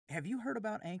Have you heard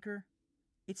about Anchor?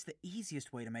 It's the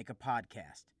easiest way to make a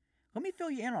podcast. Let me fill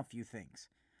you in on a few things.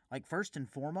 Like, first and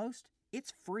foremost,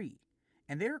 it's free.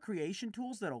 And there are creation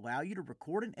tools that allow you to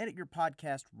record and edit your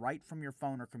podcast right from your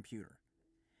phone or computer.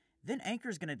 Then Anchor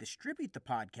is going to distribute the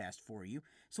podcast for you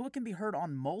so it can be heard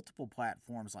on multiple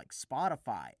platforms like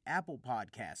Spotify, Apple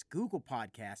Podcasts, Google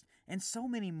Podcasts, and so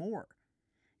many more.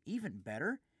 Even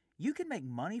better, you can make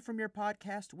money from your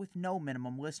podcast with no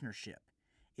minimum listenership.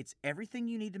 It's everything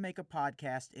you need to make a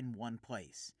podcast in one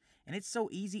place. And it's so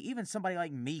easy, even somebody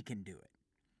like me can do it.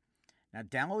 Now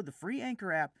download the free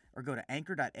Anchor app or go to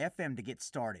anchor.fm to get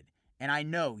started. And I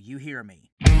know you hear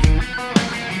me.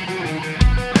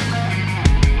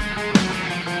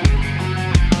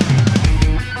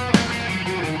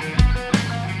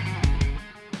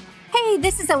 Hey,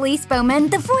 this is Elise Bowman,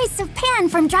 the voice of Pan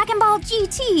from Dragon Ball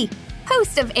GT,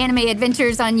 host of Anime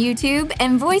Adventures on YouTube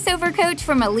and voiceover coach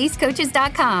from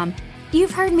EliseCoaches.com.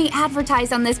 You've heard me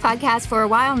advertise on this podcast for a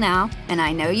while now, and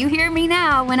I know you hear me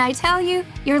now when I tell you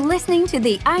you're listening to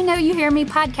the I Know You Hear Me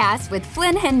podcast with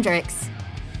Flynn Hendricks.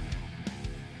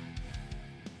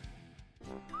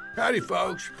 Howdy,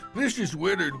 folks. This is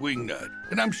Willard Wingnut,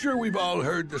 and I'm sure we've all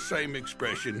heard the same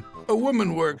expression. A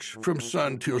woman works from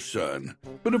sun till sun,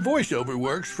 but a voiceover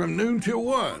works from noon till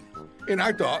 1. And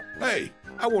I thought, hey,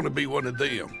 I want to be one of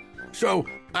them. So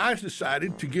I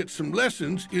decided to get some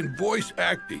lessons in voice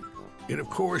acting. And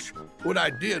of course, what I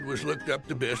did was looked up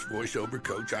the best voiceover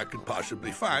coach I could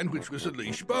possibly find, which was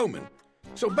Elise Bowman.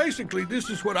 So basically, this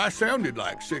is what I sounded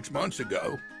like 6 months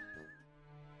ago.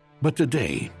 But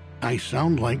today, I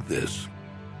sound like this.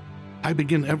 I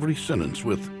begin every sentence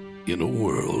with, in a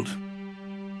world.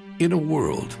 In a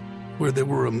world where there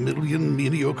were a million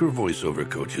mediocre voiceover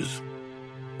coaches,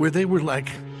 where they were like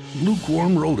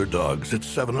lukewarm roller dogs at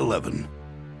 7-Eleven,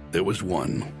 there was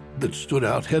one that stood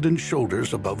out head and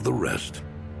shoulders above the rest.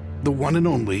 The one and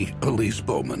only Elise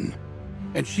Bowman.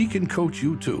 And she can coach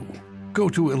you too. Go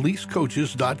to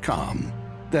EliseCoaches.com.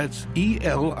 That's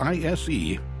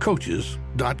ELISE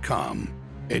coaches.com.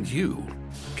 And you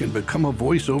can become a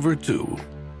voiceover too.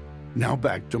 Now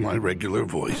back to my regular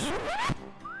voice.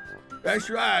 That's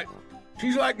right.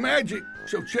 She's like magic,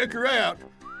 so check her out.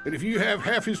 And if you have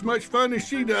half as much fun as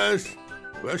she does,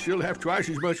 well, she'll have twice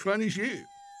as much fun as you.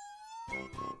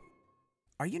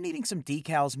 Are you needing some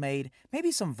decals made?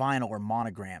 Maybe some vinyl or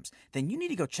monograms? Then you need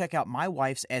to go check out my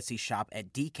wife's Etsy shop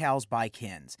at Decals by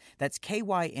Kins. That's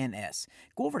KYNS.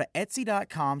 Go over to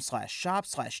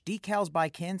etsy.com/shop/decals by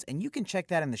Kins and you can check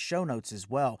that in the show notes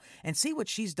as well and see what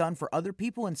she's done for other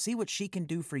people and see what she can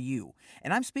do for you.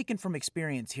 And I'm speaking from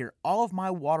experience here. All of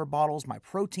my water bottles, my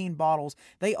protein bottles,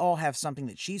 they all have something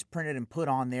that she's printed and put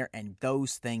on there, and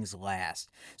those things last.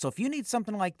 So if you need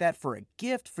something like that for a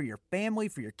gift, for your family,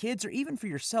 for your kids, or even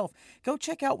for yourself, go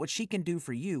check out what she can do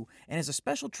for you. And as a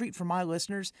special treat for my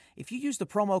listeners, if you use the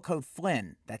promo code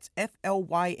Flynn, that's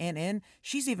FLYNN,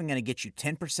 she's even going to get you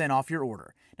 10% off your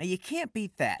order. Now you can't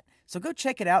beat that, so go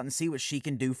check it out and see what she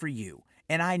can do for you.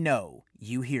 And I know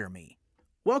you hear me.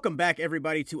 Welcome back,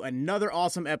 everybody, to another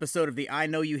awesome episode of the I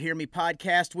Know You Hear Me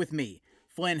podcast with me,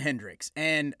 Flynn Hendricks.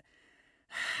 And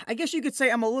I guess you could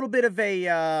say I'm a little bit of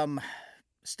a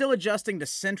still adjusting to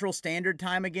Central Standard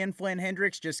Time again. Flynn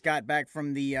Hendricks just got back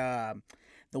from the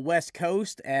West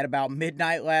Coast at about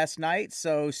midnight last night,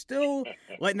 so still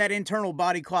letting that internal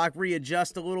body clock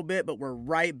readjust a little bit, but we're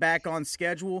right back on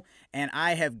schedule, and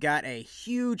I have got a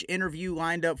huge interview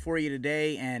lined up for you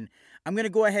today, and I'm going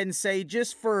to go ahead and say,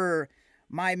 just for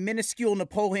my minuscule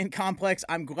Napoleon complex,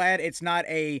 I'm glad it's not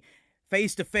a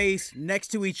face-to-face,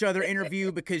 next-to-each-other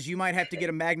interview, because you might have to get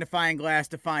a magnifying glass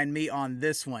to find me on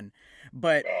this one.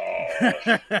 But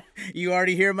you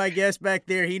already hear my guest back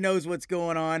there. He knows what's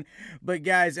going on. But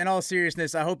guys, in all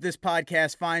seriousness, I hope this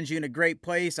podcast finds you in a great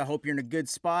place. I hope you're in a good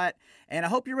spot. And I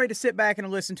hope you're ready to sit back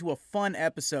and listen to a fun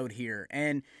episode here.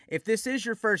 And if this is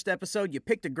your first episode, you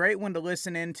picked a great one to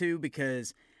listen into,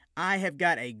 because I have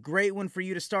got a great one for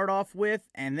you to start off with,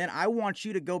 and then I want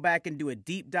you to go back and do a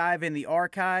deep dive in the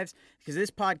archives, because this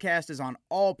podcast is on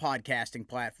all podcasting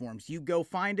platforms. You go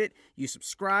find it, you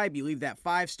subscribe, you leave that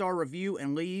 5-star review,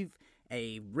 and leave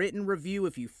a written review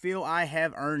if you feel I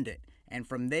have earned it. And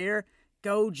from there,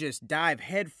 go just dive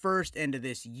headfirst into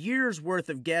this year's worth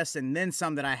of guests and then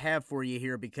some that I have for you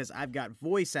here, because I've got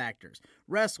voice actors,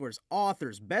 wrestlers,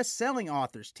 authors, best-selling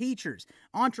authors, teachers,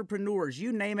 entrepreneurs,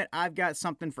 you name it, I've got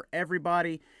something for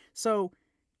everybody. So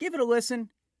give it a listen,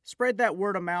 spread that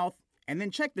word of mouth, And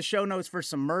then check the show notes for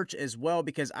some merch as well,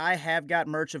 because I have got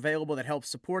merch available that helps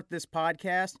support this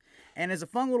podcast. And as a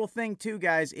fun little thing too,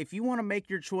 guys, if you want to make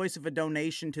your choice of a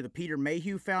donation to the Peter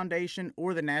Mayhew Foundation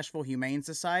or the Nashville Humane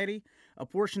Society, a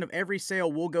portion of every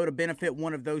sale will go to benefit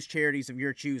one of those charities of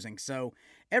your choosing. So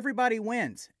everybody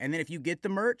wins. And then if you get the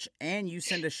merch and you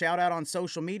send a shout out on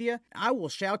social media, I will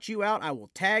shout you out, I will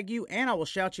tag you, and I will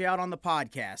shout you out on the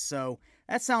podcast. So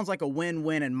that sounds like a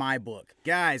win-win in my book.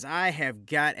 Guys, I have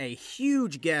got a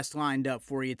huge guest lined up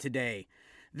for you today.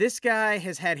 This guy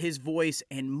has had his voice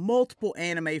in multiple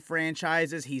anime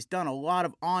franchises. He's done a lot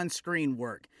of on-screen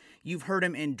work. You've heard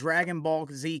him in Dragon Ball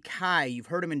Z Kai. You've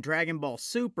heard him in Dragon Ball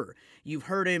Super. You've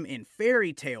heard him in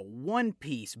Fairy Tail, One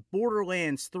Piece,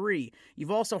 Borderlands 3.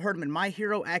 You've also heard him in My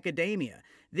Hero Academia.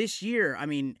 This year,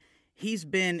 he's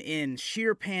been in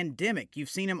Sheer Pandemic. You've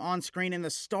seen him on screen in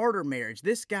The Starter Marriage.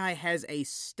 This guy has a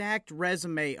stacked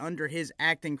resume under his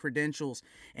acting credentials,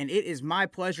 and it is my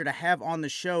pleasure to have on the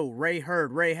show Ray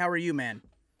Hurd. Ray, how are you, man?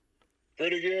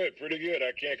 Pretty good.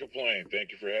 I can't complain.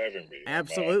 Thank you for having me.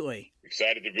 Absolutely. I'm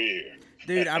excited to be here.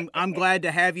 Dude, I'm glad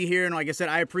to have you here, and like I said,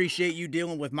 I appreciate you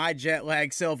dealing with my jet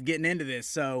lag self getting into this.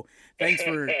 So thanks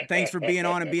for being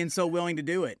on and being so willing to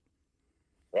do it.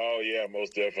 Oh yeah,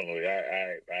 most definitely.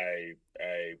 I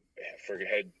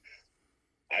forget.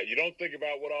 You don't think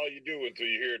about what all you do until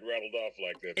you hear it rattled off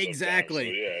like that. Sometimes. Exactly.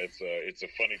 So yeah, it's a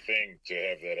funny thing to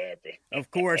have that happen.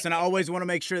 Of course, and I always want to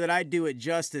make sure that I do it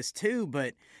justice too.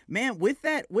 But man, with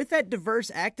that diverse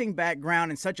acting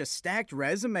background and such a stacked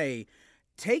resume,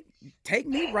 take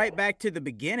me right back to the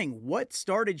beginning. What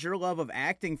started your love of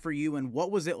acting for you, and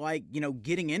what was it like,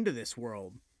 getting into this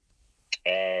world?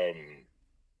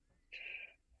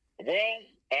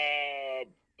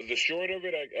 The short of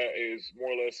it is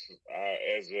more or less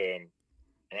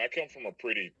I come from a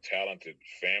pretty talented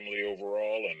family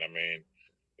overall, and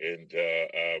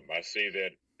I say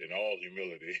that in all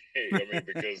humility.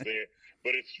 Because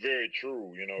but it's very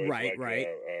true. It's right.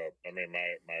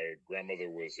 My grandmother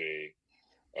was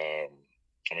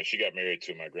she got married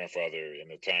to my grandfather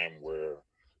in a time where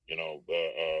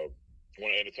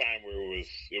at a time where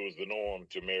it was the norm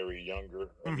to marry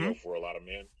younger, for a lot of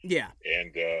men. Yeah.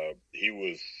 And she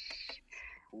was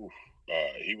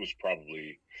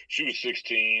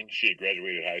 16. She had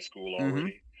graduated high school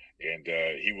already. And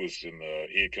he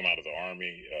had come out of the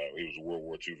Army. He was a World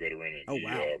War II veteran.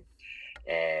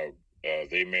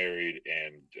 And they married,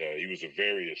 and he was a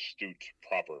very astute,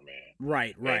 proper man.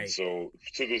 Right. And so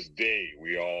to this day,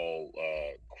 we all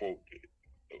quote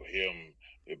him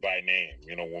by name,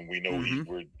 when we know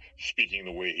we're speaking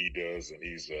the way he does, and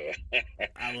he's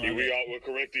we all will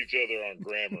correct each other on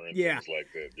grammar and things like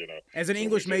that, As an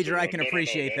English major, I can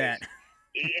appreciate that.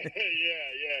 Yeah.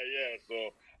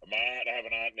 So I have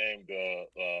an aunt named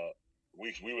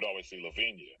we would always say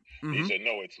Lavinia. He said,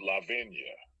 no, it's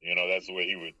Lavinia. That's the way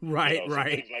he would. Right.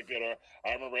 Things like that.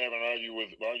 I remember having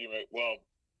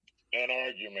an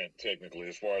argument, technically,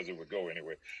 as far as it would go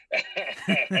anyway.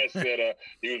 I said,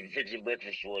 he was fixing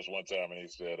breakfast for us one time, and he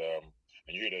said,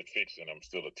 and you hear that fixing, I'm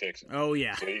still a Texan. Oh,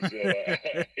 yeah. So he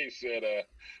said,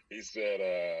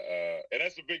 and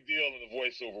that's a big deal in the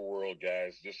voiceover world,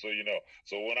 guys, just so you know.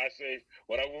 So when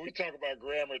we talk about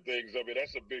grammar things,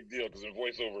 that's a big deal, because in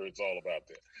voiceover, it's all about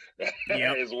that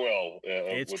as well.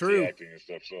 It's with true. The acting and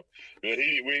stuff. So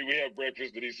we have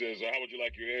breakfast, and he says, how would you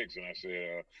like your eggs? And I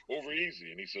said, over easy.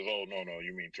 And he says, oh, no,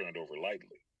 you mean turned over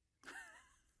lightly.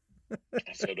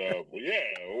 I said, well,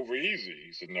 yeah, over easy.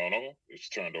 He said, no, it's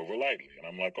turned over lightly. And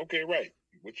I'm like, okay, right,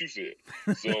 what you said.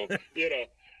 So, he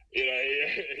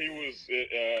was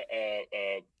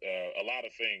a lot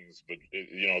of things, but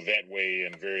that way,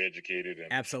 and very educated.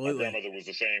 And absolutely, my grandmother was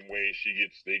the same way. She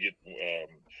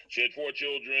had 4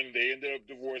 children. They ended up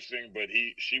divorcing, but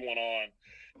she went on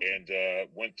and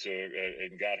went to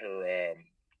and got her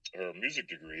music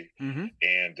degree,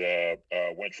 and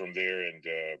went from there and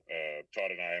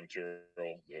taught at I.M.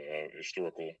 Terrell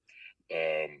historical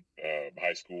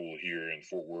high school here in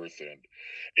Fort Worth, and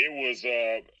it was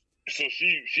so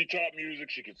she taught music.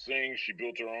 She could sing. She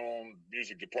built her own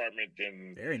music department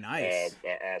in very nice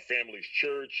our family's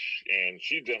church, and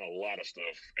she'd done a lot of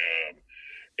stuff.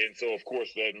 And so, of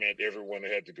course, that meant everyone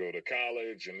had to go to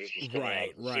college, and this was coming out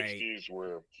of the 60s,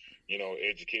 where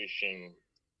education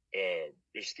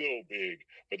is still big,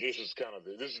 but this is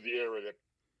the era that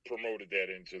promoted that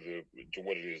to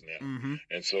what it is now.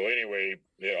 And so anyway,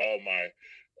 all my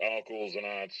uncles and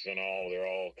aunts and they're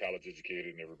all college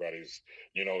educated, and everybody's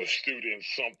a student in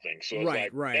something. So it's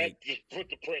that just put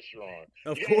the pressure on.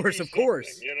 Of course. What I'm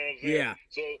saying? Yeah.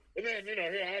 So and then here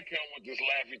I come with this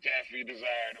Laffy Taffy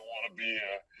desire to want to be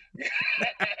an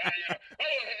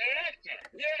actor.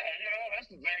 Yeah,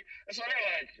 And so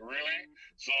they're like, really?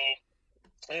 So,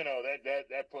 you know,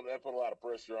 that put a lot of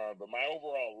pressure on. But my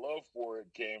overall love for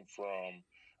it came from,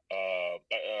 I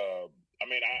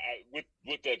mean,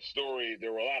 with that story,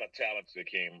 there were a lot of talents that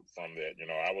came from that. You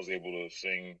know, I was able to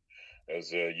sing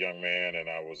as a young man, and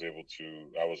I was an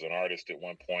artist at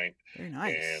one point. Very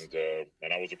nice.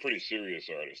 And I was a pretty serious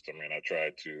artist. I mean,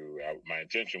 my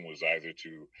intention was either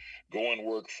to go and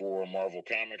work for Marvel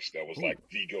Comics. That was like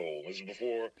the goal. This is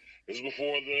before the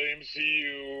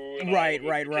MCU. And right.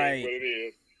 What it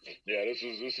is. Yeah, this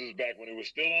is back when it was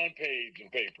still on page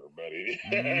and paper, buddy.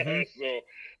 Mm-hmm. So,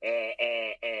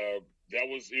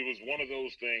 it was one of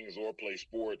those things, or play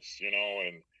sports, you know,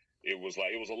 and it was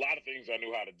a lot of things I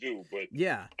knew how to do, but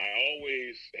yeah, I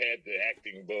always had the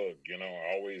acting bug, you know.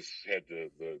 I always had the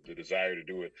desire to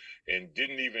do it, and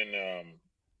didn't even.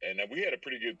 And we had a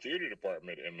pretty good theater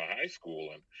department in my high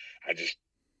school, and I just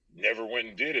never went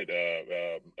and did it.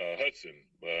 Hudson,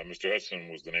 Mr.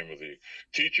 Hudson was the name of the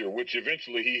teacher, which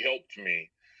eventually he helped me.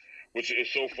 Which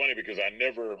is so funny because I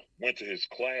never went to his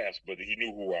class, but he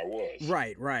knew who I was.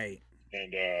 Right.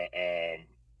 And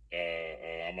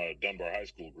I'm a Dunbar High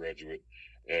School graduate,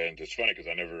 and it's funny because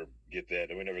I never get that.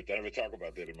 I never talk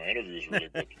about that in my interviews, really.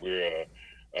 But we're,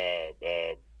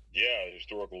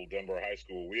 historical Dunbar High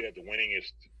School. We had the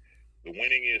winningest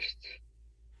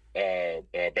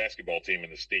basketball team in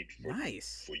the state for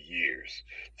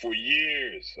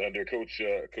years under Coach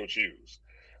Hughes.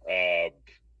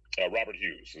 Robert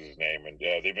Hughes is his name, and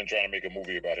they've been trying to make a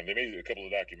movie about him. They made a couple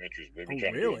of documentaries, but they've been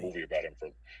trying to make a movie about him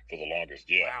for the longest.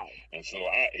 Yeah. Wow. And so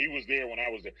he was there when I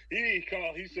was there. He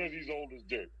says he's old as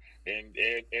dirt, and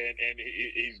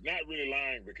he's not really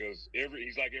lying because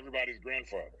he's like everybody's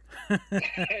grandfather. like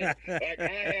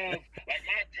my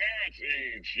parents'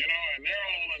 age, you know, and they're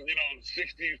all in, you know,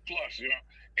 60s plus, you know.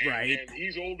 And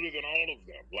he's older than all of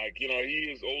them. Like, you know,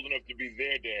 he is old enough to be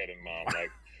their dad and mom.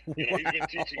 Like, you know, he's been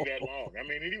teaching that long. I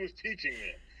mean, and he was teaching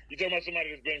them. You're talking about somebody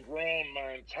that's been grown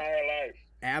my entire life.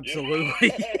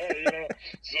 Absolutely. You know?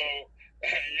 So,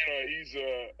 you know, he's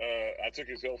I took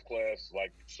his health class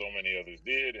like so many others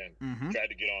did, and tried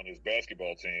to get on his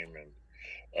basketball team, and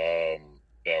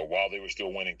while they were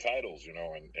still winning titles, you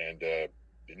know, and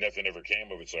nothing ever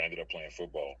came of it, so I ended up playing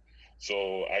football.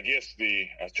 So I guess I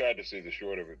tried to say the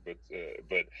short of it,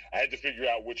 but I had to figure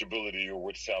out which ability or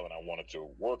which talent I wanted to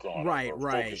work on or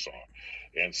focus on.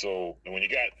 And so when you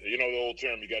got, you know, the old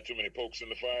term, you got too many pokes in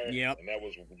the fire. Yep. And that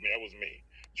was me.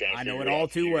 I know it all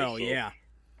too well. So, yeah.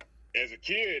 As a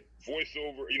kid,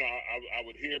 voiceover, you know, I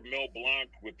would hear Mel Blanc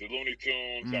with the Looney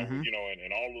Tunes, I would, you know,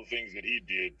 and all the things that he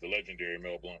did, the legendary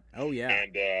Mel Blanc. Oh yeah.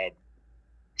 And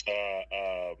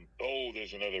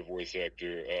there's another voice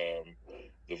actor,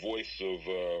 the voice of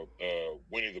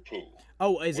Winnie the Pooh.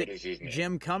 Oh, is his name?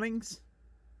 Jim Cummings?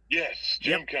 Yes,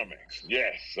 Jim Cummings.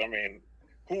 Yes, I mean,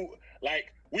 we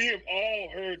have all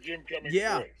heard Jim Cummings'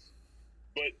 voice,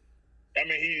 but I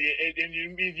mean,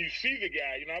 you see the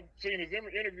guy. You know, I've seen his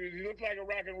interviews. He looks like a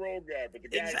rock and roll guy, but the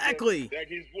guy exactly like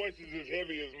his voice is as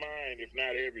heavy as mine, if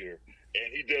not heavier.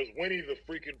 And he does Winnie the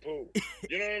freaking Pooh.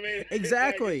 You know what I mean?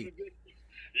 Exactly.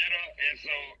 You know, and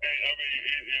so I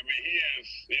mean, he is,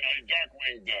 you know, he's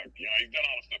Darkwing Duck. You know, he's done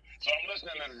all the stuff. So I'm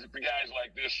listening to guys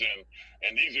like this,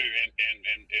 and these are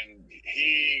and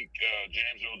he,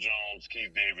 James Earl Jones,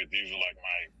 Keith David. These are like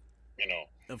my, you know,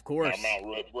 of course, my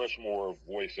Mount Rushmore of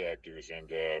voice actors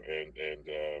and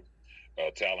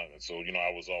talent. And so, you know,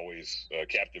 I was always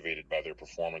captivated by their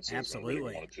performances. Absolutely. And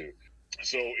really wanted to.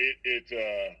 So it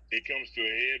comes to a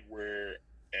head where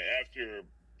after.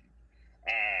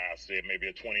 I'll say maybe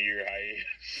a 20-year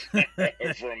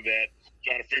hiatus from that,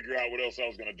 trying to figure out what else I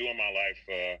was going to do in my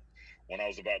life. When I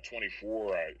was about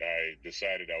 24, I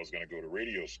decided I was going to go to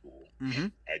radio school.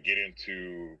 I get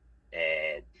into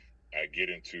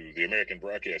the American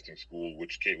Broadcasting School,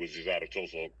 which was just out of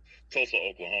Tulsa,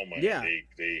 Oklahoma. Yeah. And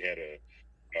they had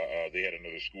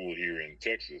another school here in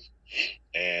Texas,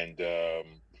 and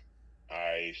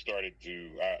I started to,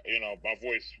 you know, my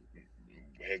voice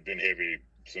has been heavy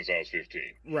since I was 15.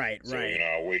 Right. So, you know,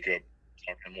 I wake up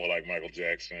talking more like Michael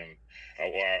Jackson.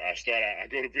 I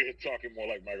go to bed talking more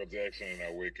like Michael Jackson, and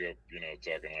I wake up, you know,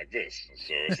 talking like this.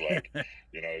 So it's like, I'm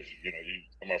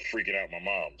freaking out my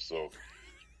mom. So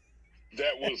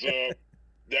that was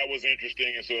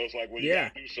interesting. And so it's like, well, you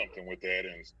got to do something with that.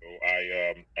 And so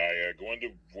I go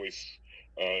into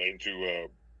into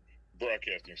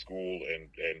broadcasting school, and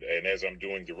as I'm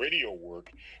doing the radio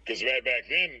work, because back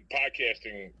then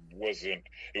podcasting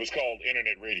it was called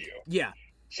internet radio. Yeah.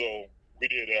 So we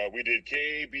did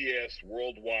KBS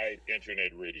worldwide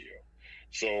internet radio.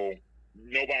 So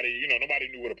nobody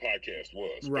knew what a podcast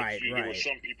was. Right. There were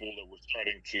some people that were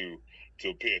starting to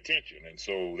to pay attention. And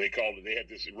so they had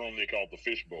this room they called the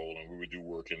Fishbowl, and we would do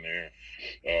work in there,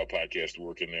 podcast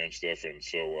work in there and stuff. And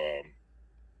so,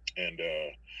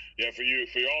 for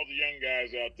all the young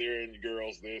guys out there and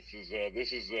girls, these are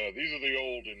the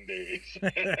olden days.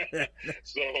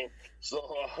 so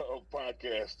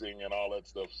podcasting and all that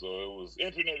stuff. So it was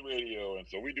internet radio, and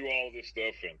so we do all of this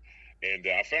stuff. And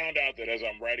I found out that as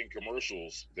I'm writing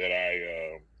commercials because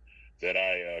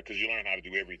you learn how to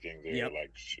do everything there. Yep.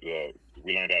 Like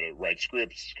we learned how to write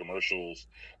scripts, commercials,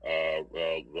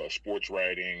 sports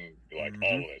writing, like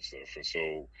all of that stuff. And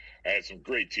so I had some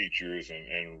great teachers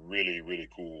and really, really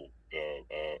cool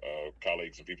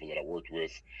colleagues and people that I worked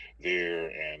with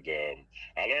there. And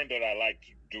I learned that I liked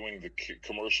doing the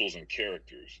commercials and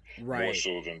characters more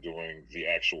so than doing the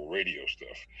actual radio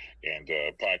stuff and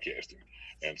podcasting.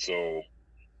 And so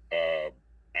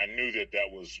I knew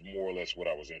that was more or less what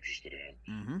I was interested in.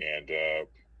 And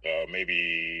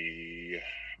maybe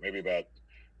about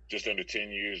just under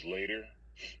 10 years later,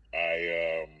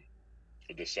 I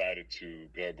decided to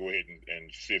go ahead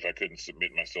and see if I couldn't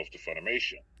submit myself to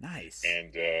Funimation. Nice.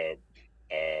 And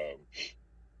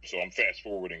so I'm fast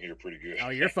forwarding here pretty good. Oh,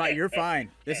 you're fine. You're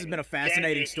fine. This has been a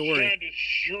fascinating story. Trying to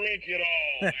shrink it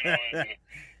all, into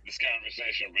this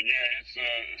conversation. But yeah, it's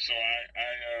so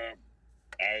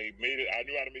I made it. I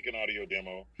knew how to make an audio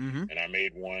demo, and I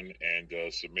made one and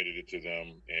submitted it to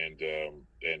them, and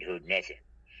heard nothing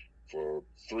for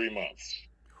 3 months.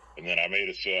 And then I made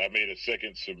a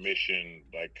second submission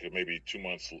like maybe 2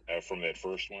 months from that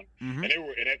first one. And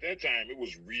at that time it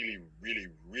was really, really,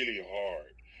 really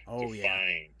hard to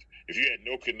find. If you had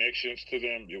no connections to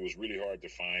them, it was really hard to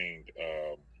find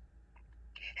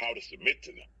how to submit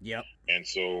to them. Yep. And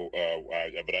so,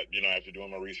 after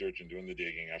doing my research and doing the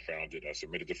digging, I found it. I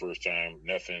submitted the first time,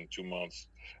 nothing. 2 months,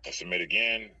 I submit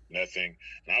again, nothing.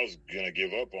 And I was gonna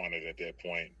give up on it at that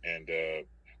point, and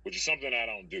which is something I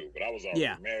don't do. But I was already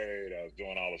married. I was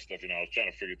doing all this stuff. I was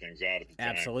trying to figure things out at the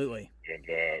time. Absolutely.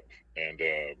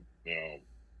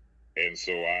 And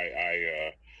so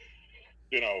I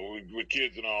with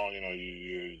kids and all,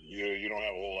 you don't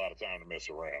have a whole lot of time to mess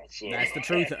around. So that's the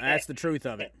truth. That's the truth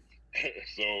of it.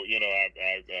 So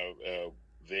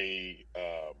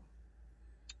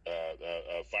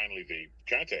finally they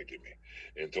contacted me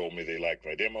and told me they liked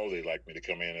my demo. They liked me to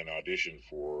come in and audition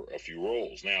for a few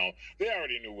roles. Now they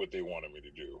already knew what they wanted me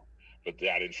to do, but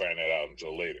I didn't find that out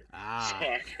until later. So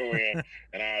I go in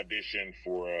and I auditioned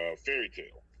for Fairy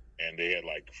Tale, and they had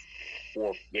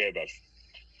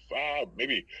about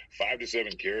maybe 5 to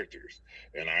 7 characters,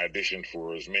 and I auditioned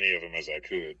for as many of them as I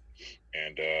could,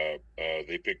 and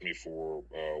they picked me for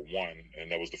one, and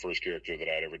that was the first character that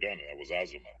I'd ever done, and that was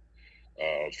Azuma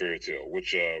on Fairy Tale,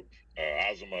 which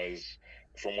Azuma is,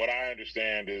 from what I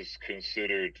understand, is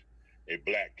considered a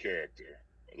black character,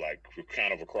 like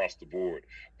kind of across the board.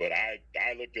 But I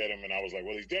looked at him and I was like,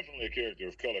 well, he's definitely a character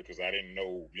of color, because I didn't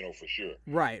know, for sure,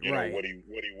 right, what he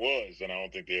was, and I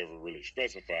don't think they ever really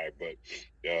specified. But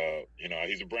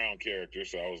he's a brown character,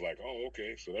 so I was like, oh,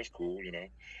 okay, so that's cool,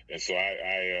 And so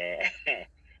I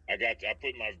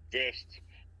put my best.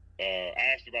 I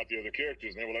asked about the other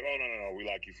characters, and they were like, oh, no, we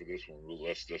like you for this one.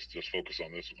 Let's just focus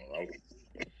on this one.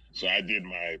 So I did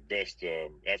my best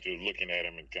after looking at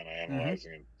him and kind of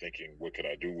analyzing and thinking, what could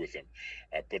I do with him?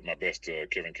 I put my best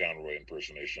Kevin Conroy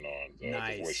impersonation on the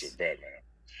voice of Batman.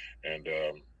 And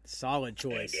solid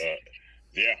choice. And,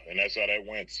 and that's how that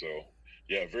went. So,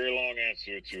 yeah, very long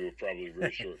answer to probably a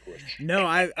very short question. No,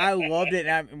 I loved it.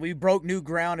 We broke new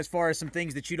ground as far as some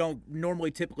things that you don't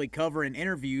normally typically cover in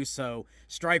interviews. So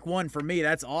strike one for me.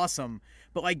 That's awesome.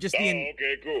 But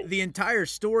the entire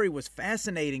story was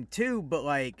fascinating too.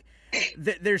 But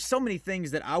there's so many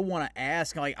things that I want to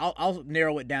ask. I'll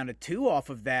narrow it down to 2 off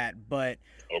of that. But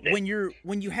when you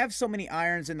have so many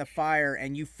irons in the fire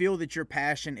and you feel that your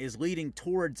passion is leading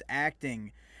towards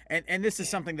acting, and this is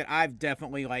something that I've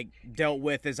definitely dealt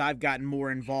with as I've gotten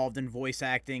more involved in voice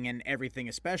acting and everything,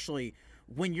 especially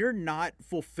when you're not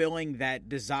fulfilling that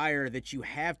desire that you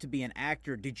have to be an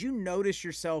actor. Did you notice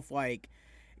yourself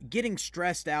getting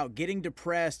stressed out, getting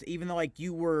depressed, even though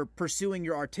you were pursuing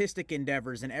your artistic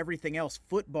endeavors and everything else,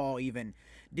 football even?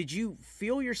 Did you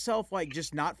feel yourself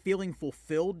just not feeling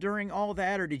fulfilled during all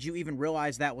that, or did you even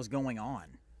realize that was going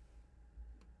on?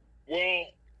 Well,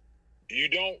 you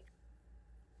don't,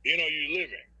 you're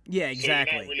living. Yeah,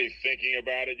 exactly. So you're not really thinking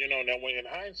about it. Now when in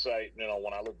hindsight,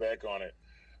 when I look back on it,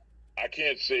 I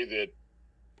can't say that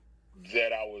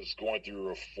that I was going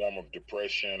through a form of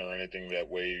depression or anything that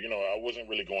way. You know, I wasn't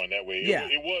really going that way. Yeah.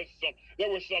 There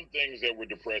were some things that were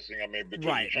depressing. I mean, because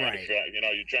Right, you're trying right. to, you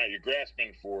know, you're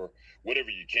grasping for whatever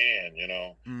you can, you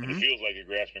know, and it feels like you're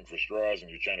grasping for straws and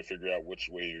you're trying to figure out which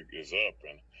way is up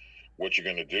and what you're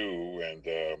going to do. And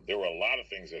there were a lot of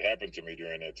things that happened to me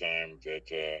during that time that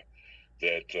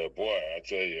boy, I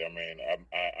tell you, I mean,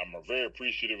 I'm very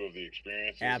appreciative of the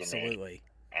experiences. Absolutely.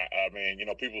 I mean, you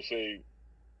know, people say,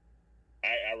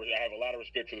 I have a lot of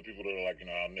respect for the people that are like, you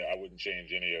know, I wouldn't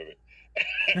change any of it.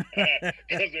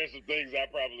 Because there's some things I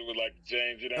probably would like to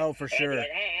change, you know. Oh, for sure. Like,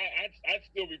 I'd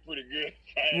still be pretty good.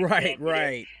 Right.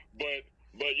 But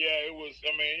yeah, it was.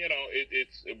 I mean, you know,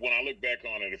 it's when I look back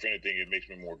on it, if anything, it makes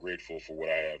me more grateful for what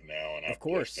I have now, and of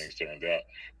course things turned out.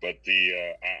 But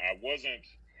I wasn't.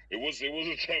 It was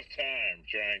a tough time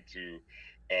trying to,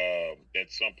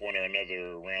 at some point or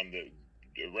another, around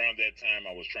that time,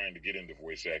 I was trying to get into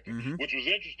voice acting, which was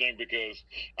interesting because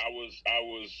I was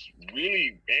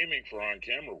really aiming for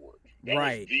on-camera work. That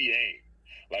was the aim.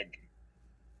 Like,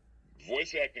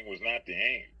 voice acting was not the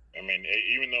aim. I mean,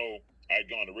 even though I'd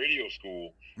gone to radio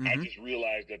school, I just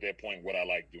realized at that point what I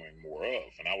liked doing more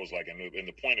of, and I was like, and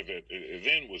the point of it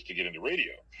then was to get into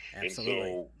radio. Absolutely. And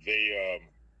so they,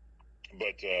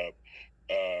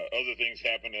 other things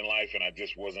happened in life, and I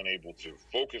just wasn't able to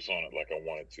focus on it like I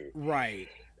wanted to. Right.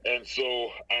 And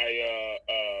so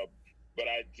but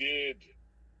I did.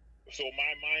 So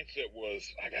my mindset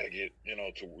was, I got to get,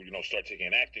 to start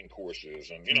taking acting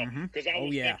courses, and because I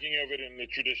was thinking of it in the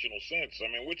traditional sense. I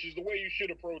mean, which is the way you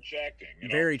should approach acting.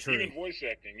 Very true. Even voice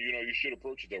acting, you should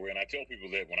approach it that way. And I tell people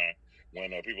that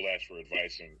when people ask for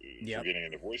advice and for getting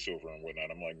into voiceover and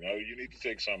whatnot, I'm like, no, you need to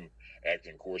take some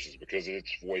acting courses because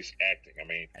it's voice acting. I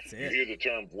mean, you hear the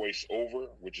term voice over,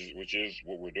 which is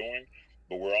what we're doing,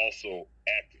 but we're also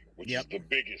acting, which is the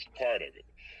biggest part of it.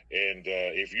 And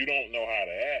if you don't know how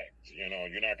to act,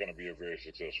 you're not going to be a very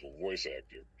successful voice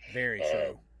actor. Very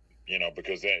true.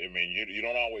 Because you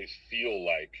don't always feel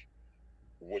like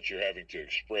what you're having to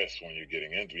express when you're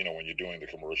getting into, when you're doing the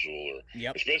commercial, or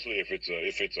especially if it's a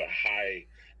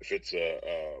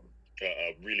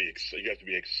really you have to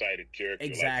be excited character.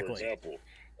 Exactly. Like, for example,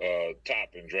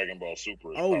 Top in Dragon Ball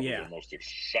Super is probably the most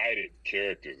excited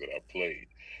character that I've played.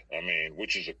 I mean,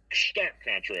 which is a stark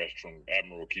contrast from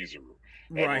Admiral Kizaru.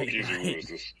 Admiral Kizaru is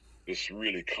this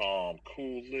really calm,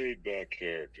 cool, laid-back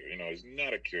character. He's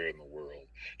not a care in the world.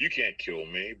 You can't kill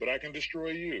me, but I can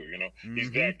destroy you.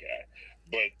 He's that guy.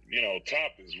 But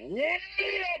Top is way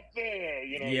up there.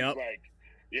 He's like,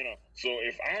 So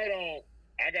if I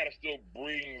got to still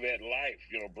bring that life.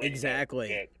 Bring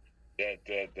exactly.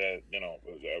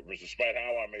 Despite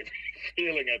how I may be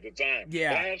feeling at the time.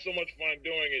 Yeah. But I have so much fun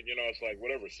doing it, it's like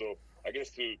whatever. So I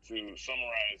guess to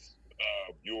summarize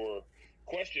your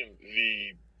question,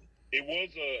 it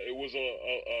was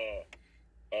a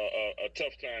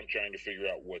tough time trying to figure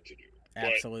out what to do.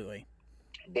 Absolutely.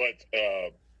 But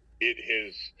it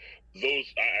has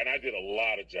and I did a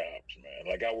lot of jobs, man.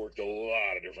 Like I worked a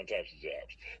lot of different types of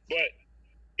jobs, but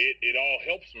it all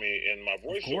helps me in my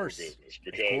voiceover business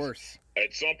because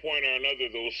at some point or another,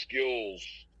 those skills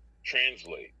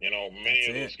translate. Many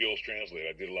of those skills translate.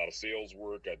 I did a lot of sales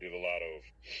work. I did a lot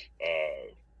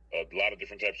of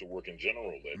different types of work in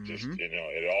general. That just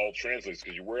it all translates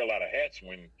because you wear a lot of hats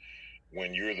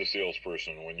when you're the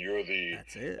salesperson, when you're the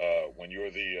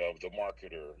the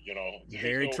marketer.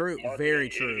 Very true. Very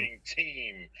true.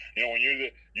 Team. When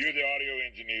you're the audio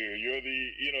engineer, you're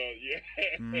the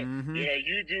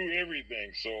you do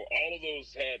everything. So all of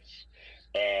those hats,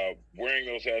 wearing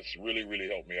those hats really, really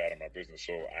helped me out in my business.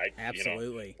 So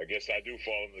absolutely. I guess I do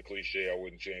fall into the cliche. I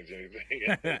wouldn't change anything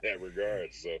in that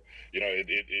regard. So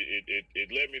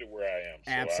it led me to where I am.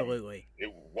 So absolutely.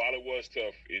 While it was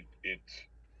tough,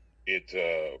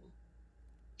 it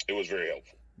was very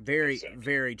helpful. Very,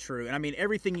 very true. And I mean,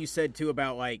 everything you said too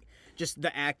about like just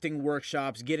the acting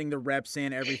workshops, getting the reps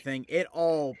in, everything, it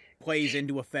all plays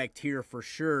into effect here for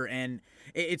sure. And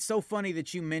it's so funny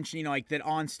that you mentioned, like that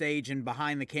on stage and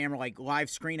behind the camera, like live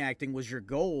screen acting was your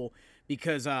goal.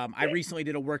 Because I recently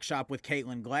did a workshop with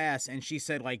Caitlin Glass, and she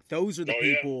said, like, those are the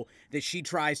people that she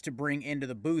tries to bring into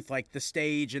the booth, like the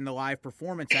stage and the live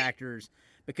performance actors,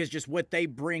 because just what they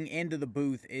bring into the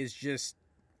booth is just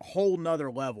a whole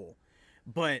nother level.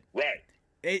 But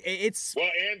it's... Well,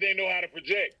 and they know how to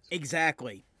project.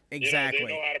 Exactly. Exactly.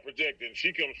 They know how to project, and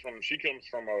she comes from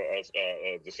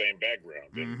the same background.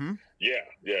 And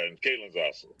and Caitlin's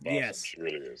awesome. Yes, she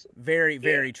really is. Very,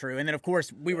 very true. And then, of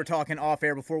course, we were talking off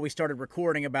air before we started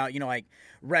recording about like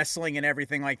wrestling and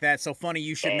everything like that. So funny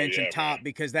you should mention Top, man,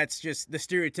 because that's just the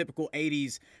stereotypical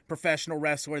 '80s professional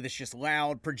wrestler that's just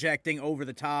loud, projecting, over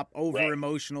the top, over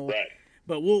emotional. Right.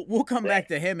 But we'll come back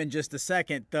to him in just a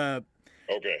second. The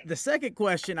second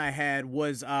question I had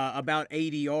was about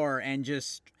ADR and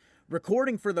just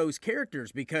recording for those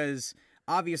characters, because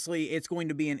obviously it's going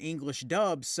to be an English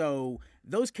dub, so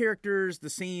those characters, the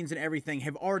scenes and everything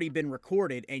have already been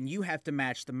recorded, and you have to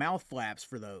match the mouth flaps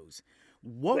for those.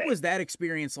 What was that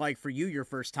experience like for you your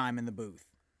first time in the booth?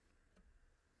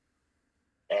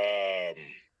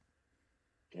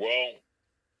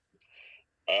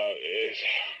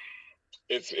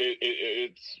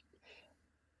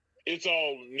 It's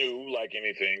all new, like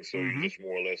anything. So you just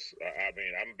more or less. I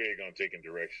mean, I'm big on taking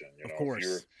direction. Of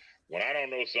course. When I don't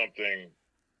know something,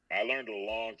 I learned a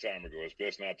long time ago, it's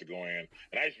best not to go in.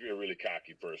 And I used to be a really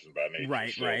cocky person by nature.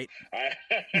 Right. I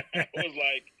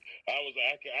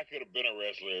could have been a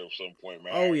wrestler at some point,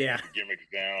 man. Oh, yeah. Gimmicks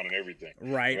down and everything.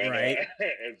 Right.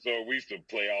 And so we used to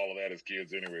play all of that as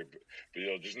kids anyway.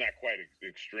 But just not quite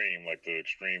extreme, like the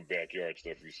extreme backyard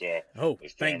stuff we saw. Oh,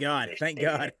 thank God. Thank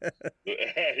God.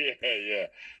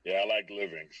 Yeah, I like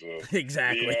living. So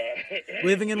exactly.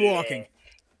 Living and walking.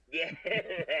 Yeah,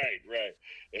 right.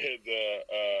 And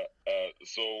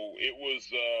so it was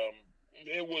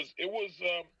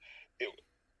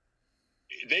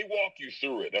they walk you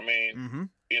through it. I mean,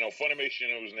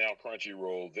 Funimation, who's now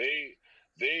Crunchyroll, they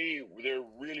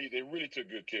really took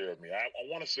good care of me. I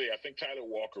want to say, I think Tyler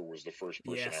Walker was the first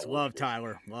person. Yes, I love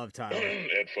Tyler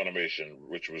at Funimation,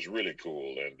 which was really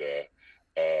cool. And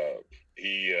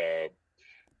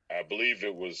I believe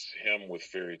it was him with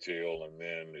Fairy Tail, and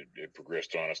then it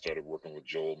progressed on. I started working with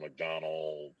Joel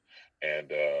McDonald and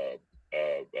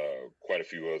quite a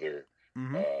few other.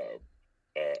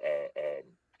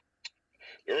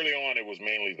 Early on, it was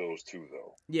mainly those two,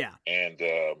 though. Yeah. And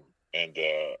they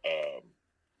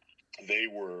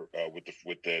were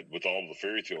with all the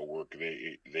Fairy Tail work.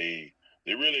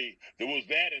 They really, there was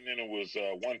that, and then it was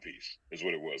One Piece is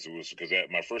what it was. It was because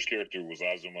my first character was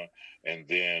Azuma, and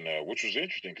then which was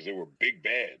interesting because they were big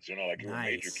bads, like they were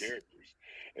major characters.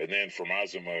 And then from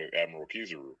Azuma, Admiral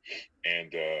Kizaru,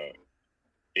 and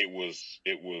it was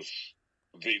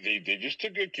they just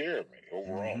took good care of me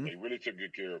overall. They really took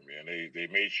good care of me, and they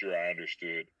made sure I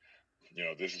understood.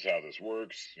 This is how this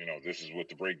works. This is what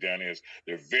the breakdown is.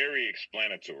 They're very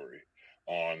explanatory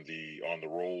on the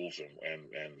roles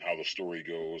and how the story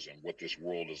goes and what this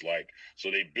world is like.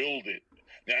 So they build it.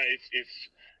 Now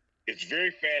it's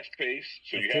very fast paced,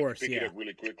 so you have to pick it up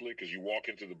really quickly because you walk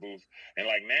into the booth, and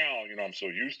like now, I'm so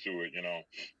used to it.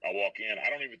 I walk in, I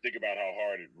don't even think about how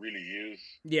hard it really is.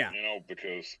 Yeah.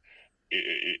 Because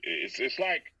it's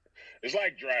like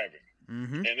driving,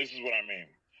 and this is what I mean.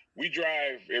 We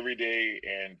drive every day,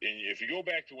 and if you go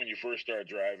back to when you first started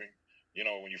driving.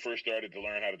 When you first started to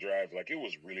learn how to drive, like, it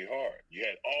was really hard. You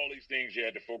had all these things you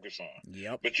had to focus on.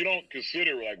 Yep. But you don't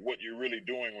consider, like, what you're really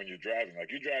doing when you're driving. Like,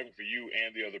 you're driving for you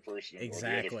and the other person, or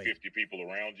the other 50 people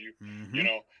around you, and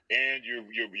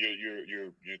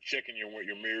you're checking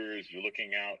your mirrors, you're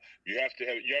looking out. You have to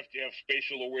have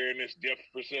spatial awareness, depth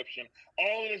perception.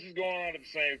 All of this is going on at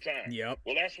the same time. Yep.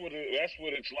 Well, that's what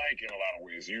it's like in a lot of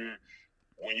ways.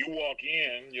 When you walk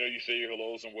in, you say your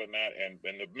hellos and whatnot, and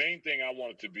the main thing I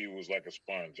wanted to be was like a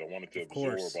sponge. I wanted to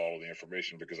absorb all of the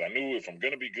information because I knew if I'm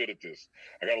going to be good at this,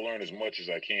 I got to learn as much as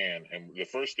I can. And the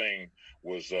first thing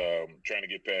was trying to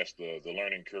get past the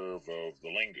learning curve of the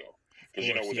lingo.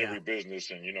 Because, with every business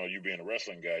and, you being a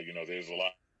wrestling guy, there's a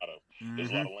lot of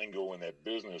lingo in that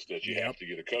business that you have to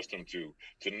get accustomed to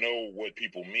know what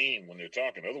people mean when they're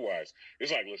talking. Otherwise,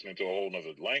 it's like listening to a whole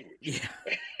nother language. Yeah.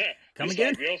 Come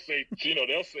again? Like they'll say 10 or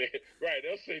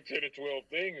 12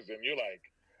 things, and you're like,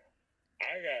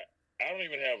 I don't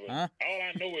even have all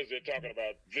I know is they're talking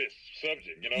about this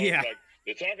subject, Yeah. Like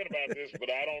they're talking about this, but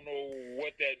I don't know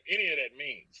what any of that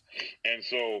means. And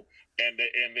so, and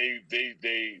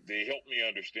they helped me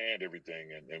understand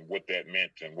everything and what that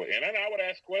meant and then I would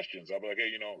ask questions. I'd be like,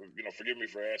 hey, forgive me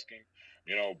for asking,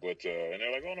 but and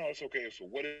they're like, oh no, it's okay. So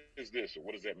what is this? Or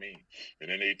what does that mean? And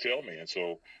then they tell me. And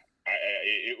so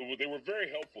they were very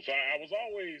helpful. So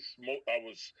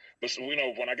but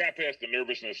when I got past the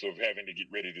nervousness of having to get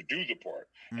ready to do the part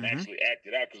and actually act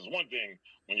it out, because one thing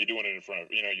when you're doing it in front of,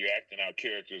 you're acting out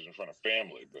characters in front of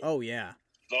family. But oh yeah.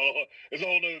 it's a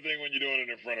whole other thing when you're doing it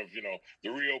in front of,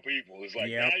 the real people. It's like,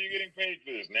 now you're getting paid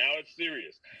for this. Now it's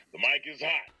serious. The mic is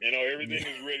hot. Everything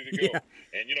is ready to go.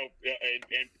 And,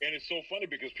 and it's so funny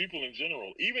because people in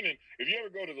general, even if you ever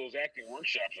go to those acting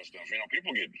workshops and stuff,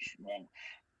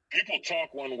 people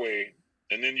talk one way,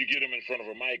 and then you get them in front of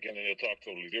a mic, and then they'll talk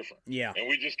totally different. Yeah. And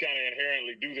we just kind of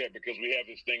inherently do that because we have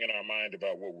this thing in our mind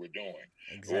about what we're doing,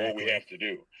 or what we have to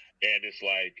do. And it's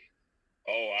like,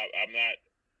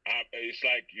 it's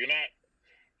like you're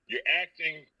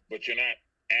acting, but you're not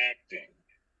acting.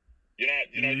 You're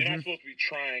not supposed to be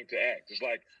trying to act. It's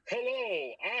like,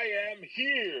 hello, I am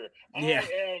here. I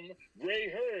am Ray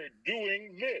Hurd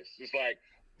doing this. It's like,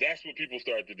 that's what people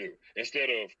start to do. Instead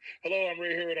of, hello, I'm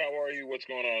Ray Hurd. How are you? What's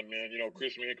going on, man? Me and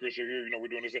Chris are here. We're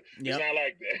doing this. It's not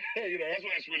like that. That's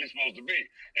what it's really supposed to be.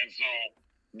 And so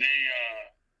and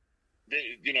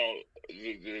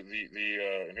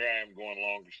here I am going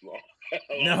long.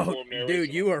 No,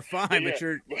 dude, you are fine, but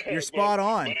you're spot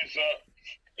on. But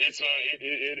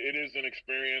it is an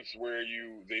experience where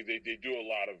they do a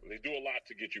lot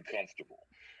to get you comfortable.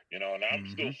 And I'm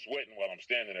still sweating while I'm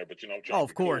standing there, but I'm trying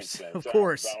of course. I don't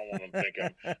want them to think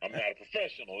I'm not a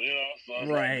professional, So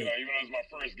it's right. like, even though it's my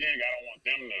first gig, I don't want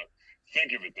them to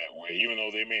think of it that way, even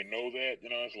though they may know that.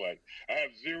 It's like I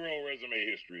have zero resume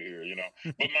history here,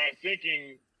 But my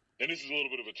thinking, and this is a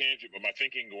little bit of a tangent, but my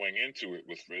thinking going into it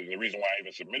was the reason why I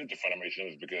even submitted to Funimation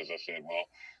is because I said,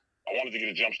 well, I wanted to get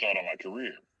a jump start on my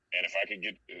career. And if I could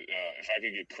get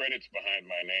credits behind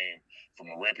my name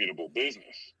from a reputable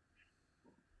business,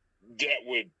 that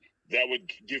would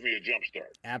give me a jump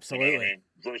start. Absolutely. You know what I mean?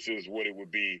 Versus what it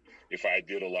would be if I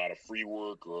did a lot of free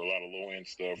work or a lot of low end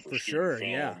stuff or for sure,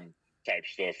 film type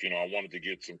stuff. I wanted to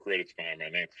get some credits behind my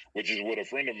name, which is what a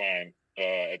friend of mine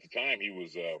at the time,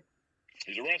 he's a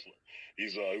wrestler. He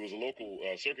was a local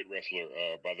circuit wrestler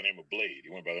by the name of Blade.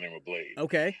 He went by the name of Blade.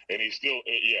 Okay. And he's still,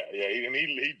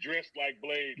 he dressed like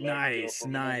Blade. Nice.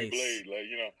 Blade.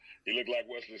 He looked like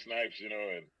Wesley Snipes, and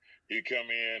he'd come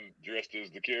in dressed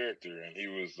as the character, and he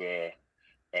was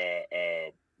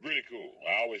really cool.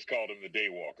 I always called him the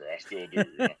Daywalker. I still do.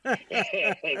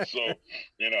 So,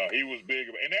 he was big,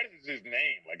 and that is his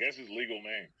name. Like, that's his legal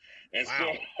name. And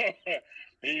so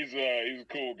he's a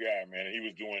cool guy, man. And he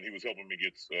was helping me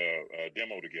get a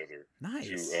demo together.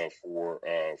 Nice. For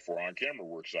on camera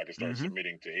work, so I could start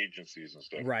submitting to agencies and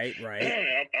stuff. Right. And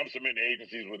I'm submitting to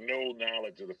agencies with no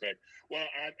knowledge of the fact. Well,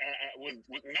 I with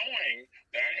knowing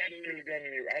that I hadn't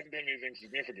done anything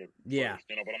significant. Yeah. First,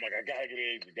 but I'm like, I gotta get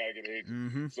an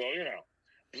agent. So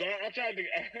So I tried to.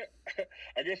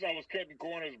 I guess I was cutting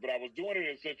corners, but I was doing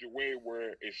it in such a way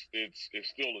where it's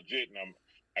still legit, and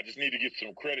I just need to get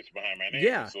some credits behind my name.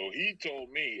 Yeah. So he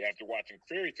told me after watching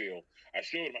Fairy Tale, I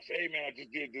showed him. I said, "Hey man, I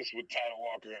just did this with Tyler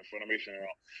Walker and Funimation and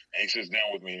all." And he sits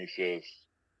down with me and he says,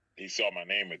 he saw my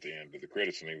name at the end of the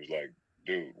credits, and he was like,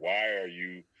 "Dude, why are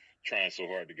you trying so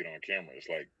hard to get on camera? It's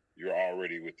like you're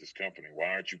already with this company. Why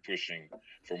aren't you pushing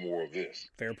for more of this?"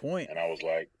 Fair point. And I was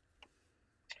like,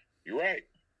 "You're right."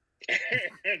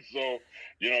 And so,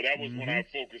 that was when I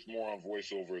focused more on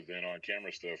voiceover than on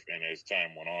camera stuff. And as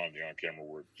time went on, the on-camera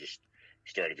work just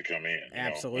started to come in.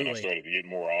 Absolutely. And I started to get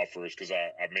more offers because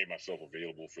I made myself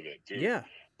available for that too. Yeah.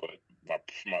 But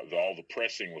all the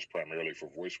pressing was primarily for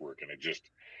voice work, and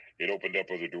it opened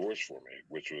up other doors for me,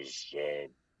 which was a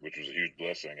huge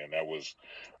blessing. And that was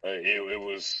it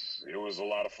was a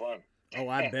lot of fun. Oh,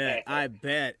 I bet.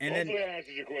 And hopefully I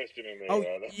answered your question in there. Oh,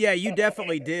 yeah, you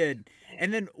definitely did.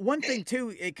 And then one thing,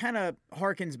 too, it kind of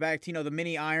harkens back to, the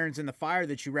many irons in the fire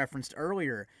that you referenced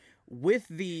earlier. With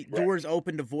the doors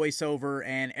open to voiceover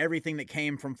and everything that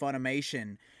came from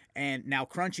Funimation and now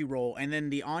Crunchyroll, and then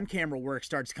the on-camera work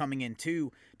starts coming in,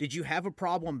 too, did you have a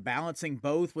problem balancing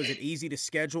both? Was it easy to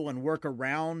schedule and work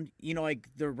around, like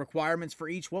the requirements for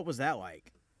each? What was that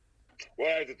like?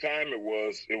 Well, at the time, it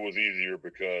was easier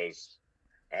because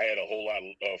I had a whole lot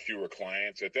fewer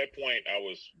clients. At that point, I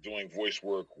was doing voice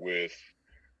work with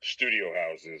studio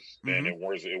houses, and it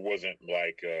wasn't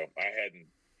like I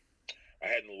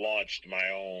hadn't launched my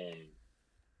own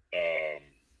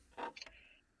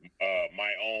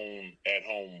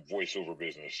at-home voiceover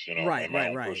business, my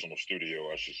own personal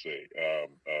studio, I should say,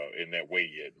 in that way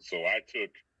yet. So I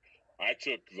took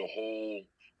the whole.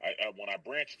 When I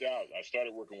branched out, I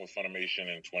started working with Funimation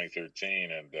in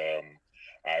 2013, and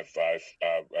I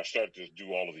started to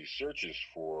do all of these searches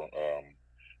for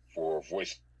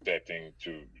voice acting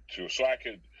so I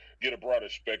could get a broader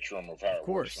spectrum of how it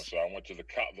works. And so I went to the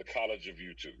College of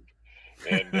YouTube,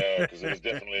 and because it was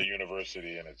definitely a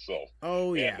university in itself.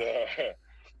 Oh yeah.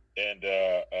 And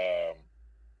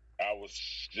I was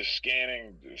just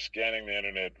scanning the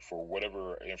internet for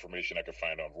whatever information I could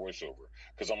find on voiceover,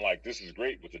 because I'm like, this is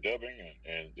great with the dubbing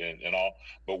and all.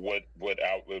 But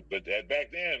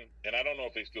back then, and I don't know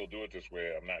if they still do it this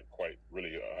way. I'm not quite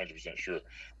really 100% sure.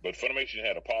 But Funimation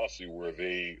had a policy where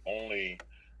you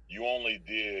only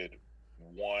did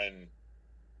one,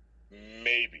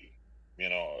 maybe,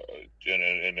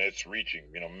 and it's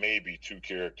reaching, maybe 2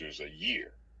 characters a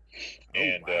year.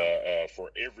 And wow.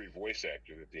 For every voice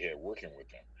actor that they had working with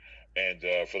them, and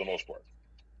for the most part,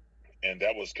 and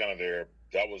that was kind of the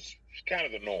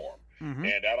norm. Mm-hmm.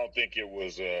 And I don't think it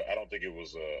was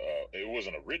it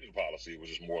wasn't a written policy. It was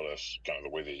just more or less kind of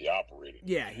the way they operated.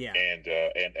 Yeah. And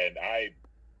I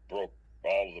broke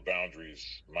all of the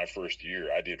boundaries my first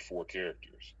year. I did 4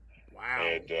 characters. Wow.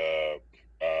 And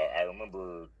I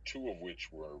remember 2 of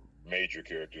which were major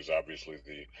characters, obviously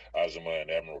the Azuma and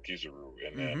Admiral Kizaru,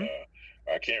 and then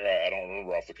I don't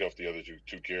remember off the cuff the other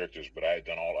two characters, but I'd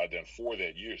done 4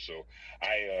 that year. So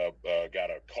I got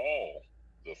a call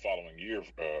the following year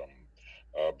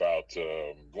about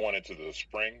going into the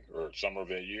spring or summer of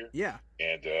that year. Yeah.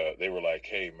 And they were like,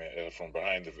 "Hey, man," from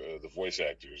behind the voice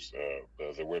actors,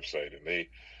 the website, and they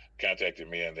contacted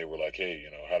me and they were like, "Hey,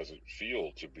 how does it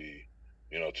feel to be,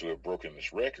 to have broken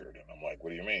this record?" And I'm like, "What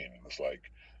do you mean?" And it's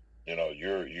like,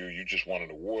 you just won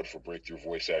an award for Breakthrough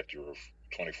Voice Actor of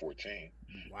 2014.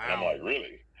 Wow. And I'm like,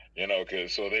 really?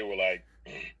 Cause so they were like,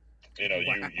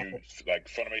 wow. you like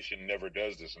Funimation never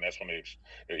does this. And that's when they,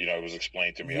 it was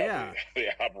explained to me how they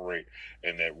operate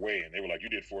in that way. And they were like, you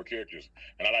did 4 characters.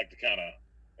 And I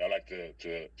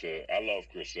love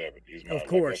Chris Sabat. He's my, of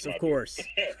course. That's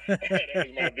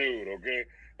my dude. Okay.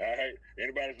 All right.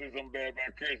 Anybody say something bad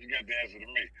about Chris, you got to answer to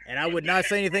me. And I would not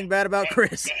say anything bad about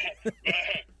Chris. But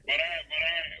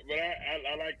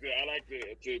I like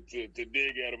to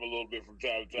dig at him a little bit from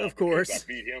time to time. Of course. I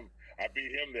beat him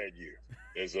that year.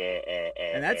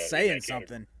 And that's saying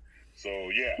something. So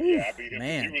yeah, I beat him.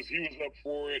 Man. He was up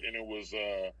for it, and it was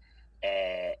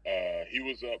he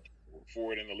was up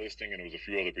for it in the listing, and there was a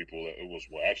few other people. It was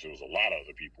a lot of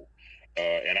other people.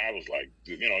 And I was like,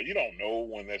 you don't know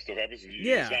when that stuff happens.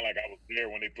 Yeah. It's not like I was there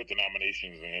when they put the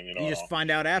nominations in, You just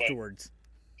find out afterwards.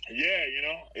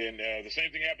 And the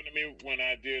same thing happened to me when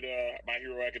I did My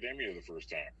Hero Academia the first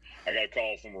time. I got a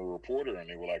call from a reporter, and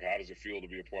they were like, how does it feel to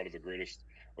be a part of the greatest,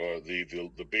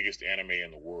 the biggest anime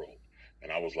in the world?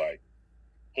 And I was like,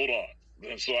 hold on.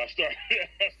 And so I started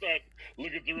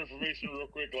looking through information real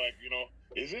quick, like,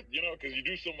 is it, because you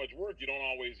do so much work, you're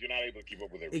not able to keep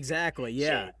up with everything. Exactly,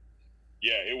 yeah. So,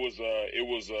 it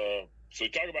was so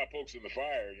talk about pokes in the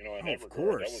fire, in that regard. Of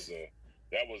course.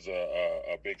 That was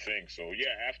a big thing. So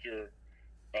after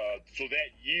so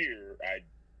that year I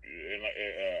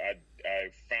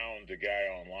found a guy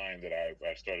online that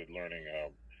I started learning.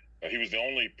 He was the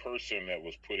only person that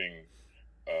was putting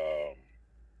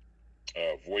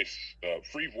free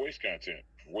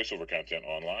voiceover content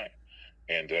online,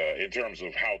 and in terms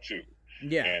of how to.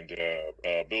 Yeah. And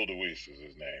Bill DeWeese is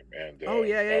his name. And you're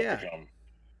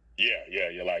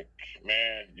like,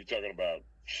 man, you're talking about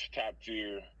top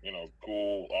tier,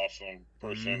 cool, awesome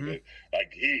person. Mm-hmm. That,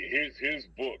 like his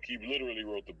book, he literally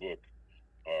wrote the book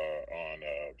on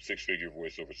 6-figure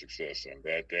voiceover success, and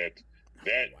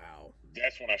wow.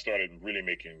 That's when I started really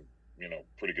making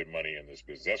pretty good money in this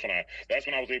business. That's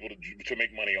when I was able to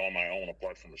make money on my own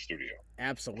apart from a studio.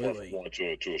 Absolutely. Going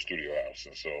to a studio house,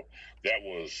 and so that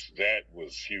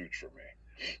was huge for me.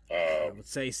 I would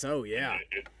say so, yeah.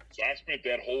 So I spent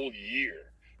that whole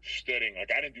year studying.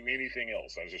 Like, I didn't do anything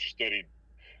else. I just studied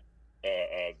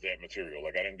that material.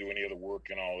 Like, I didn't do any other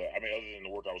work and all that. I mean, other than the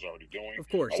work I was already doing. Of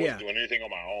course, I wasn't doing anything on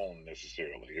my own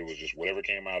necessarily. It was just whatever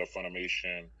came out of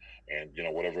Funimation and,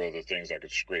 whatever other things I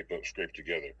could scrape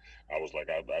together. I was like,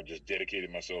 I just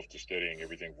dedicated myself to studying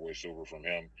everything voiceover from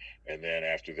him. And then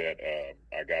after that,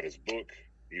 I got his book.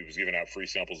 He was giving out free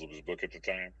samples of his book at the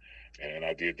time. And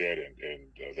I did that, and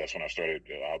that's when I started.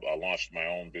 I launched my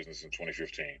own business in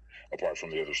 2015, apart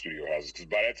from the other studio houses. Because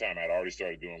by that time, I'd already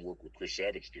started doing work with Chris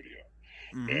Sabat's studio,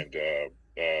 and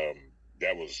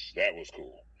that was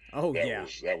cool. Oh,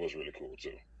 that was really cool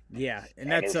too. Yeah, and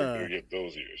that's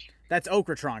those years. That's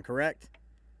Okratron, correct?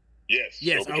 Yes.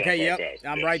 Okratron, okay. Yep.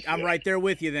 I'm right there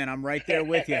with you. Then I'm right there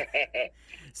with you.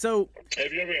 So,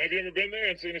 have you ever been there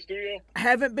and seen the studio? I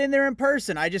haven't been there in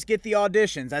person. I just get the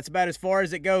auditions. That's about as far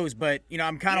as it goes. But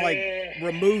I'm kind of like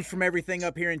removed from everything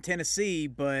up here in Tennessee.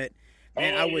 But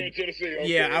man, I would,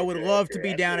 I would love to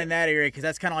be down in that area because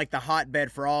that's kind of like the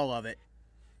hotbed for all of it.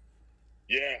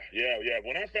 Yeah.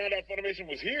 When I found out Funimation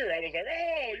was here, I was like,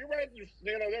 oh, you're right.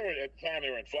 They were at the time they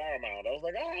were in Flower Mound. I was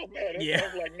like, oh man, that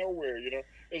sounds like nowhere. It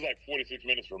was like 46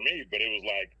 minutes for me, but it was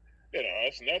like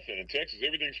It's nothing. In Texas,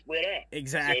 everything's spread out.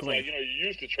 Exactly. So it's like, you're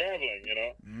used to traveling,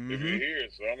 if you're here.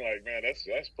 So I'm like, man,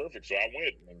 that's perfect. So I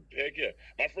went, and heck yeah.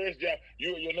 My first job,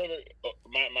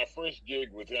 my first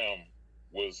gig with him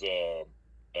was the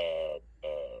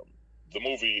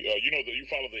movie. You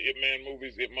follow the Ip Man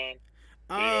movies, Ip Man.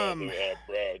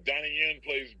 Donnie Yen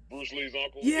plays Bruce Lee's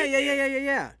uncle.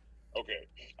 Yeah. Okay,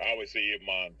 I always say Ip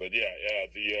Man, but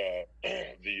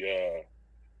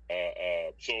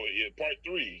so in part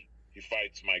 3, he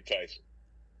fights Mike Tyson.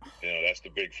 That's the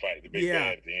big fight, the big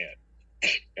bad at the end.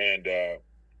 And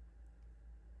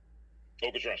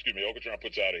Okatron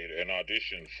puts out an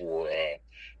audition for a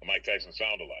Mike Tyson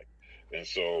sound-alike, and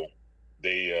so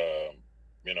they, I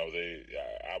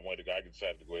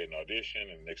decided to go ahead and audition,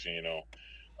 and next thing you know,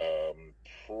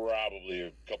 probably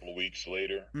a couple of weeks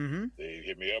later, they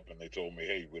hit me up and they told me,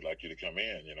 "Hey, we'd like you to come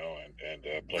in,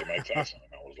 and play Mike Tyson."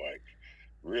 And I was like,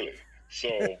 "Really?" So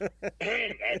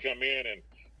I come in and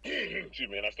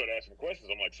and I started asking questions.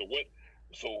 I'm like, "So what?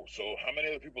 So how many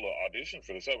other people are auditioned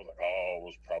for this?" I was like, "Oh, it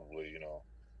was probably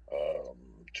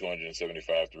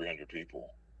 275, 300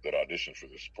 people that auditioned for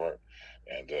this part,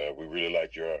 and we really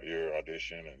liked your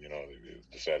audition, and we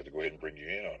decided to go ahead and bring you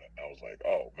in on it." And I was like,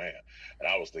 "Oh man!" And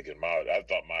I was thinking, I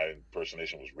thought my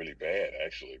impersonation was really bad,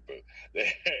 actually, but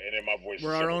and then my voice.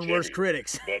 We're our own worst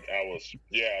critics. But I was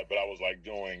like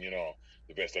doing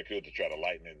the best I could to try to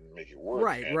lighten it and make it work.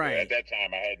 Right. At that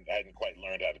time, I hadn't quite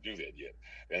learned how to do that yet,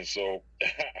 and so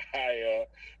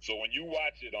so when you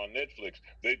watch it on Netflix,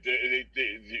 the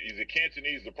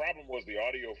Cantonese. The problem was the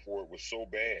audio for it was so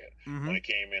bad when it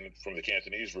came in from the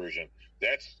Cantonese version.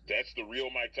 That's the real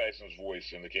Mike Tyson's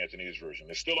voice in the Cantonese version.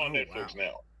 It's still on Netflix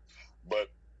now, but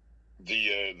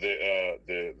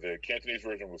the Cantonese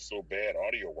version was so bad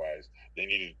audio wise. They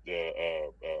needed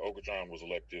Okatron was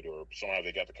elected, or somehow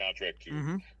they got the contract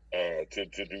to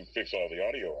fix all the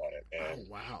audio on it, and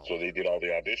so they did all the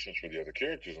auditions for the other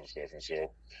characters and stuff. And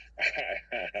so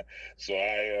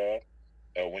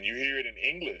when you hear it in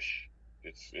English,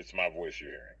 it's my voice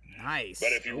you're hearing. Nice.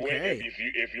 But if you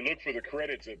if you look for the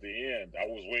credits at the end, I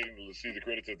was waiting to see the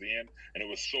credits at the end, and it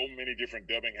was so many different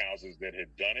dubbing houses that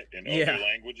had done it in other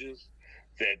languages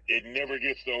that it never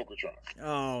gets to Okatron.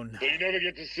 Oh no! So you never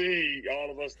get to see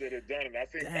all of us that had done it. I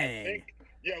think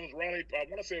it was Raleigh. I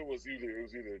want to say it was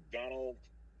either Donald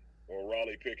or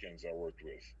Raleigh Pickens I worked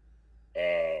with.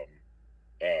 That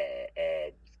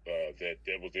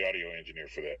was the audio engineer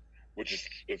for that. Which is,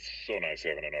 it's so nice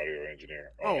having an audio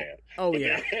engineer. Man. Oh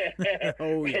yeah.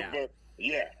 Oh yeah. But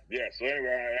yeah. So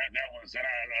anyway, that was a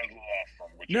little off from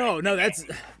what. No,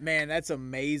 that's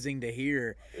amazing to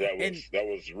hear. That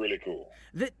was really cool.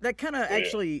 That kind of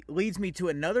actually leads me to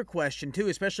another question too,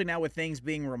 especially now with things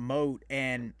being remote.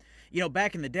 And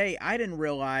back in the day, I didn't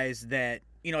realize that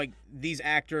like these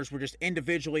actors were just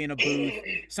individually in a booth,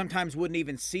 sometimes wouldn't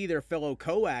even see their fellow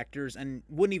co-actors and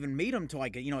wouldn't even meet them till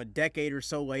like a decade or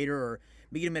so later, or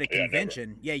meet them at a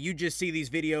convention. Yeah, you just see these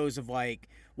videos of like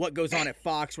what goes on at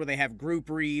Fox where they have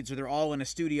group reads or they're all in a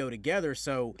studio together.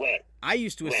 So I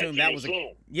used to assume that was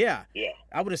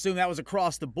I would assume that was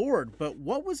across the board. But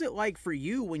what was it like for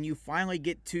you when you finally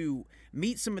get to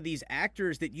meet some of these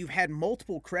actors that you've had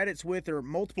multiple credits with or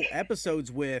multiple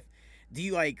episodes with? Do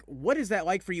you what is that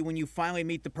like for you when you finally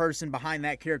meet the person behind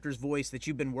that character's voice that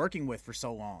you've been working with for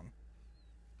so long?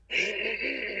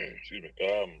 Excuse me.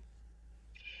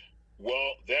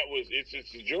 Well, it's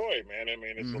a joy, man. I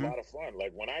mean, it's a lot of fun.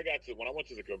 Like when I went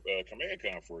to the Command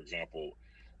Con, for example,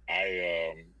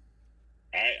 I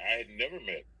had never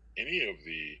met any of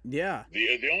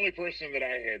the only person that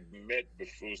I had met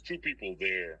before was two people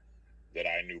there that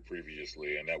I knew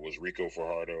previously, and that was Rico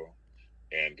Fajardo.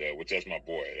 And which that's my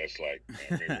boy. That's like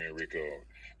me and Rico.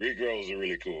 Rico's a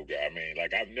really cool guy. I mean,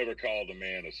 like I've never called a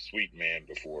man a sweet man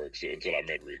before until I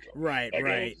met Rico. Right.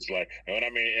 It's like, and I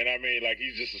mean, like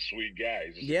he's just a sweet guy.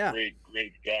 He's just a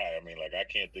great guy. I mean, like I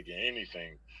can't think of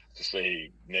anything to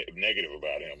say negative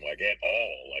about him, like at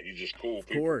all. Like he's just cool. Of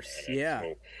course, people, yeah.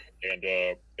 So,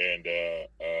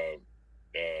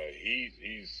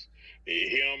 he's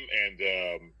him and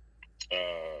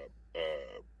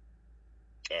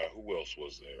who else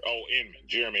was there? Oh,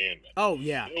 Jeremy Inman. Oh,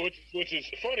 yeah. Which is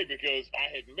funny because I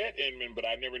had met Inman, but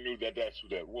I never knew that's who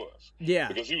that was. Yeah.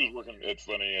 Because he was working at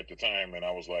Funny at the time, and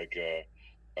I was like,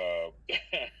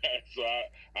 so I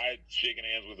had shaken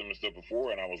hands with him and stuff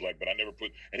before, and I was like, but I never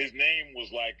and his name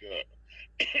was like,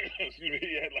 excuse me,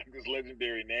 he had like this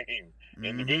legendary name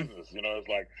in the business. It's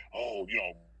like, well,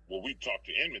 we talked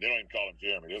to Inman. They don't even call him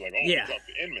Jeremy. They're like, we talked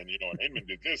to Inman, and Inman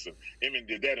did this and Inman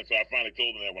did that. And so I finally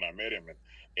told him that when I met him.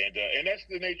 And that's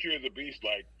the nature of the beast.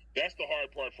 Like That's the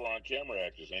hard part for on-camera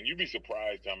actors, and you'd be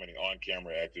surprised how many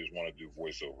on-camera actors want to do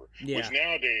voiceover. Yeah. Which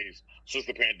nowadays, since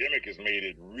the pandemic, has made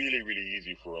it really, really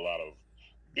easy for a lot of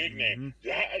big name.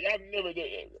 I've never.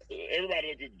 Everybody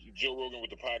looked at Joe Rogan with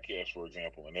the podcast, for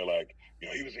example, and they're like,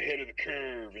 he was ahead of the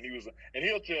curve, and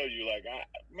he'll tell you like,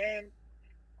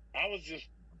 I was just,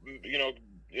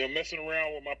 messing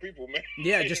around with my people, man.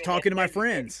 Yeah, just talking to my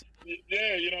friends.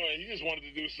 Yeah, and he just wanted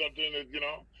to do something that,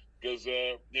 because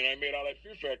he made all that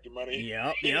Fear Factor money.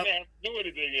 Yep, he didn't have to do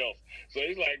anything else. So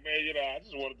he's like, man, I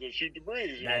just wanted to shoot the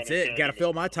breeze. That's it. Got to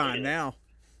fill my time now.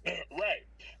 Right.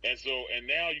 And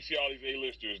now you see all these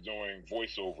A-listers doing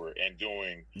voiceover and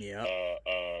doing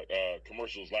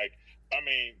commercials. Like,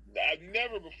 I've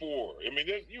never before.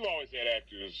 You've always had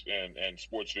actors and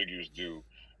sports figures do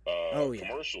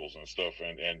commercials and stuff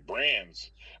and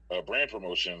brands, brand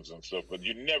promotions and stuff, but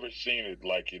you've never seen it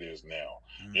like it is now.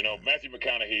 Matthew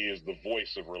McConaughey is the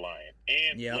voice of Reliant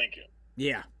and Lincoln.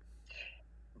 Yeah.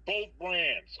 Both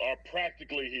brands are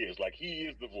practically his. Like, he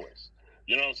is the voice.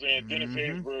 You know what I'm saying? Dennis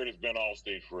Haysbert has been on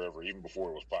stage forever, even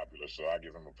before it was popular, so I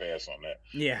give him a pass on that.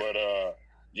 Yeah. But,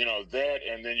 that,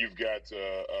 and then you've got,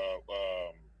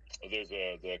 there's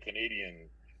the Canadian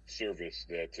service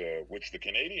that, which the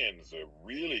Canadians are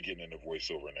really getting into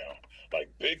voiceover now, like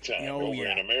big time over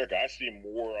in America. I see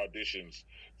more auditions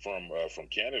from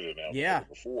Canada now than ever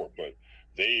before, but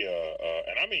they,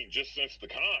 and just since the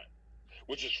con,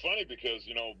 which is funny because,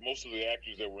 most of the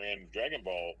actors that were in Dragon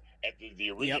Ball at the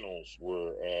originals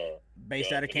were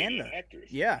based out of Canadian Canada.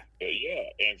 Actors. Yeah.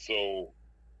 And so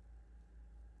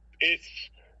it's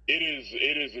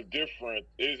a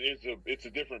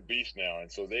different beast now.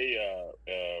 And so they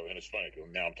and it's funny because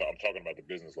now I'm talking about the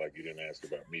business like you didn't ask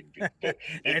about meeting people. But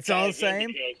it's all the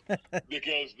same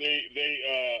because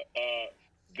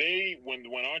they when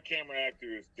on-camera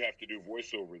actors have to do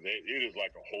voiceover, it is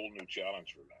like a whole new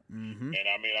challenge for them. And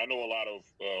I know a lot of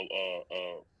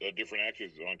different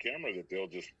actors on camera that they'll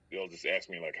just ask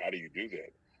me like, how do you do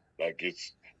that? Like,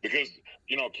 it's because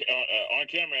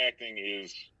on-camera acting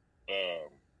is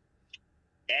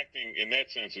acting in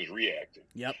that sense is reacting.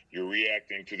 Yep. You're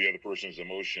reacting to the other person's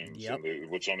emotions and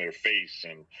what's on their face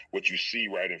and what you see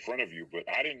right in front of you. But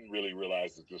I didn't really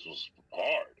realize that this was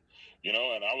hard. And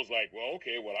I was like, well,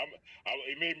 okay,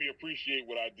 it made me appreciate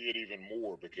what I did even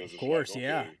more because, of course, like,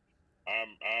 okay,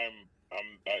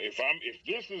 if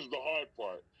this is the hard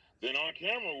part, then on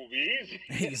camera will be easy.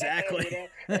 Exactly.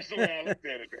 That's the way I looked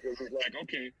at it because it's like,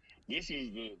 okay,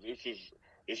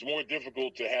 it's more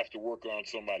difficult to have to work on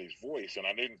somebody's voice, and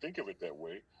I didn't think of it that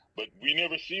way. But we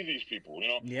never see these people,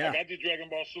 Yeah. Like I did Dragon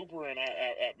Ball Super, and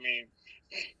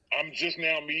I'm just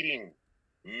now meeting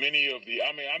many of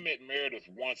I met Meredith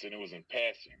once, and it was in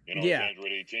passing,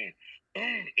 Android 18.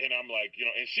 And I'm like,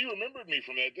 and she remembered me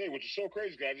from that day, which is so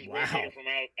crazy because I just went her from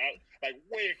out like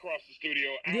way across the studio,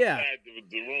 outside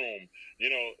the room,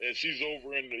 and she's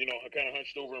over in, kind of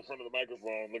hunched over in front of the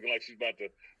microphone, looking like she's about to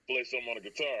play something on a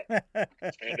guitar,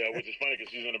 and which is funny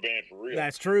because she's in a band for real.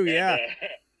 That's true, yeah.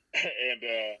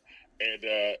 And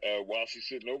while she's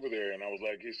sitting over there, and I was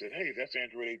like, he said, hey, that's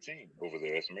Android 18 over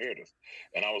there. That's Meredith.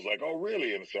 And I was like, oh,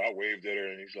 really? And so I waved at her,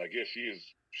 and he's like, yeah, she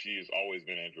has always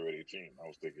been Android 18. I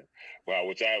was thinking, wow,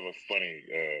 which I have a funny,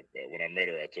 when I met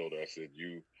her, I told her, I said,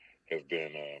 you have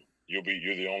been, you're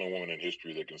the only woman in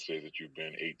history that can say that you've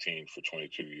been 18 for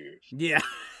 22 years. Yeah.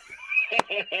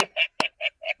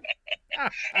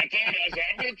 I told her, I said,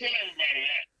 I'm going to tell everybody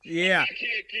that. Yeah. I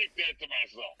can't keep that to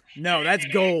myself. No, that's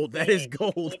gold. That is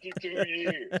gold. 22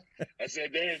 years. I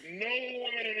said, there is no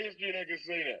woman in history that can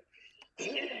say that.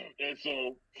 And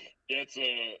so it's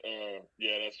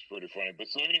that's pretty funny. But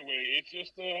so anyway, it's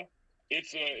just I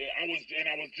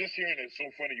was just hearing it. It's so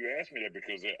funny you asked me that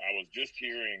because I was just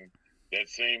hearing that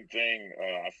same thing.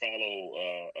 I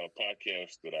follow a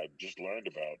podcast that I just learned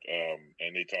about,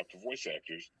 and they talk to voice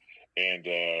actors, and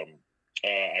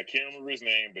I can't remember his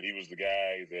name, but he was the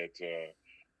guy that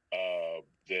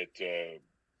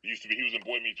used to be. He was in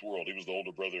Boy Meets World. He was the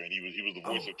older brother, and he was the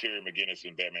voice of Terry McGinnis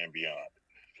in Batman Beyond.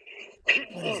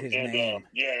 What is his name?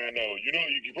 Yeah, I know. You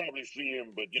can probably see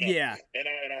him, but Yeah. And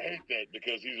I hate that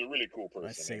because he's a really cool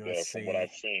person. Let's see. From what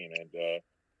I've seen, and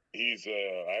he's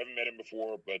I haven't met him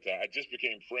before, but I just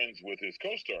became friends with his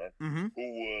co-star, who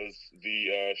was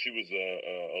she was a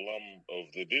alum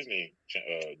of the Disney,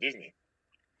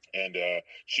 and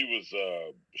she was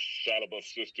Shia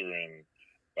LaBeouf's sister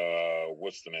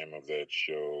what's the name of that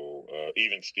show?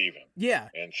 Even Steven. Yeah.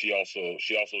 And she also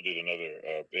did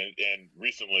another, and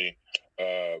recently,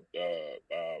 I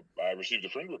received a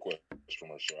friend request from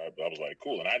her, so I was like,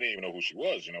 cool. And I didn't even know who she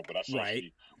was, but I saw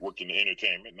she worked in the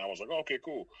entertainment, and I was like, oh, okay,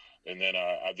 cool. And then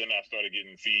I started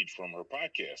getting feeds from her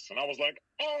podcast, and I was like,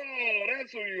 oh,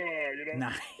 that's who you are,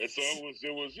 Nice. And so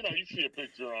it was, you see a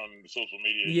picture on social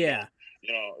media, yeah,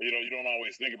 you don't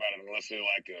always think about it unless they're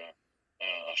like a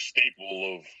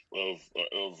staple of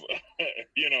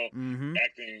mm-hmm.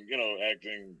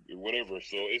 acting whatever.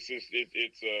 So it's just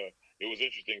it was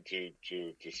interesting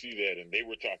to see that, and they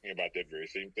were talking about that very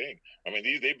same thing. I mean,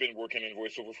 they've been working in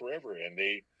voiceover forever, and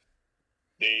it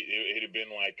had been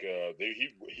like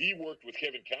he worked with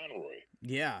Kevin Conroy,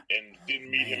 and didn't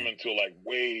meet him until like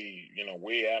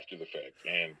way after the fact.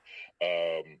 And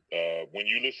when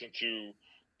you listen to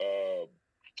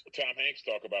Tom Hanks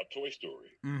talk about Toy Story,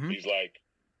 he's like,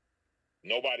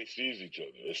 nobody sees each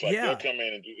other. It's like they'll come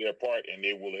in and do their part, and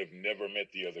they will have never met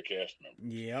the other cast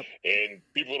members. Yep. And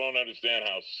people don't understand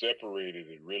how separated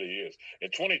it really is.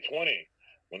 In 2020,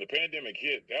 when the pandemic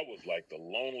hit, that was like the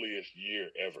loneliest year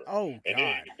ever. Oh, God.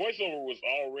 And voiceover was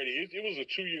already, it was a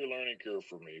 2-year learning curve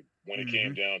for me when it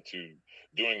came down to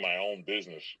doing my own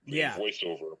business in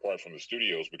voiceover, apart from the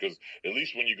studios, because at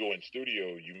least when you go in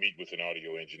studio, you meet with an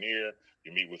audio engineer,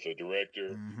 you meet with a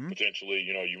director, potentially,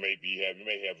 you may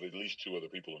have at least 2 other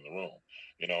people in the room,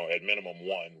 at minimum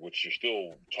 1, which you're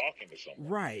still talking to someone.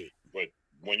 Right. But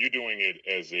when you're doing it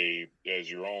as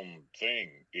your own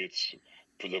thing, it's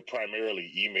for the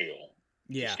primarily email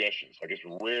discussions. Like, it's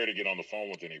rare to get on the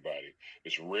phone with anybody.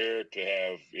 It's rare to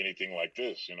have anything like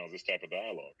this, this type of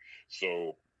dialogue.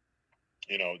 So,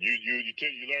 you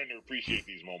learn to appreciate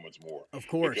these moments more. Of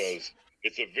course. Because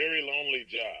it's a very lonely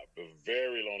job,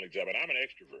 and I'm an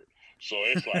extrovert. So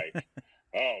it's like,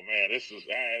 oh man, this is,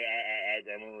 I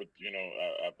remember,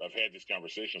 I've had this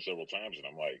conversation several times, and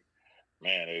I'm like,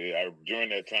 man, during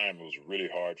that time, it was really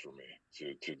hard for me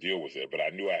to deal with it. But I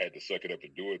knew I had to suck it up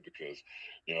and do it because,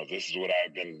 this is what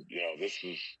I've been, this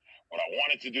is what I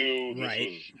wanted to do. This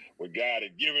was what God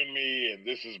had given me. And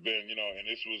this has been, and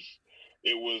this was,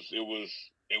 it was,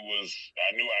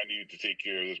 I knew I needed to take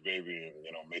care of this baby and,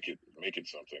 make it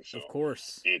something. So of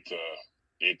course. Man,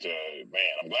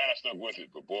 I'm glad I stuck with it,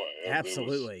 but boy.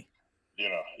 Absolutely.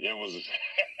 It was, it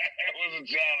was a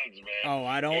challenge, man. Oh,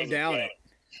 I don't doubt it.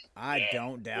 I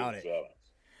don't doubt it.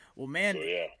 Well, man,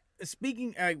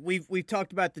 speaking, we've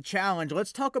talked about the challenge.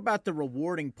 Let's talk about the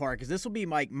rewarding part, because this will be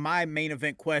like my main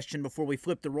event question before we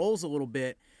flip the roles a little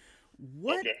bit.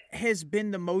 What has been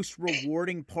the most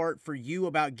rewarding part for you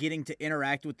about getting to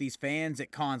interact with these fans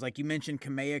at cons? Like you mentioned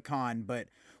KamehamehaCon, but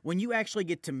when you actually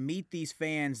get to meet these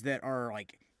fans that are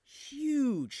like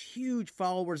huge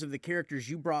followers of the characters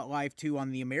you brought life to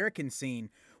on the American scene,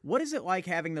 what is it like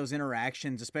having those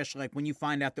interactions, especially like when you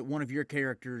find out that one of your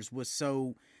characters was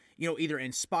so, either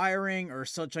inspiring or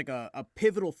such like a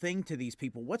pivotal thing to these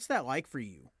people? What's that like for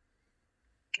you?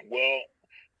 Well,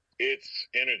 it's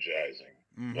energizing.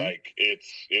 Like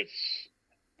it's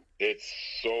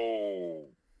so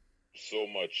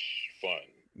much fun,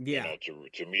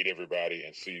 to meet everybody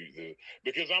and see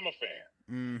because I'm a fan,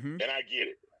 and I get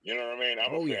it. You know what I mean?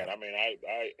 I'm a fan. Yeah. I mean,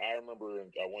 I remember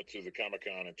I went to the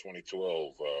Comic-Con in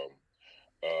 2012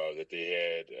 that they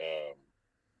had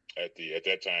at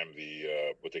that time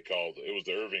what they called, it was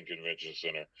the Irving Convention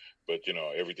Center, but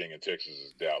everything in Texas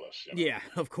is Dallas. Yeah,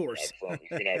 of course.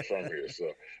 You're not from here,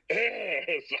 so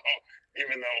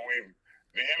even though we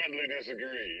vehemently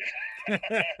disagree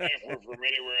if we're from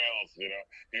anywhere else,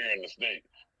 here in the state,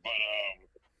 but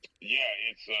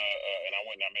it's and I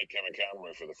went and I met Kevin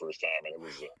Conroy for the first time, and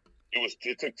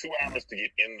it took 2 hours to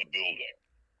get in the building.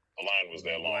 The line was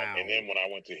that long, and then when I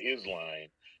went to his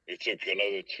line, it took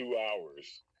another 2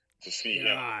 hours to see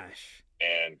him.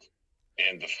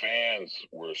 And the fans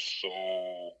were so.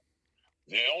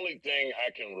 The only thing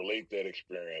I can relate that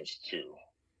experience to,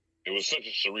 it was such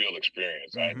a surreal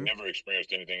experience. I had never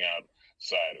experienced anything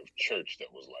outside of church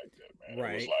that was like that, man.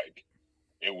 Right.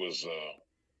 It was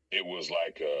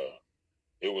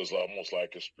almost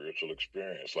like a spiritual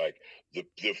experience, like the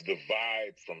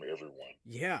vibe from everyone.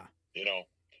 Yeah.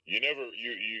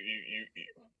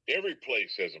 Every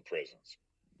place has a presence,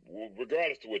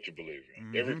 regardless of what you believe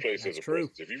in. Every place has a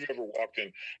presence. If you've ever walked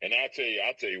in, and I'll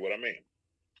tell you what I mean.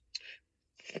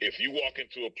 If you've ever walked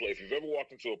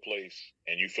into a place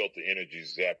and you felt the energy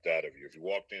zapped out of you, if you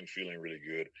walked in feeling really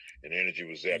good and the energy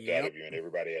was zapped out of you and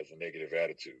everybody has a negative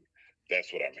attitude,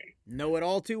 that's what I mean. Know it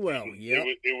all too well.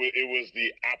 It was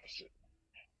the opposite.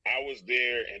 I was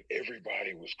there and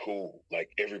everybody was cool.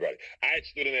 Like everybody. I had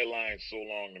stood in that line so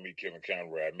long to meet Kevin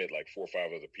Conroy. I met like 4 or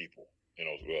 5 other people. You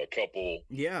know, a couple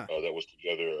that was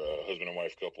together, husband and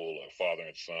wife couple, father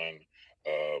and son,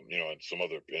 you know, and some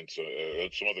other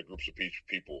groups of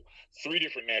people, 3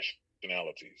 different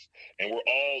nationalities, and we're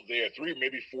all there. 3,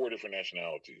 maybe 4 different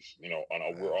nationalities. You know,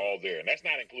 we're all there, and that's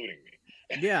not including me.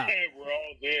 Yeah, we're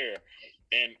all there,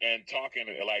 and talking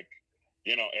like.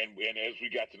 You know, and as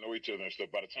we got to know each other and stuff,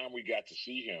 by the time we got to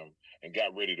see him and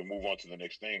got ready to move on to the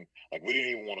next thing, like we didn't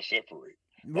even want to separate.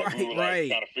 Like, we were like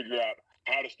trying to figure out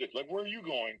how to stick. Like, where are you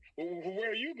going?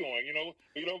 Where are you going? You know,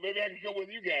 maybe I can go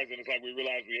with you guys. And it's like we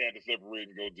realized we had to separate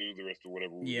and go do the rest of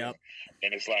whatever we were doing.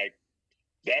 And it's like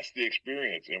that's the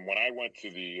experience. And when I went to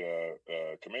the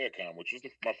Kamehacon, which was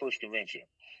my first convention,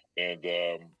 and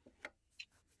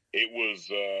it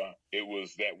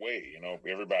was that way, you know.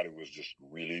 Everybody was just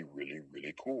really, really,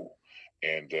 really cool,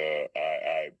 and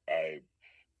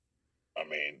I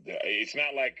mean, it's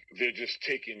not like they're just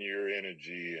taking your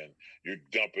energy and you're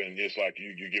dumping. It's like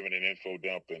you're giving an info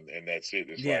dump and that's it.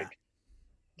 It's like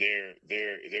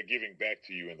they're giving back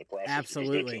to you in the process.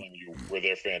 Absolutely. They're telling you where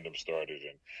their fandom started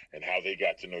and how they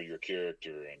got to know your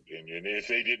character. And if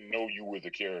they didn't know you were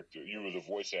the character, you were the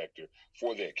voice actor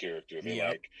for that character, they're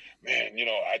like, man, you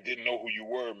know, I didn't know who you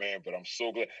were, man, but I'm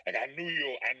so glad. Like, I know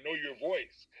your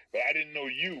voice, but I didn't know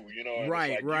you, you know. And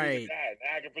right. It's like, you're the guy.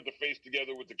 Now I can put the face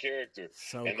together with the character.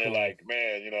 So and they're like,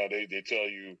 man, you know, they tell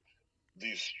you,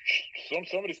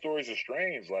 some of the stories are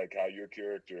strange, like how your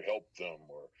character helped them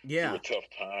or through a tough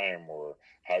time, or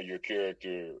how your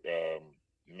character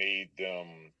made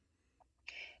them.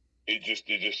 It just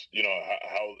you know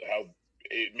how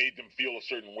it made them feel a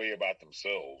certain way about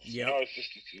themselves. You know,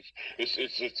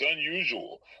 it's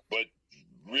unusual, but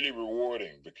really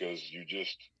rewarding because you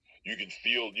can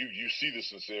feel you see the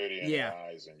sincerity in their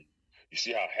eyes, and you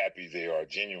see how happy they are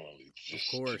genuinely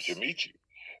just to meet you.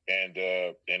 And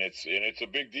it's a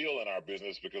big deal in our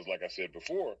business because, like I said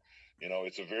before, you know,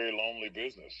 it's a very lonely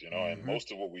business, you know, and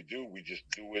most of what we do, we just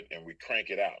do it and we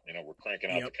crank it out. You know, we're cranking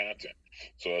out the content.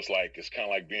 So it's kind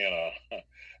of like being I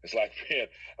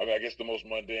mean, I guess the most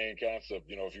mundane concept,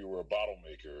 you know, if you were a bottle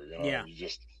maker, you know, you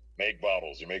just make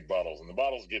bottles, and the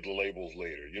bottles get the labels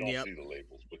later. You don't see the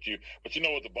labels, but you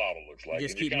know what the bottle looks like. You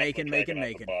just and keep making.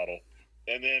 The bottle.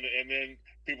 And then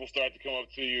people start to come up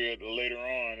to you later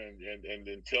on and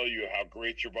then tell you how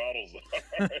great your bottles are,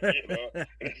 you know.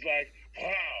 And it's like, wow,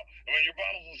 I mean, your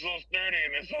bottles are so sturdy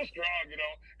and they're so strong, you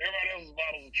know. Everybody else's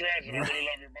bottles are trash, and I really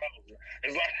love your bottles.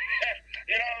 It's like,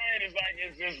 you know what I mean? It's like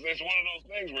it's one of those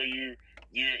things where you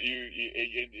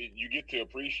get to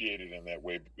appreciate it in that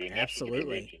way. And that's what the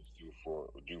conventions do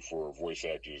for voice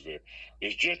actors.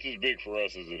 It's just as big for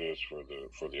us as it is for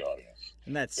the audience.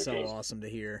 And that's so awesome to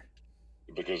hear.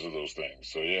 Because of those things.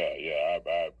 So I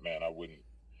wouldn't.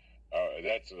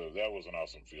 That was an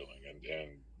awesome feeling,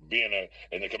 and being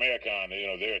in the Kamehacon, you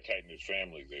know, they're a tight-knit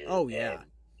family there. Oh yeah,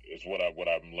 it's what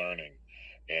I'm learning,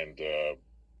 and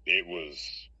it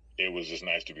was just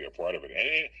nice to be a part of it.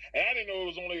 And I didn't know it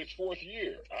was only its 4th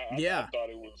year. I thought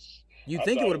it was. You'd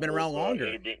think it would have been around longer.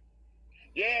 You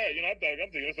know, I'm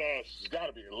thinking it's got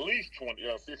to be at least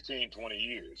 15, 20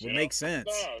 years. It makes sense.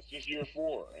 No, it's just year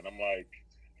 4, and I'm like,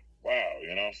 wow,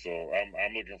 you know, so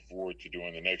I'm looking forward to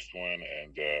doing the next one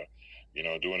and, you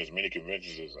know, doing as many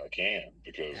conventions as I can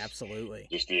because absolutely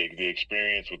just the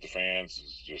experience with the fans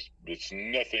is just, it's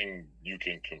nothing you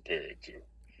can compare it to.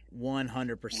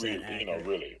 100%. Really, you know,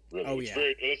 really. Oh, it's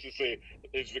very, let's just say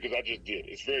it's because I just did.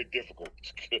 It's very difficult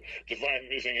to find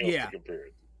anything else to compare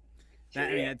it to. So,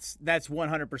 I mean, that's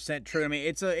 100% true. I mean,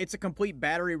 it's a complete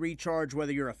battery recharge,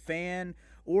 whether you're a fan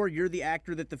or you're the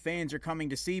actor that the fans are coming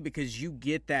to see, because you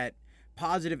get that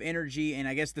positive energy and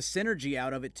I guess the synergy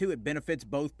out of it too. It benefits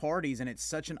both parties, and it's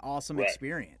such an awesome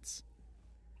experience.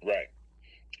 Right.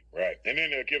 And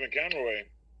then Kevin Conroy,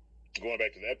 going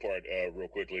back to that part real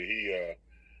quickly,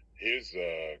 his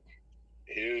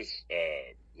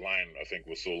line I think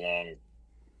was so long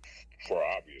for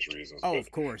obvious reasons. Oh, of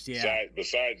course, yeah.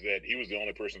 Besides that, he was the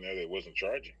only person there that wasn't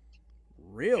charging.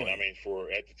 Really? And I mean,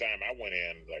 at the time I went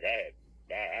in, like I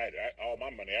had all my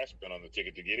money I spent on the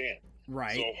ticket to get in.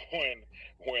 Right. So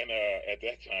when at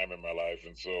that time in my life,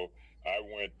 and so I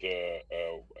went.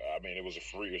 I mean, it was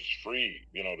free,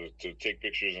 you know, to take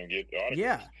pictures and get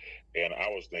autographs. Yeah. And I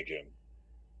was thinking,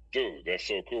 dude, that's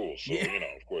so cool. So you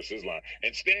know, of course, his line.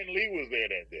 And Stan Lee was there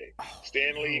that day. Oh,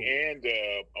 Stan Lee and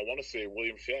I want to say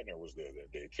William Shatner was there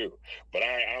that day too. But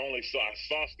I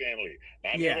saw Stan Lee.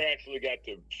 Now, I never actually got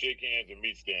to shake hands and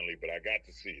meet Stan Lee, but I got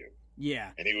to see him.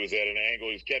 Yeah. And he was at an angle.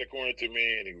 He was catty-cornered to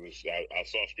me, and I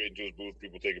saw straight into his booth,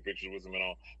 people taking pictures with him and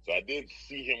all. So I did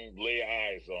see him lay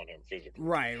eyes on him physically.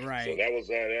 Right. So that was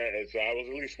that. So I was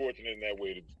at least fortunate in that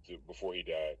way to before he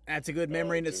died. That's a good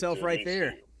memory in itself right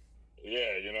there.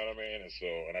 Yeah, you know what I mean? And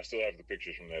I still have the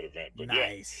pictures from that event. But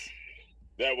nice.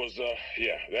 Yeah, that was,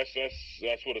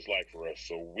 that's what it's like for us.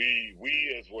 So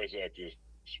we as voice actors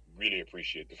really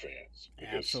appreciate the fans.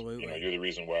 Because, absolutely. You're the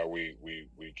reason why we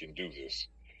can do this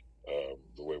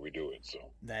the way we do it.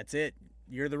 So that's it.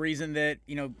 You're the reason that,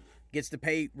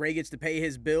 Ray gets to pay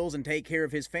his bills and take care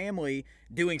of his family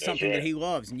doing something that he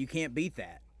loves, and you can't beat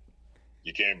that.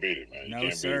 You can't beat it, man. You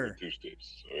can't beat it with 2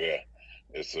 sticks. So yeah.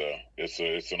 It's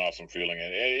an awesome feeling,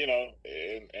 and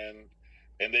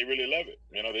they really love it.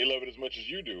 They love it as much as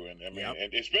you do, and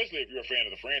and especially if you're a fan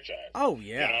of the franchise. Oh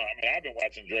yeah. I've been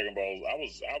watching Dragon Ball. I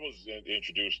was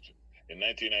introduced in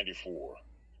 1994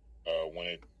 when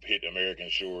it hit American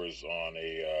shores on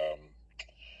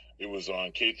it was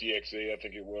on KTXA, I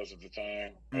think it was at the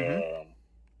time, and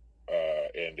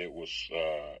it was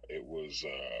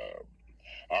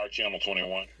our channel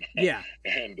 21. Yeah,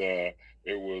 and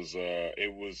it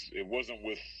wasn't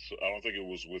with, I don't think it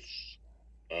was with,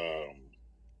 I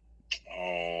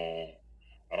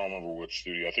don't remember which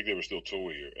studio. I think they were still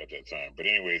Toei at that time. But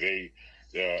anyway,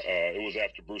 it was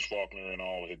after Bruce Faulkner and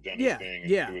all had done his thing.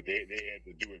 They had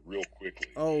to do it real quickly.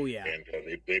 Oh, yeah. And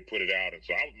they put it out. And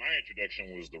so my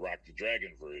introduction was the Rock the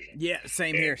Dragon version. Yeah,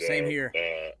 same here.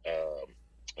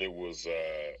 It was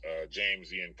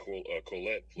James Ian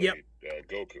Colette played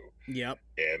Goku. Yep.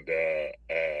 And,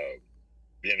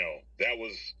 that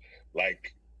was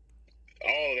like,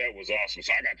 all that was awesome.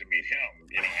 So I got to meet him,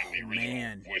 and the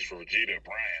original voice for Vegeta,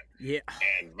 Brian. Yeah.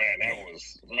 And, man,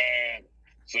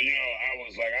 so, I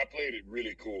was like, I played it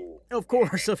really cool. Of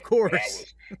course. But on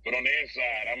the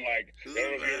inside, I'm like, you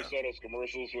ever saw those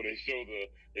commercials where they show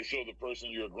the person,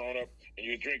 you're a grown up and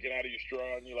you're drinking out of your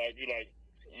straw and you're like,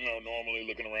 normally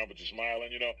looking around, but you're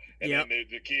smiling, and then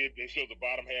the kid, they show the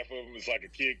bottom half of him. It's like a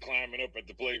kid climbing up at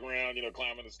the playground,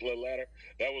 climbing the sled ladder.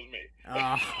 That was me.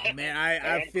 Oh, man,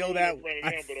 I feel that.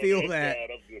 I feel that.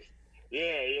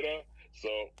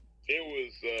 So it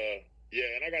was,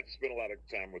 and I got to spend a lot of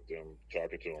time with them,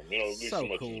 talking to them, at least so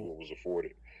much as what was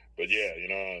afforded. But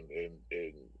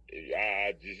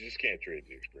I just can't trade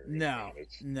the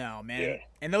experience. No, man. Yeah.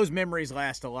 And those memories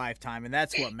last a lifetime, and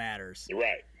that's what matters.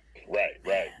 Right.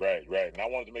 And I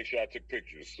wanted to make sure I took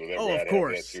pictures, so that way I'd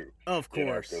have that too. Of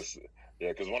course.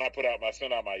 Because when I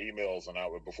sent out my emails, and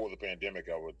before the pandemic,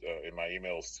 I would in my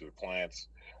emails to clients,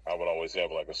 I would always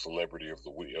have like a celebrity of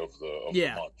the week of the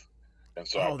month. And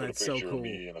so I put a picture of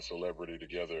me and a celebrity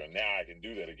together, and now I can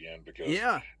do that again because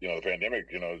the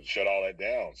pandemic, shut all that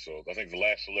down. So I think the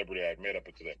last celebrity I'd met up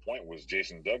until that point was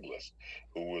Jason Douglas,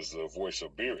 who was the voice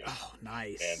of Beerus. Oh,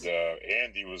 nice. And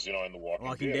Andy was, in the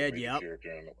Walking Dead,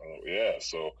 character. And,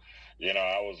 so,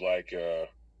 I was like, that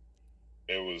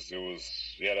was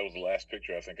the last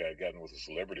picture I think I had gotten with a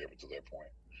celebrity up until that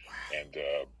point. Wow. And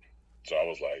so I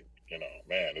was like,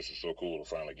 man, this is so cool to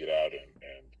finally get out and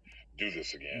do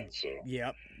this again. So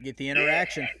get the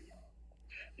interaction.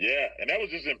 And that was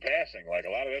just in passing. Like a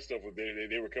lot of that stuff was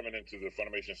they were coming into the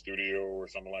Funimation studio or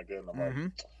something like that, and I'm like,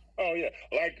 oh yeah,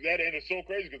 like that. And it's so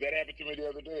crazy because that happened to me the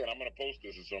other day, and I'm gonna post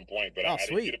this at some point. But I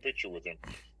didn't get a picture with him.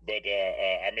 But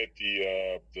I met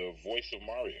the voice of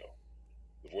Mario.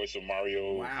 The voice of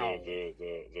Mario,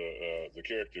 the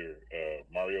character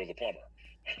Mario the plumber,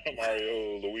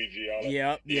 Mario Luigi. All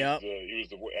that. He was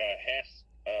the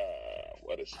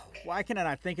what is? Why can I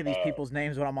not think of these people's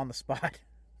names when I'm on the spot?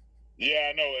 Yeah,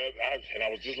 I know. And I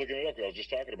was just looking it up. I was just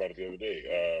talking about it the other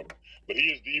day. But he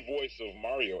is the voice of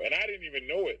Mario, and I didn't even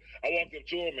know it. I walked up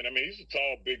to him, and he's a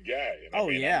tall, big guy.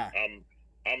 And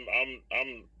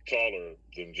I'm taller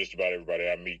than just about everybody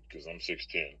I meet because I'm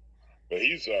 6'10". But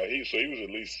he was at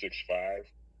least 6'5",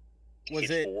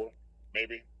 6'4",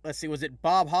 maybe. Let's see. Was it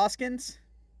Bob Hoskins?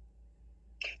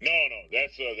 No.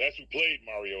 That's who played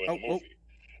Mario in the movie.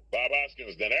 Bob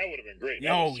Hoskins, then that would have been great.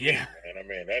 And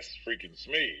that's freaking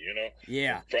Smee,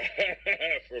 Yeah.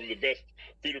 From the best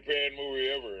Peter Pan movie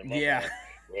ever. In my mind.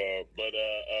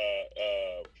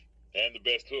 And the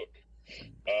best Hook.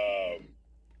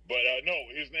 No,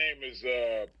 his name is,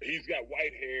 he's got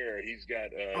white hair. He's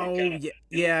got, but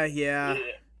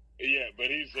he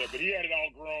had it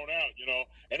all grown out,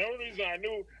 And the only reason I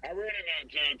knew, I ran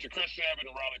into Chris Sabat and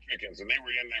Raleigh Pickens, and they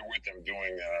were in there with him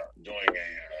doing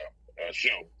a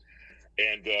show.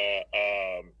 And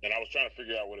I was trying to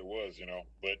figure out what it was,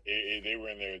 but they were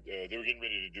in there. They were getting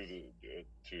ready to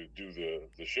do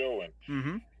the show, and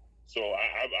So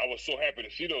I was so happy to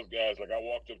see those guys. Like, I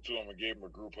walked up to them and gave them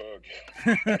a group hug.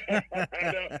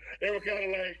 They were kind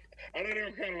of like,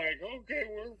 okay,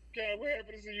 we're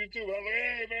happy to see you too. I was like,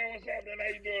 hey man, what's happening? How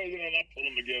you doing? And I pull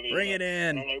them together. Bring it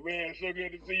in. And I'm like, man, it's so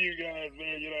good to see you guys,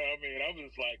 man. I'm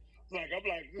just like,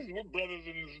 we're brothers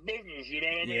in this business. You know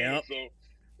what I mean? Yep. So,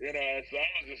 so I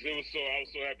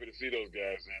was so happy to see those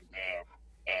guys. And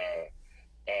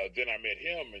then I met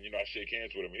him, and I shake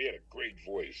hands with him. And he had a great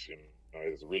voice, and he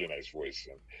has a really nice voice.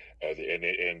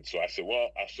 And so I said,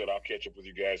 I'll catch up with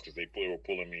you guys, because they were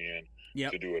pulling me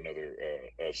in to do another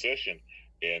session.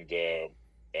 And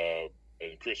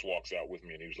Chris walks out with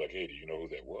me, and he was like, hey, do you know who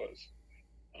that was?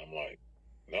 And I'm like,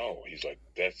 no. He's like,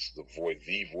 that's the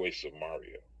voice of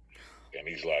Mario. And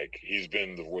he's like, he's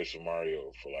been the voice of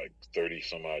Mario for like 30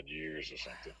 some odd years or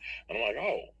something. And I'm like,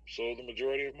 oh, so the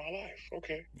majority of my life.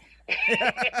 Okay. He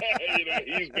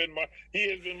has been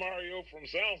Mario from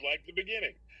sounds like the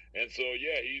beginning. And so,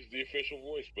 yeah, he's the official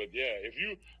voice. But yeah, if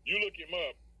you look him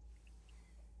up,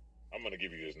 I'm going to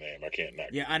give you his name. I can't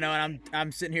not. Yeah, I know. And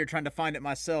I'm sitting here trying to find it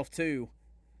myself too.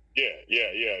 Yeah.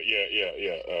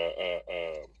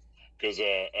 Because,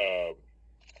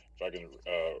 if I can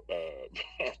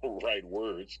write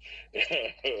words.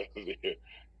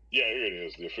 Yeah, here it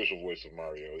is, the official voice of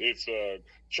Mario. It's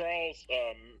Charles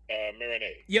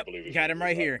Martinet. Yep, got him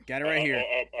right here.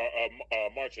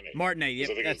 Martinet. Martinet,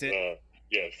 yep, that's it.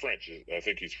 Yeah, French. I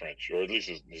think he's French, or at least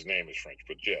his name is French.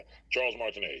 But yeah, Charles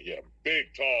Martinet. Yeah,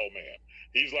 big, tall man.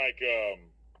 He's like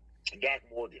Doc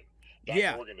Morgan. Doc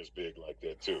Morgan is big like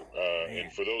that too.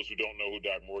 And for those who don't know who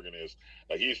Doc Morgan is,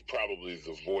 he's probably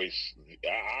the voice.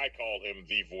 I call him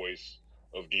the voice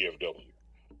of DFW.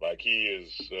 Like, he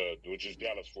is, which is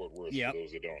Dallas Fort Worth. For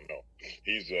those that don't know,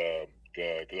 he's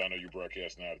because I know you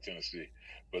broadcast now to Tennessee,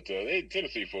 but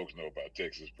Tennessee folks know about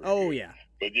Texas. Good. Yeah.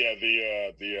 But yeah,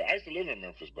 I used to live in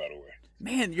Memphis, by the way.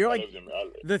 Man, you're like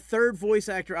the third voice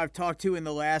actor I've talked to in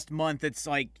the last month that's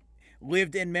like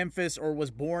lived in Memphis or was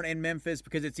born in Memphis,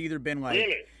 because it's either been like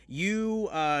you,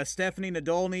 Stephanie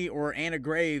Nadolny, or Anna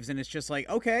Graves, and it's just like,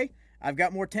 okay, I've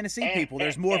got more Tennessee people.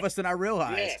 There's more of us than I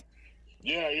realized.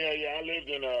 Yeah. I lived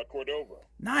in Cordova.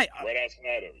 Nice. Right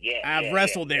outside of. Yeah. I've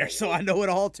wrestled there, so I know it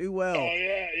all too well. Oh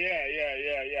yeah.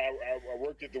 I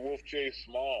worked at the Wolf Chase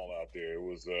Mall out there. It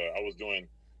was I was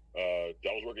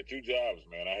working two jobs,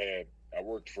 man. I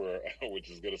worked for,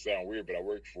 which is gonna sound weird, but I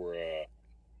worked for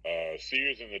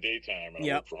Sears in the daytime, and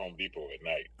I worked for Home Depot at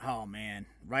night. Oh man,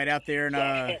 right out there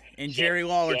in Jerry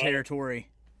Lawler territory.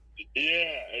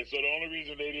 Yeah, and so the only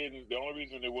reason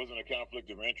there wasn't a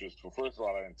conflict of interest. Well, first of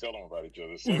all, I didn't tell them about each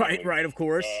other. Secondly, right, of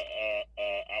course. I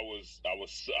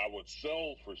would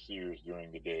sell for Sears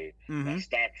during the day, and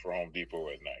stock for Home Depot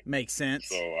at night. Makes sense.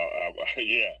 So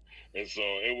and so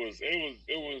it was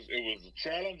a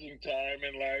challenging time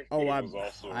in life. Oh, it was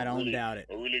also I don't doubt it.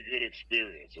 A really good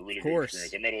experience. Good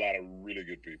experience. I met a lot of really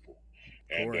good people,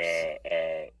 and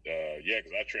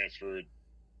because I transferred.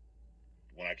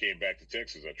 When I came back to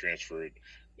Texas, I transferred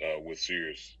with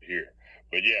Sears here.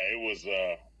 But yeah, it was,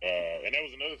 and that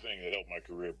was another thing that helped my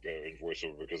career in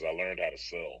voiceover, because I learned how to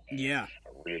sell. Man. Yeah. I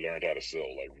really learned how to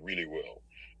sell, like, really well,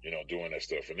 doing that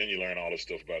stuff. And then you learn all this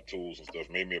stuff about tools and stuff.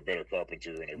 Made me a better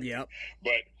carpenter and everything. Yep.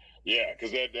 But yeah,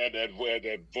 because that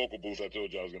vocal booth I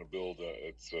told you I was going to build,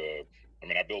 I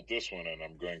built this one, and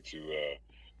I'm going to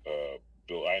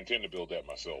I intend to build that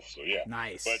myself. So yeah.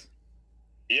 Nice. But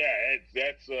yeah,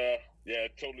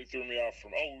 it totally threw me off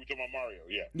from, we were talking about Mario,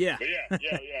 yeah. But yeah,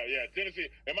 Tennessee.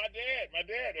 And my dad,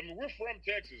 we're from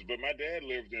Texas, but my dad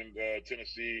lived in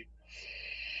Tennessee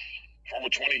for over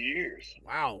 20 years.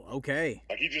 Wow, okay.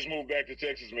 Like, he just moved back to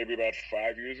Texas maybe about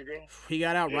 5 years ago. He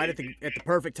got out right at the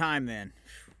perfect time then.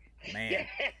 Man.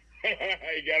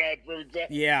 He got out at the perfect time?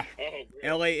 Yeah. Oh,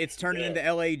 LA, it's turning into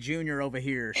LA Junior over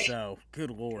here, so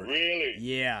good Lord. Really?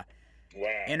 Yeah.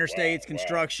 Wow. Interstates,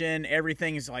 construction,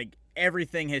 everything has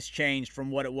changed from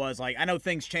what it was. Like, I know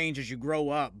things change as you grow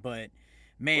up, but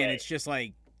man, It's just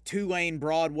like 2-lane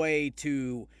Broadway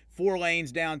to 4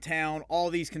 lanes downtown, all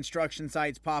these construction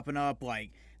sites popping up.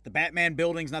 Like, the Batman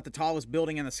building's not the tallest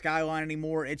building in the skyline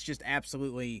anymore. It's just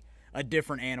absolutely a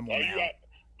different animal now.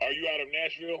 Are you out of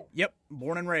Nashville? Yep,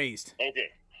 born and raised. Okay,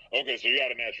 so you're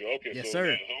out of Nashville. Okay, yes,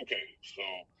 sir. Okay, so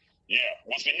yeah.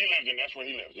 Well, see, that's where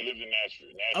he lives. He lives in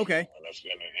Nashville. Okay. And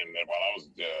while I was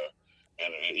and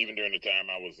even during the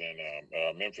time I was in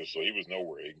Memphis, so he was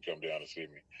nowhere. He can come down and see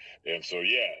me. And so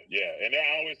yeah. And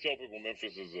I always tell people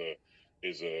Memphis is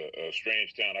a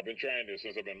strange town. I've been trying to,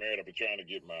 since I've been married, I've been trying to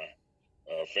get my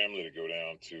family to go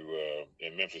down to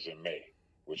in Memphis in May,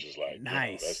 which is like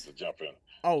nice. That's the jumping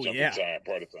time,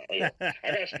 part of time. Yeah.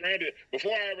 I got stranded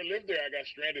before I ever lived there. I got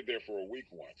stranded there for a week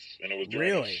once, and it was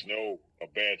during a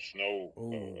bad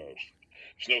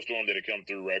snowstorm that had come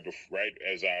through right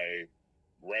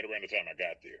around the time I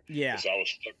got there. Yeah. So I was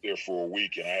stuck there for a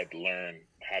week, and I had to learn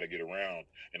how to get around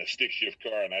in a stick shift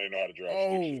car, and I didn't know how to drive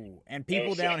stick shift. Oh, and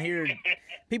people down here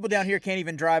can't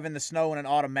even drive in the snow in an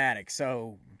automatic.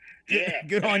 So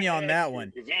good on you on that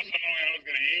one. Because that's the only way I was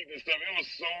gonna eat and stuff. It was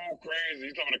so crazy.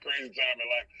 You're talking a crazy time in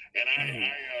life, and I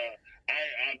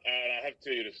have to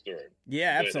tell you this story.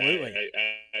 Yeah, absolutely.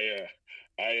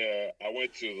 I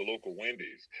went to the local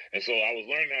Wendy's, and so I was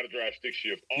learning how to drive stick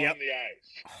shift on the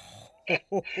ice. Yeah,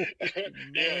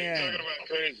 talking about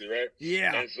crazy, right?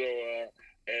 Yeah. And so,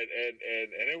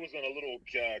 and it was in a little,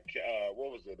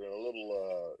 what was it? A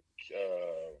little,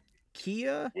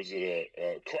 Kia? Was it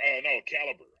no,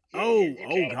 Caliber? Oh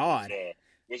God.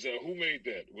 Was that, who made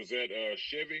that? Was that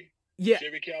Chevy? Yeah.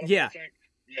 Chevy Caliber, yeah. I think?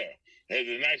 Yeah. It had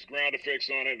the nice ground effects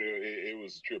on it. It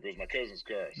was a trip. It was my cousin's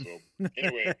car. So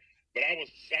anyway, but I was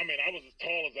as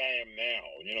tall as I am now.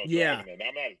 You know. Yeah. And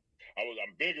I'm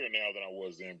bigger now than I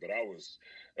was then. But I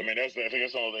think that's the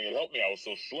only thing that helped me. I was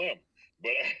so slim.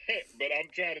 But I'm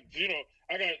trying to,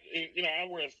 I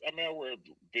wear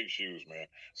big shoes, man.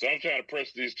 So I'm trying to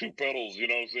press these two pedals, you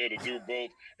know what I'm saying, to do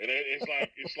both. And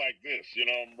it's like this,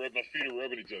 my feet are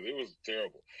rubbing each other. It was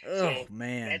terrible. Oh, so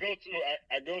man. I go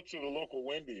to the local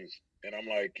Wendy's, and I'm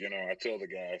like, I tell the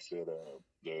guy, I said,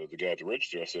 the guy at the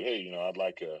register, I said, hey, I'd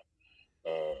like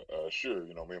sure,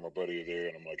 me and my buddy are there,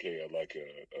 and I'm like, hey, I'd like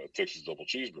a Texas double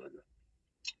cheeseburger.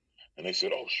 And they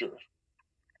said, oh, sure.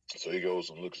 So he goes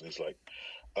and looks, and he's like,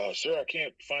 sir, I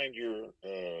can't find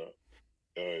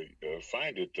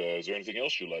find it. Is there anything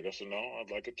else you like? I said, no,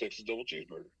 I'd like a Texas double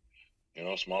cheeseburger.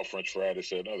 Small French fry, they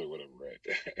said another, whatever, right?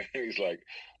 And he's like,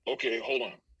 okay, hold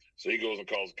on. So he goes and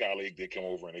calls a colleague. They come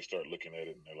over, and they start looking at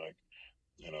it, and they're like,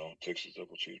 Texas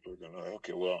double cheeseburger. And I'm like,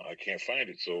 okay, well, I can't find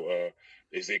it. So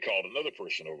they called another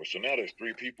person over. So now there's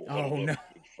three people behind the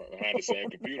same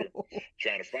computer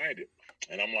trying to find it.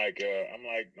 And I'm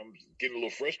getting a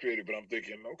little frustrated, but I'm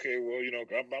thinking, okay, well,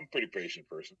 I'm a pretty patient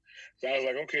person. So I was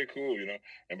like, okay, cool,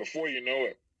 And before you know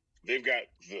it, they've got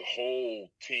the whole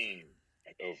team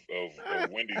of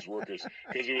Wendy's workers,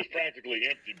 because it was practically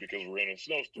empty because we're in a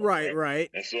snowstorm. Right.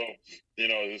 And so,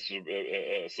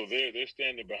 so they're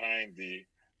standing behind the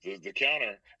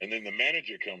counter, and then the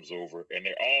manager comes over, and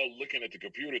they're all looking at the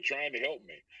computer trying to help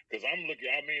me, because I'm looking.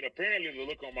 Apparently the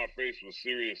look on my face was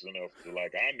serious enough to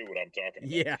I knew what I'm talking about.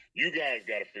 Yeah. You guys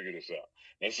got to figure this out.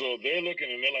 And so they're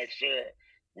looking, and they're like, sir,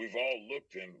 we've all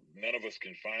looked, and none of us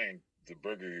can find the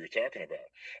burger you're talking about.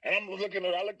 And I looked at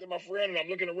my friend, and I'm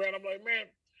looking around. I'm like, man,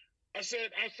 I said,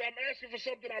 I'm asking for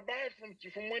something I buy from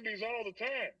Wendy's all the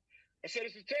time. I said,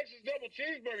 it's a Texas double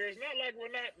cheeseburger. It's not like we're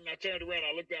not. And I turned around,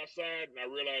 I looked outside, and I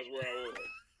realized where I was.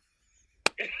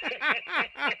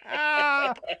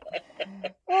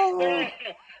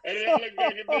 And then I looked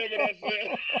back at them, and I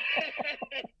said,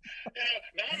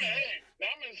 now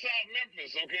I'm in South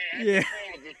Memphis, okay? I ain't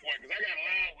control at this point, because I got a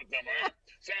line with them, all right?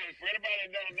 For anybody that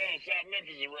don't know, South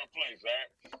Memphis is a real place, all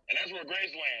right? And that's where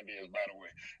Graceland is, by the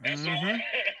way. And so I'm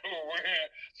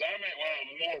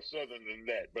more southern than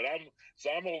that. But I'm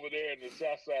over there in the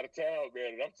south side of town,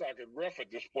 man, and I'm talking rough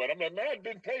at this point. I'm like, man, I've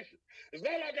been patient. It's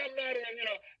not like I'm not in,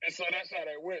 And so that's how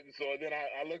that went. And so then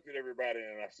I looked at everybody,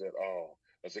 and I said,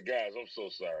 guys, I'm so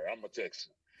sorry. I'm a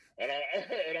Texan. And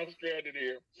I'm stranded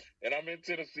here, and I'm in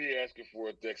Tennessee asking for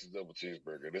a Texas double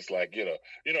cheeseburger. And it's like,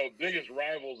 biggest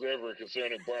rivals ever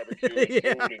concerning barbecue and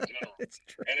food in general. It's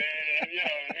true. And here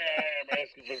I am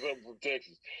asking for something from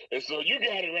Texas. And so you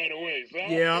got it right away. So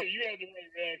you had the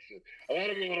right reaction. A lot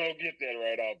of people don't get that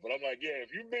right off, but I'm like, yeah, if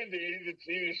you've been to either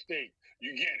state,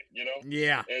 you get it,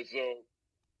 Yeah. And so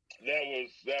that was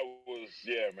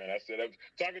man. I said, I'm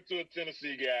talking to a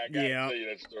Tennessee guy. I got to tell you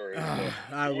that story.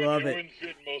 I love it. It wouldn't fit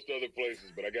in most other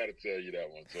places, but I got to tell you that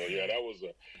one. So yeah, that was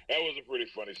a pretty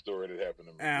funny story that happened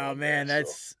to me. Oh man,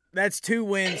 that's 2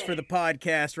 wins for the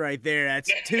podcast right there.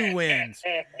 That's 2 wins.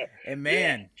 And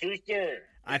man, true story.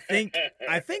 I think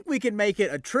we can make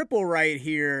it a triple right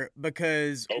here,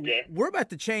 because we're about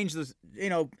to change the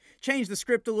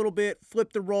script a little bit,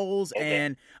 flip the roles,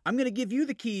 and I'm going to give you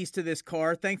the keys to this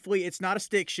car. Thankfully, it's not a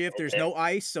stick shift. There's no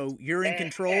ice, so you're in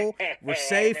control. We're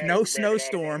safe. No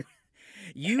snowstorm.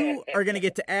 You are going to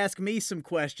get to ask me some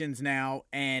questions now,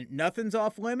 and nothing's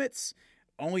off limits.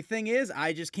 Only thing is,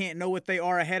 I just can't know what they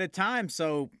are ahead of time,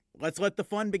 so let's let the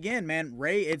fun begin, man.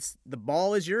 Ray, the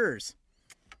ball is yours.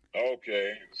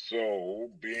 Okay, so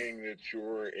being that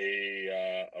you're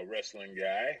a wrestling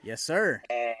guy, yes, sir.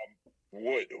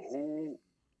 who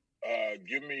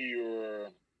Give me your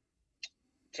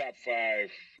top 5.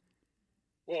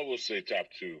 Well, we'll say top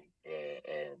 2.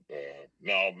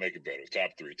 No, I'll make it better.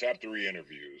 Top 3. Top 3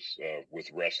 interviews with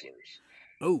wrestlers.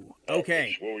 Oh,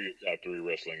 okay. What were your top 3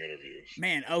 wrestling interviews?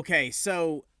 Man, okay.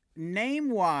 So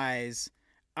name-wise,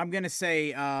 I'm gonna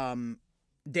say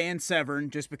Dan Severn,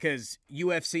 just because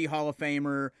UFC Hall of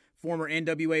Famer, former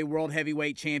NWA World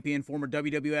Heavyweight Champion, former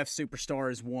WWF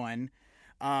Superstar is one.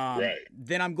 Right.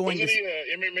 Then I'm going Wasn't he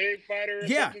an MMA fighter? Or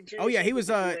something too? Oh yeah, he was.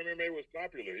 MMA was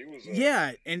popular. He was.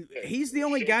 He's the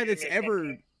only guy that's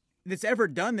ever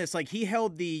done this. Like, he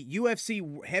held the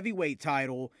UFC heavyweight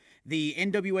title, the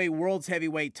NWA World's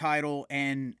heavyweight title,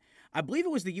 and I believe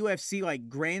it was the UFC like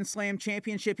Grand Slam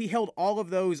championship. He held all of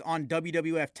those on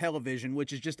WWF television,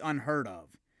 which is just unheard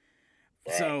of.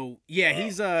 Wow. So yeah, wow.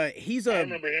 he's a. I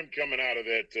remember him coming out of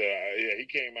that. He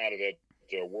came out of that.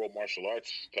 World martial arts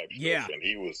type stuff, and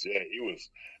he was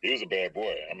a bad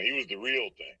boy. I mean, he was the real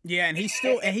thing. Yeah, and he's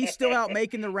still out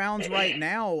making the rounds right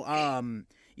now.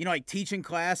 Like teaching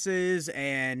classes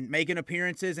and making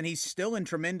appearances, and he's still in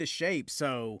tremendous shape.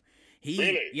 So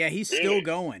he's still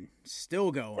going.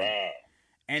 Wow.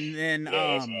 And then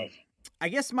awesome. I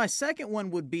guess my second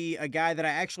one would be a guy that I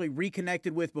actually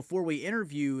reconnected with before we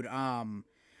interviewed.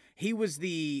 He was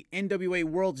the NWA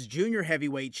World's Junior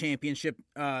Heavyweight Championship,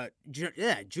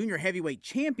 Junior Heavyweight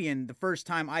Champion the first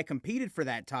time I competed for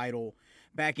that title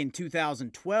back in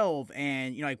 2012.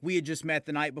 And, we had just met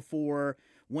the night before,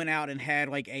 went out and had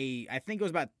I think it was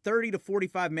about 30 to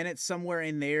 45 minutes somewhere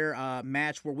in there,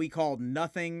 match where we called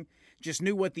nothing, just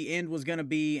knew what the end was going to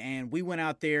be. And we went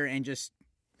out there and just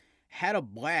had a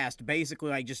blast,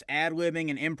 basically just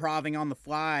ad-libbing and improvising on the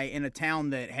fly in a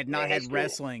town that had not had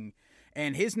wrestling.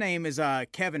 And his name is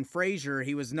Kevin Frazier.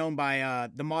 He was known by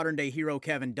the modern-day hero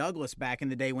Kevin Douglas back in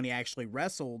the day when he actually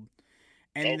wrestled.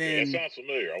 And then that sounds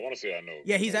familiar. I want to say I know.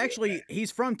 Yeah,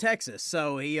 he's from Texas,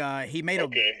 so he made a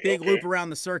big loop around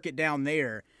the circuit down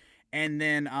there. And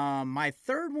then my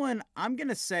third one, I'm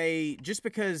gonna say, just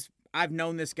because I've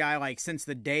known this guy since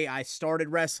the day I started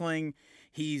wrestling,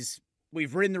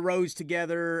 we've ridden the roads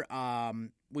together.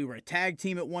 We were a tag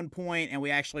team at one point, and we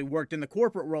actually worked in the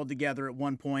corporate world together at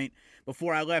one point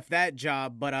before I left that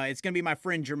job. But it's going to be my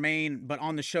friend Jermaine, but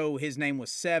on the show, his name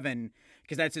was Seven,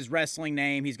 because that's his wrestling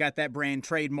name. He's got that brand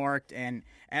trademarked, and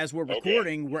as we're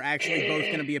recording, we're actually both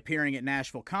going to be appearing at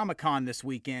Nashville Comic-Con this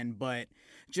weekend. But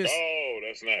just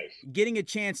that's nice. Getting a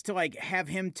chance to have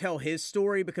him tell his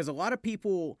story, because a lot of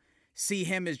people see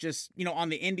him as just, on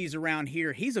the indies around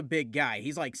here. He's a big guy.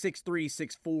 He's 6'3",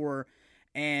 6'4",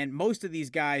 and most of these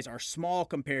guys are small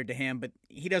compared to him, but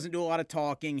he doesn't do a lot of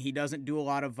talking. He doesn't do a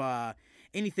lot of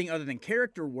anything other than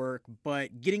character work,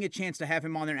 but getting a chance to have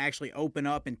him on there and actually open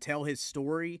up and tell his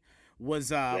story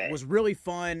was really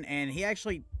fun, and he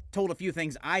actually told a few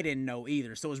things I didn't know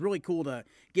either, so it was really cool to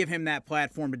give him that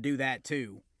platform to do that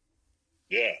too.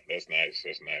 Yeah, that's nice.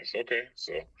 Okay,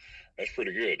 so that's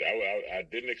pretty good. I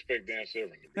didn't expect Dan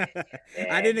Severn to be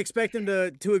there. I didn't expect him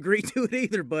to agree to it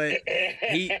either, but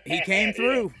he came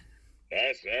through.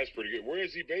 Yeah. That's pretty good. Where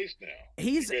is he based now?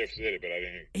 You may have said it, but I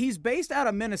didn't. He's based out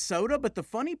of Minnesota, but the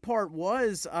funny part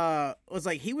was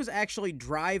he was actually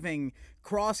driving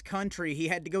cross country. He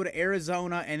had to go to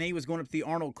Arizona, and then he was going up to the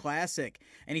Arnold Classic,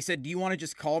 and he said, "Do you want to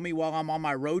just call me while I'm on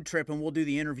my road trip, and we'll do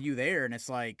the interview there?" And it's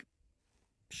like,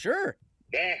 sure.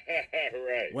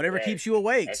 Right. Whatever keeps you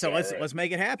awake. That's so let's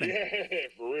make it happen. Yeah,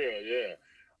 for real. Yeah.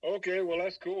 Okay. Well,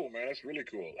 that's cool, man. That's really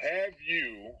cool. Have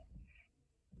you,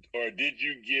 or did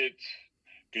you get?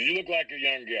 Because you look like a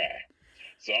young guy.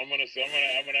 So I'm gonna ask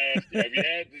you.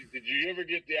 Did you ever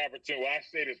get the opportunity? Well, I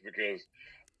say this because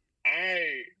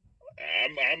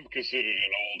I'm considered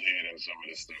an old head in some of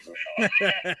this stuff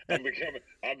now.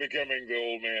 I'm becoming the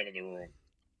old man in the room.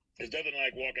 It's nothing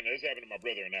like walking. This happened to my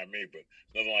brother and not me, but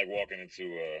it's nothing like walking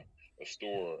into a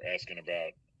store asking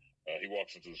about. He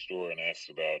walks into the store and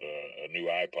asks about a new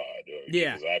iPod.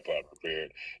 His iPod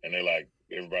prepared, and they're like,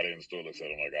 everybody in the store looks at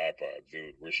him like, iPod,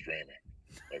 dude, we're streaming.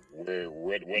 Like,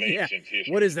 what ancient history?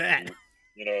 What is that?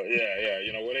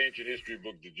 What ancient history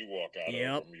book did you walk out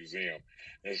of a museum?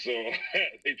 And so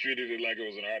they treated it like it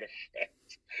was an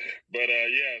artifact. But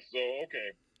so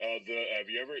okay.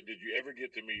 Did you ever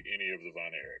get to meet any of the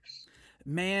Von Erichs?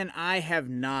 Man, I have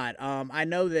not. I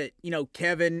know that,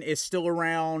 Kevin is still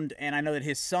around, and I know that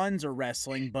his sons are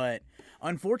wrestling, but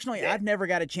unfortunately, I've never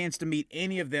got a chance to meet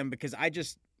any of them because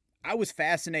I was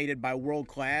fascinated by World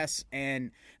Class,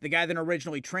 and the guy that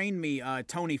originally trained me,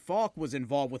 Tony Falk, was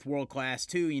involved with World Class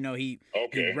too. He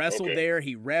wrestled there,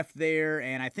 he reffed there,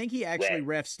 and I think he actually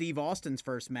reffed Steve Austin's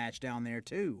first match down there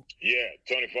too. Yeah,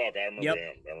 Tony Falk, I remember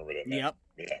him. I remember that. Yep.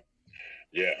 Yeah.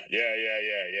 Yeah.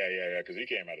 Because he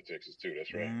came out of Texas too.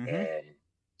 That's right.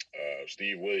 Mm-hmm.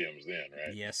 Steve Williams, then,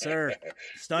 right? Yes, sir.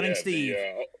 Stunning Steve.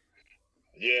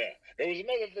 Yeah. There was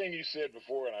another thing you said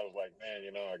before, and I was like,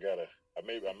 man, I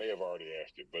may have already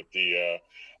asked it, but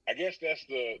I guess that's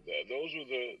those were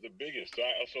the biggest.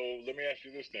 So let me ask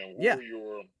you this then: what were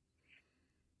your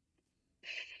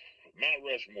Mount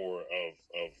Rushmore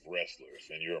of wrestlers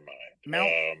in your mind?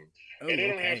 And it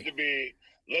don't have to be.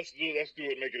 Let's do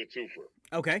it. Make it a twofer.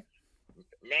 Okay.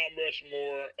 Mount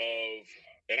Rushmore of,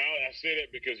 and I say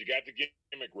that because you got the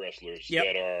gimmick wrestlers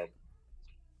that are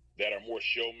more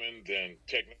showmen than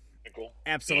technical.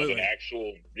 Absolutely. Than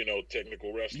actual,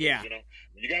 technical wrestlers. Yeah.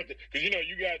 You got because you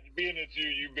got being that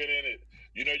you've been in it.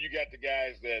 You got the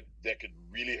guys that could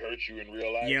really hurt you in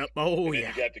real life. Yep. Oh, and then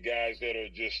yeah. You got the guys that are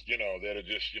just,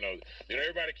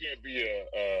 everybody can't be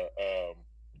a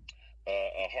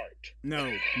Hart. No,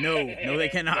 they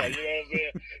cannot. You know what I'm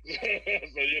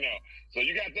saying? So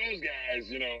you got those guys,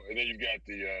 and then you got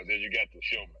the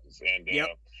showmen. And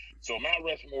so Mount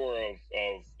Rushmore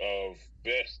of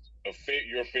best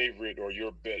your favorite or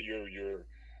your big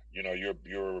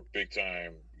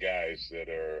time guys that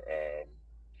are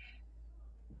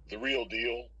the real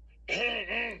deal.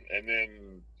 And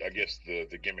then I guess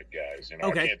the gimmick guys,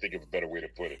 Okay. I can't think of a better way to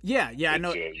put it. Yeah, I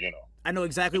know. I know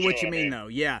exactly what you mean, though.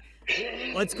 Yeah,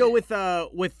 let's go with the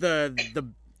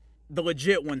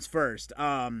legit ones first.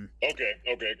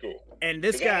 Okay, cool. And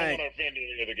this guy, I don't want to offend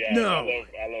any of the guys. No,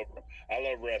 I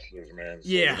love wrestlers, man. So,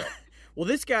 yeah. Well,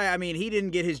 this guy, I mean, he didn't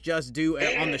get his just due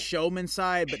on the showman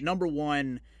side, but number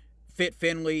one, Fit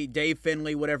Finley, Dave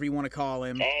Finley, whatever you want to call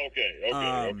him.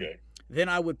 Oh, okay. Then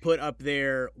I would put up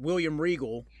there William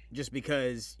Regal, just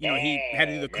because, he had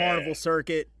to do the carnival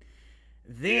circuit.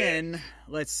 Then,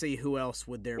 let's see, who else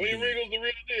would there William be? Regal's the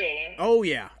real deal, huh?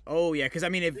 Oh, yeah. Because, I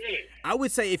mean, Really? I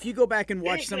would say if you go back and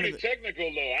watch he was some of pretty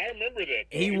technical, though. I remember that.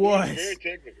 He was. Very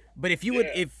technical. But if you would,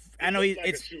 I know like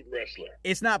a shoot wrestler.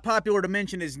 It's not popular to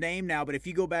mention his name now, but if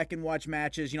you go back and watch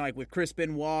matches, like with Chris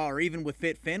Benoit or even with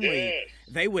Fit Finley,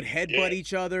 they would headbutt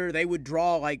each other. They would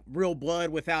draw like real blood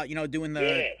without, doing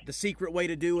the secret way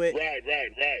to do it. Right.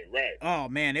 Oh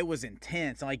man, it was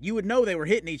intense. Like you would know they were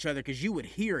hitting each other because you would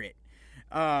hear it.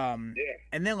 And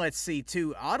then let's see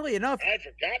too. Oddly enough, I'd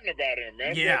forgotten about him,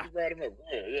 man. Yeah. You brought him up.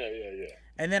 Yeah.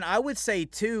 And then I would say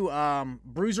too,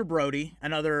 Bruiser Brody,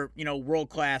 another world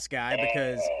class guy,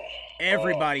 because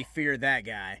everybody feared that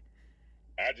guy.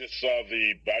 I just saw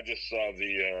the Dark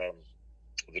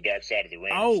Side of the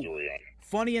Ring story on it.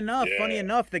 Funny enough,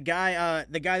 the guy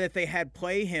that they had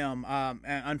play him,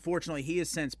 unfortunately, he has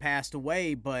since passed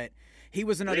away, but. He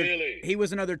was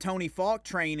another Tony Falk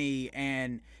trainee,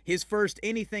 and his first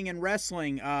anything in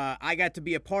wrestling, I got to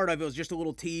be a part of. It was just a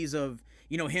little tease of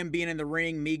him being in the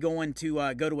ring, me going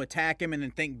to go to attack him, and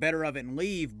then think better of it and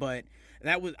leave. But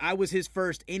I was his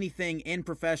first anything in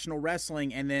professional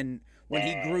wrestling, and then when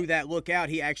he grew that look out,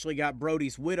 he actually got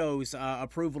Brody's widow's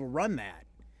approval to run that.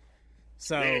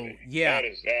 So yeah,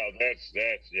 that's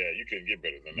you couldn't get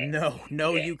better than that.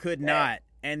 No, you could not.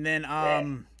 And then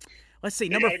let's see.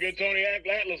 They got a good Tony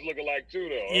Atlas lookalike too,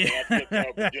 though. Yeah. Hey,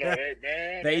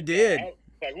 man. They did.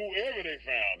 Like whoever they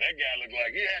found, that guy looked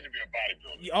like he had to be a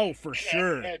bodybuilder. Oh, for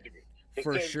sure. Had to be.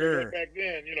 For sure. Back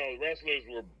then, wrestlers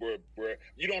were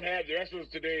you don't have the wrestlers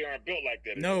today aren't built like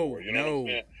that No, anymore. No.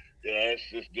 Yeah,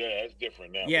 that's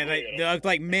different now. Yeah, they looked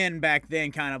like men back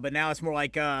then, kind of, but now it's more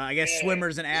like I guess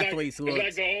swimmers and athletes. It's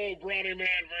like the old brawny man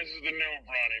versus the new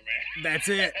brawny man.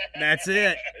 That's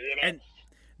it. And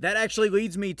that actually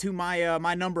leads me to my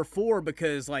my number 4,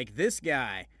 because like this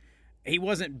guy, he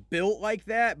wasn't built like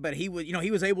that, but he was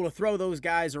he was able to throw those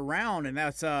guys around, and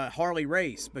that's Harley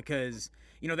Race, because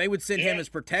they would send him as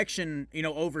protection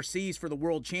overseas for the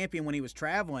world champion when he was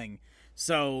traveling.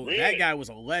 So that guy was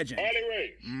a legend. Harley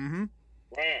Race. Mm-hmm.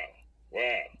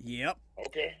 Wow. Yep.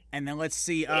 Okay. And then let's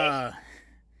see.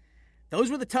 Those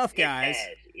were the tough guys.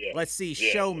 Yeah. Let's see.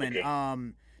 Showman.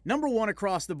 Okay. Number 1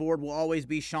 across the board will always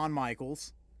be Shawn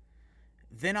Michaels.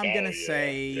 Then I'm gonna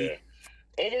say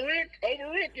over Rick.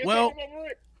 Well,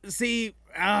 see,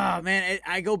 man,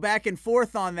 I go back and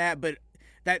forth on that, but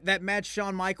that match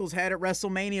Shawn Michaels had at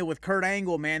WrestleMania with Kurt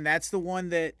Angle, man, that's the one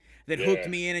that hooked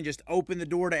me in and just opened the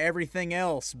door to everything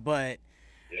else. But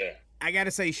I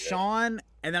gotta say Shawn,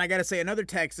 and then I gotta say another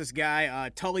Texas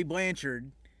guy, Tully Blanchard,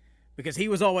 because he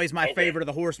was always my favorite of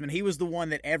the Horsemen. He was the one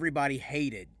that everybody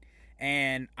hated,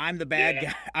 and I'm the bad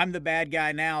guy. I'm the bad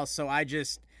guy now, so I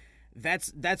just.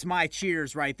 That's my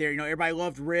cheers right there. Everybody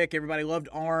loved Rick. Everybody loved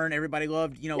Arn. Everybody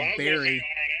loved, Barry. I was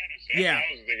thinking Arn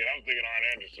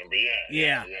Anderson, but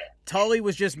yeah. Tully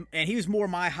was just, and he was more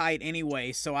my height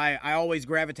anyway, so I always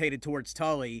gravitated towards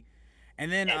Tully.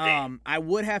 And then Okay. I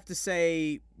would have to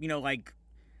say,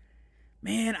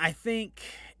 man, I think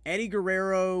Eddie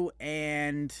Guerrero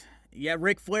and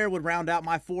Ric Flair would round out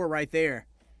my 4 right there.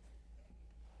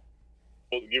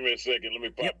 Well, give me a second. Let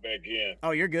me pop back in. Oh,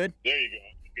 you're good. There you go.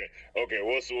 Okay.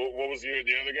 What was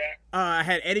the other guy? I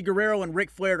had Eddie Guerrero and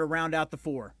Ric Flair to round out the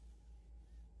 4.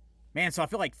 Man, so I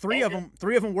feel like three of them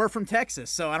were from Texas.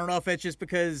 So I don't know if it's just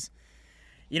because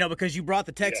you brought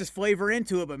the Texas flavor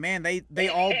into it, but man, they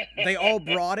all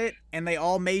brought it, and they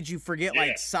all made you forget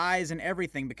like size and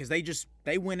everything, because they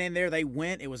went in there,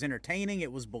 it was entertaining,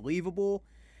 it was believable,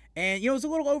 and it was a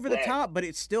little over the top, but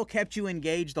it still kept you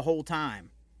engaged the whole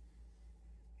time.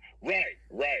 Right.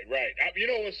 You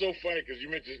know what's so funny, because you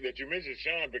mentioned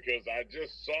Sean, because I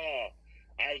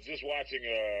was just watching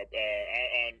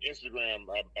on Instagram.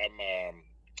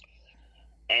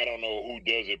 I don't know who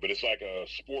does it, but it's like a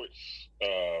sports.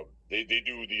 They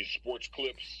do these sports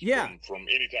clips from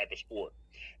any type of sport,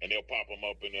 and they'll pop them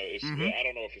up. And I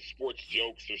don't know if it's sports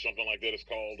jokes or something like that it's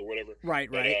called or whatever. Right.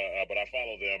 But I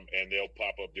follow them, and they'll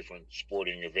pop up different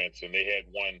sporting events. And they had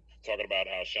one talking about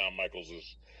how Shawn Michaels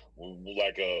is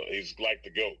he's like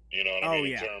the GOAT. You know what I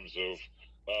mean? In terms of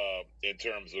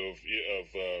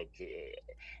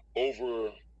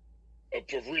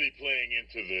for really playing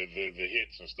into the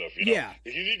hits and stuff, Yeah.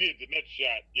 If he did the nut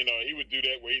shot, he would do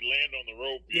that where he'd land on the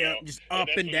rope, just up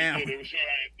and down. It was sure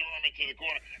I throw him into the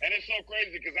corner, and it's so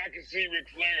crazy because I can see Ric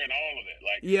Flair and all of that.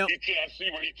 Like, I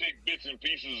see where he takes bits and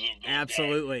pieces of those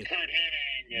absolutely guys, Kurt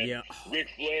Hennig and Ric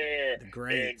Flair, the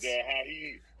greats. And how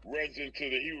he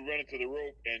would run into the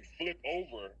rope and flip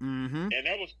over, and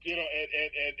that was and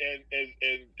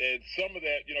some of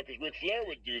that, because Ric Flair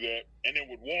would do that and then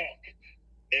would walk.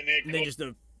 And then just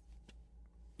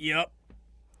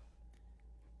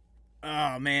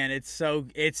oh man, it's so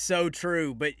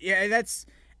true. But yeah,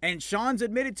 and Sean's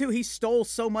admitted too, he stole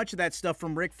so much of that stuff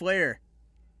from Ric Flair.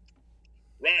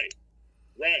 Right.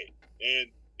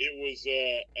 And it was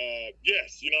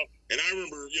yes, and I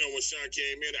remember, when Sean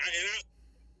came in, I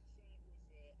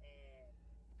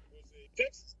was a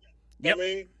Texas guy. Yep. I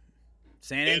mean,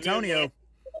 San Antonio.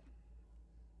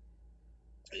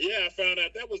 I found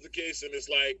out that was the case, and it's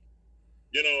like,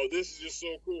 this is just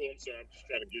so cool. I'm sorry, I'm just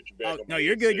trying to get you back. Oh, no,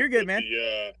 you're good. You're good, man.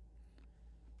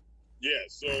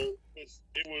 So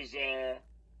it was.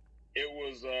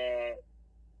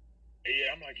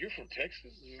 I'm like, you're from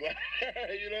Texas? You know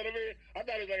what I mean? I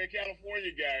thought it was like a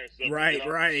California guy or something.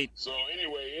 Right. So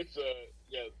anyway, it's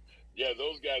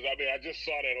those guys. I mean, I just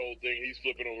saw that whole thing. He's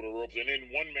flipping over the ropes, and then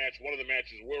one of the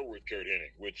matches were with Kurt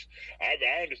Hennig, which I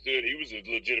understood he was a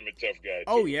legitimate tough guy.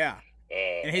 Oh yeah,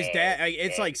 and his dad.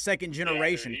 It's like second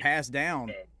generation passed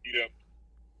down. I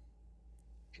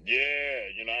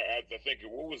think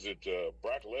what was it?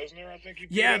 Brock Lesnar, I think.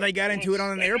 They got into it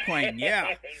on an airplane. Yeah.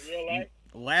 In real life.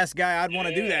 Last guy I'd want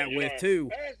to do that with too.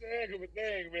 That's a heck of a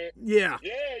thing, man. Yeah.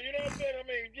 Yeah, you know what I'm saying? I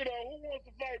mean, who wants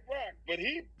to fight Brock? But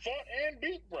he fought and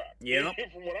beat Brock. Yep.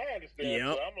 From what I understand. Yep.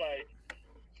 So I'm like,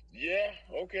 yeah,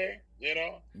 okay.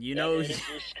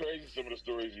 It's crazy some of the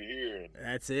stories you hear.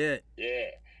 That's it.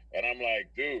 Yeah. And I'm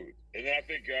like, dude. And then I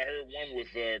think I heard one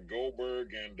with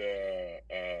Goldberg and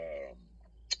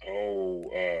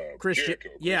Chris Jericho.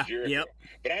 Jericho. Yep.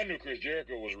 But I knew Chris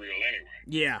Jericho was real anyway.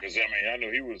 Yeah. Because I knew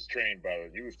he was trained by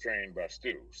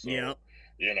Stu. So, yep.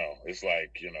 It's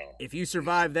like, if you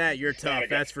survive that, you're tough.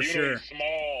 That's for sure. He's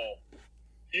small.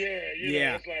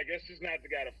 Yeah, it's like, that's just not the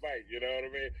guy to fight. You know what I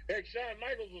mean? Heck, Shawn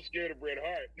Michaels was scared of Bret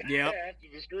Hart. Yeah. After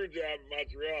the screw job in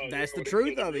Montreal. That's the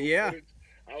truth of it. Yeah.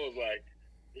 I was like,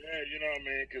 yeah, you know what I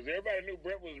mean? Because everybody knew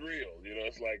Bret was real.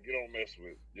 It's like you don't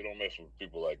mess with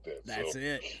people like that. That's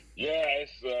it. Yeah,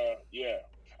 it's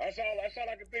That's all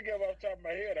I can think of off the top of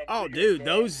my head. Dude,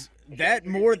 that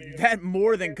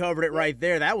more than covered it right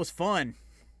there. That was fun.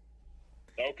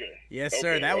 Okay. Yes,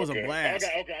 sir. That was a blast.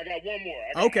 I got one more.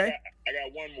 I got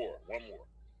one more.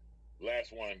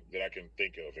 Last one that I can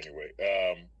think of anyway.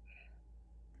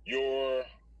 Who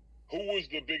was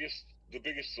the biggest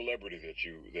celebrity that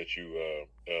you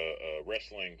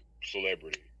wrestling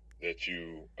celebrity that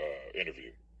you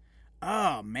interviewed?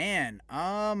 Oh man.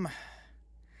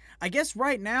 I guess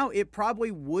right now it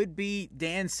probably would be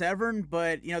Dan Severn,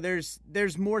 but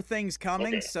there's more things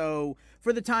coming. Okay. So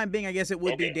for the time being, I guess it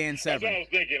would be Dan Severn. That's what I was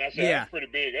thinking. I said that's pretty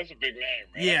big. That's a big name,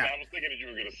 man. Yeah. I was thinking that you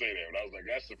were gonna say that, but I was like,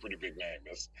 that's a pretty big name.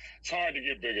 It's hard to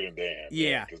get bigger than Dan.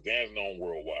 Yeah. Because Dan's known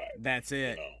worldwide. That's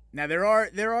it. Now there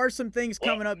are some things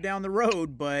coming up down the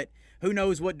road, but who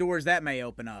knows what doors that may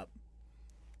open up.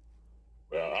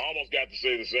 Well, I almost got to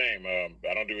say the same. I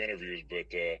don't do interviews,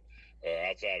 but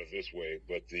outside of this way,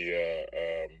 but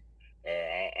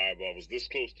I've I was this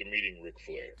close to meeting Ric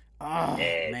Flair. Oh,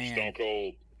 man. Stone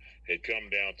Cold had come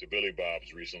down to Billy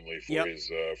Bob's recently for his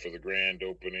for the grand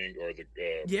opening or the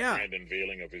grand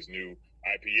unveiling of his new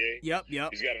IPA. Yep.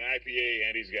 He's got an IPA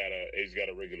and he's got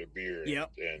a regular beer.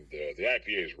 Yep. And the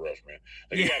IPA is rough, man.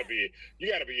 Like, you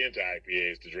gotta be into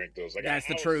IPAs to drink those. Like that's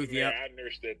the truth. Yeah. I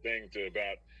nursed that thing to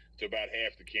about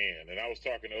half the can, and I was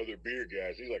talking to other beer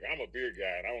guys. He's like, I'm a beer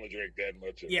guy, and I only drink that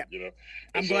much of it, you know.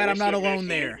 I'm glad I'm not alone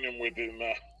there. Him with it,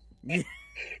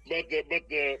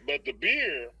 but the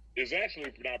beer is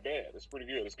actually not bad. It's pretty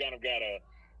good.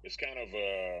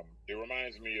 It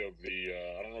reminds me of the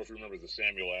I don't know if you remember the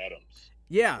Samuel Adams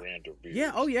brand of beer.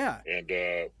 Yeah, oh yeah. And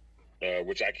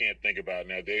which I can't think about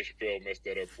now. Dave Chappelle messed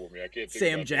that up for me. I can't think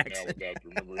Sam about Jackson. that now without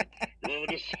remembering. Remember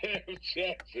the Sam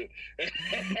Jackson?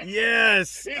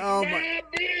 Yes. It's oh my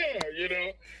beer, you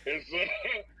know. It's,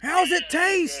 how's it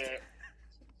taste?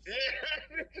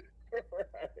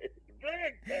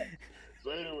 Right. So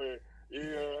anyway,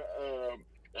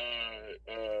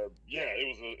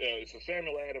 it's a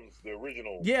Samuel Adams, the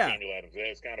original Samuel Adams. It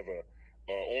has kind of a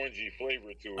orangey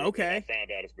flavor to it. Okay. And I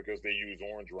found out it's because they use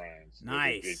orange rinds.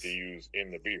 Nice. They use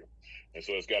in the beer, and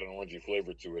so it's got an orangey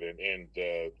flavor to it. And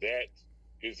that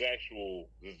his actual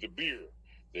the beer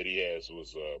that he has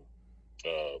was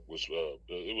it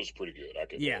was pretty good. I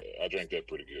drank that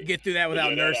pretty good. Get through that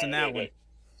without nursing that one.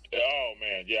 Oh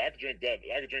man, yeah, I could drink that.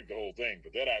 I could drink the whole thing,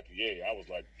 but that IPA, I was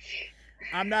like,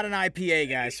 I'm not an IPA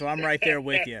guy, so I'm right there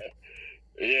with you.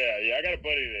 Yeah, I got a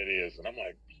buddy that is, and I'm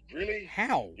like, really?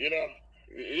 How? You know,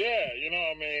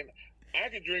 I mean, I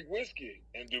could drink whiskey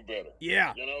and do better.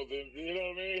 Yeah. You know, you know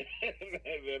what I mean?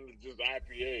 than just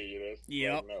IPA, you know.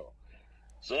 Yep. No.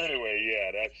 So anyway,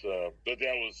 yeah, that's but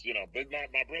that was, you know, but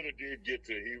my brother did get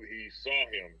to he saw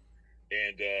him,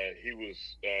 and he was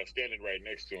standing right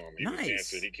next to him. He was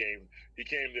dancing. He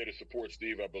came there to support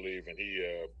Steve, I believe, and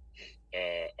he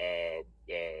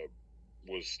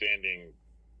was standing.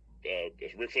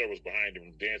 Ric Flair was behind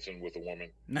him dancing with a woman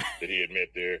that he had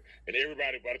met there, and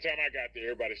everybody. By the time I got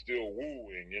there, everybody's still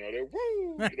wooing. You know, they're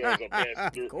woo. You know, as I'm passing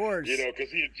through. Of course. You know,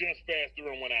 because he had just passed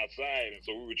through and went outside, and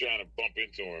so we were trying to bump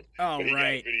into him. Oh, but he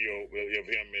right. got a video of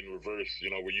him in reverse.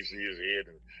 You know, where you see his head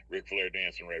and Ric Flair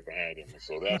dancing right behind him. And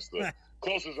so that's the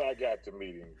closest I got to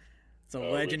meeting. It's a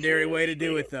legendary way to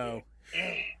do it, though.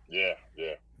 Yeah.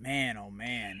 Man, oh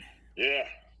man. Yeah.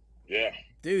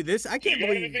 Dude, I can't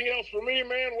believe. Anything else for me,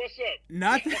 man? What's up?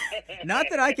 Not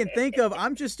that I can think of.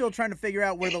 I'm just still trying to figure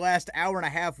out where the last hour and a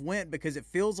half went, because it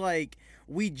feels like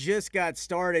we just got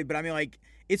started. But I mean, like,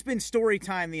 it's been story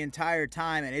time the entire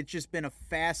time, and it's just been a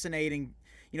fascinating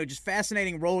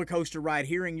roller coaster ride.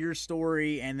 Hearing your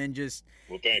story, and then just,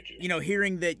 well, thank you. You know,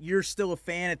 hearing that you're still a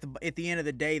fan at the end of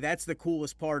the day. That's the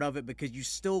coolest part of it, because you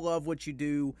still love what you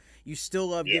do. You still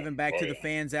love giving back to the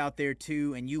fans out there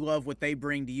too, and you love what they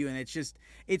bring to you. And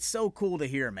it's so cool to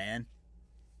hear, man.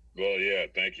 Well, yeah,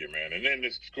 thank you, man. And then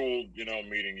it's cool, you know,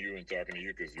 meeting you and talking to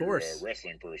you, because you're a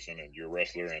wrestling person and you're a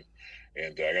wrestler, and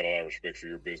I got a lot of respect for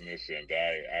your business. And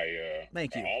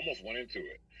thank you. I almost went into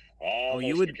it.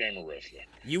 Almost became a wrestler.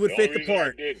 You would fit the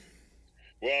part.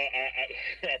 Well,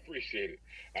 I appreciate it.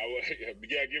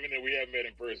 Given that we haven't met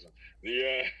in person,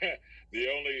 the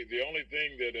only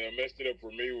thing that messed it up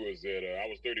for me was that I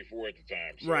was 34 at the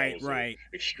time. So I was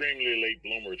extremely late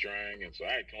bloomer trying, and so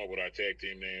I had come up with our tag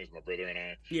team names, my brother and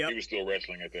I. Yep. He was still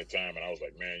wrestling at that time, and I was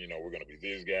like, man, you know, we're gonna be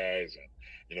these guys, and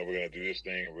you know, we're gonna do this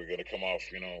thing, and we're gonna come off,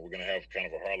 you know, we're gonna have kind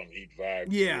of a Harlem Heat vibe.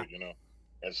 Yeah. To it, you know.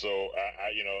 And so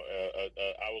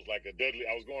I was like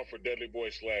I was going for Dudley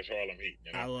Boy / Harlem Heat.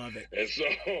 You know? I love it. And so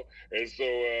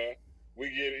we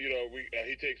get, you know,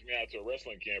 he takes me out to a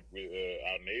wrestling camp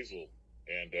out in Azle,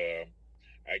 and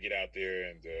I get out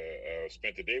there and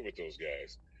spent the day with those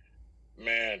guys.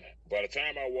 Man, by the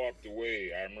time I walked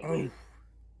away, I remember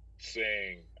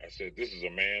saying, I said, "This is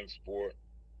a man's sport."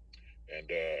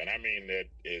 And I mean that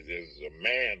is a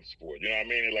man's sport. You know what I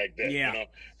mean? It like that. Yeah. You know?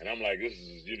 And I'm like, this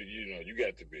is, you know, you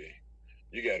got to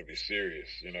be serious.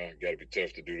 You know, you got to be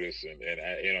tough to do this. And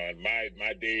I, you know, and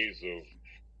my days of,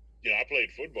 you know, I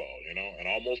played football, you know, and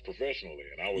almost professionally.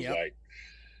 And I was like,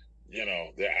 you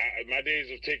know, my days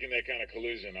of taking that kind of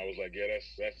collision, I was like, yeah,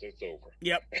 that's over.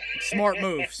 Yep. Smart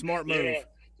move. You know?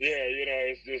 Yeah, you know,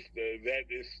 it's just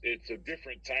it's a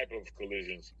different type of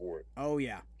collision sport. Oh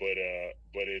yeah. But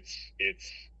it's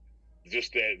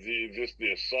just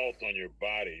the assault on your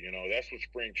body. You know, that's what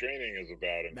spring training is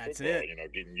about in that's football. It. You know,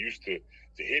 getting used to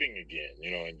hitting again.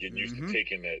 You know, and getting used to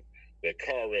taking that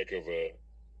car wreck of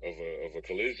a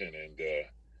collision, and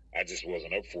I just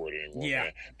wasn't up for it anymore. Yeah.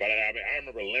 Man. But I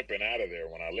remember limping out of there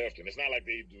when I left, and it's not like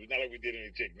we did any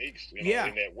techniques, you know,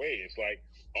 in that way. It's like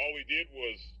all we did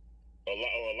was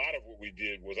a lot of what we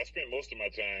did was I spent most of my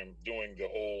time doing the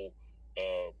whole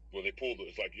where they pull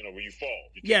it's like, where you fall.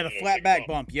 The flat back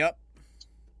bump. Yep.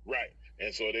 Right.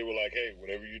 And so they were like, hey,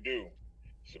 whatever you do,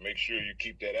 so make sure you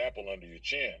keep that apple under your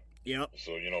chin. Yep.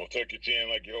 So, tuck your chin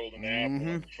like you're holding the apple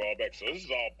and fall back. So this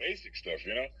is all basic stuff,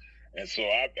 And so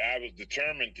I was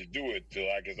determined to do it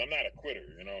because I'm not a quitter,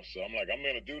 So I'm like, I'm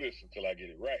going to do this until I get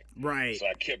it right. Right. So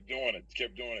I kept doing it.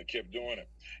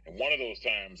 And one of those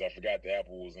times I forgot the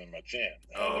apple was in my chin.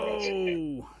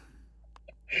 Oh.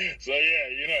 So,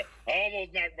 yeah, I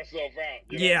almost knocked myself out.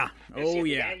 Yeah. And oh, so,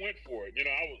 yeah. I went for it.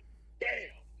 I was, bam.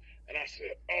 And I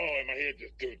said, oh, and my head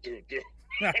just do.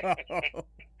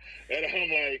 And I'm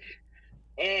like,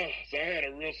 so I had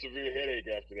a real severe headache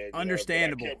after that.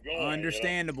 Understandable. I kept going,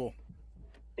 Understandable.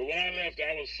 But when I left,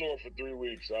 I was sore for 3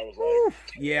 weeks. I was like,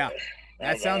 yeah,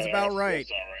 that sounds about right.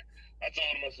 That's all right. I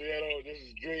told him, I said, oh,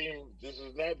 this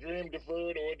is not dream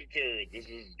deferred or deterred. This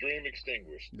is dream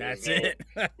extinguished. That's it.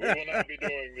 We will not be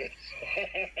doing this.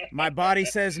 My body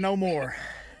says no more.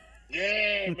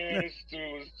 Yeah, man, it's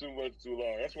too much too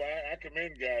long. That's why I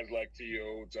commend guys like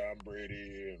T.O., Tom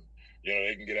Brady, and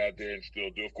they can get out there and still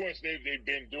do. Of course, they've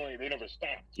been doing it. They never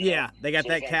stopped. Yeah, they got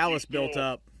that callus built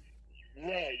up.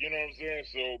 Right, you know what I'm saying?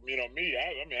 So, me,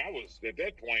 I was, at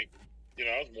that point,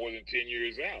 I was more than 10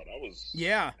 years out. I was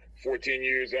 14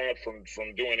 years out from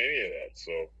doing any of that.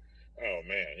 So, oh,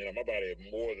 man, my body had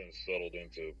more than settled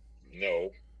into,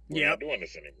 no, we're not doing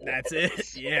this anymore. That's it.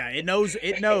 So, yeah, it knows.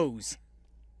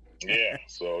 Yeah,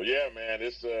 so, yeah, man,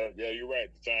 it's, you're right.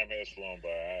 The time has flown by.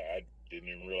 I didn't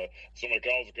even realize. Some of the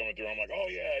calls are coming through. I'm like, oh,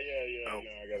 yeah. Oh.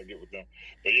 I got to get with them.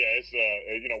 But, yeah, it's,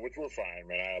 which we're fine,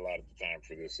 man. I had a lot of time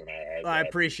for this, and I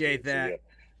appreciate that. So,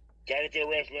 yeah. Talking to a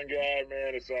wrestling guy,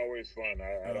 man, it's always fun.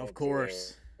 Of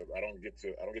course. I don't get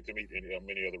to meet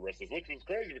many other wrestlers, which was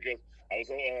crazy because I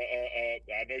was.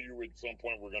 I know you were at some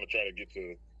point. We're going to try to get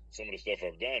to some of the stuff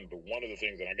I've done, but one of the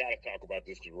things, and I got to talk about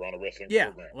this because we're on a wrestling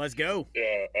program. Let's go.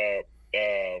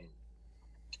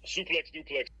 Suplex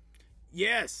duplex.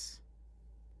 Yes.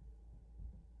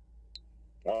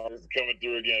 This is coming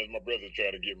through again. My brother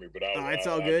tried to get me, but it's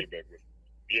all good. Get back with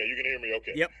you. Yeah, you can hear me.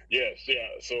 Okay. Yep. Yes. Yeah.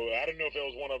 So I didn't know if that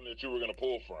was one of them that you were going to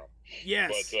pull from.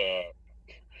 Yes. But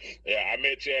I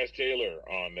met Chaz Taylor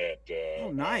on that.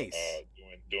 Nice.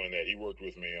 Doing that, he worked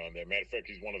with me on that. Matter of fact,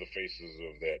 he's one of the faces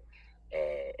of that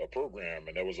program,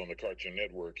 and that was on the Cartoon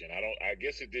Network. And I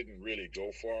guess it didn't really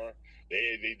go far.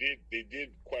 They did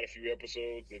quite a few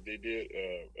episodes that they did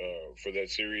for that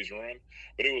series run,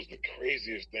 but it was the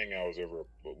craziest thing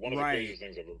one of the craziest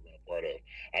things I've ever been a part of.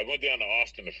 I went down to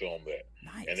Austin to film that,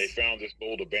 and they found this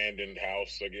old abandoned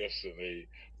house, I guess, and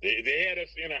they had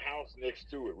us in a house next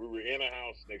to it. We were in a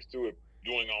house next to it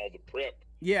doing all the prep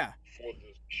for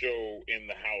the show in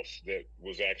the house that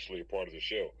was actually a part of the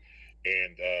show,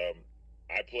 and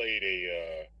I played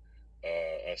a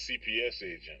CPS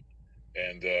agent.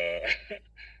 And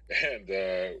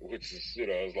which is,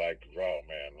 I was like, oh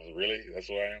man, really? That's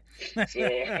who I am. So,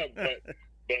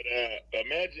 but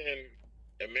imagine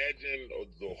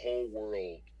the whole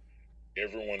world,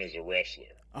 everyone is a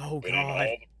wrestler. Oh but God!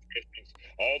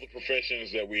 All the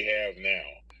professions that we have now,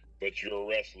 but you're a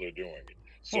wrestler doing it.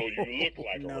 So you look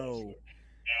like a wrestler.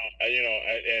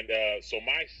 Now, so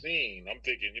my scene, I'm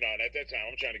thinking, and at that time,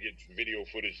 I'm trying to get video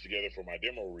footage together for my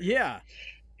demo reel. Yeah.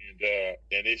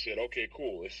 And they said, okay,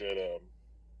 cool. They said,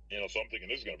 so I'm thinking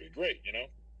this is going to be great,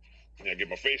 I get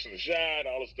my face in the shot,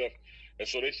 all this stuff. And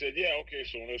so they said, yeah, okay.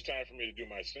 So when it was time for me to do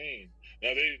my scene,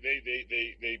 now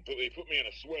they put me in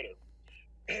a sweater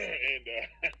and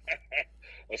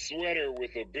a sweater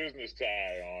with a business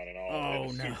tie on and all.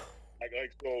 Oh, no.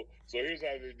 So here's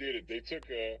how they did it. They took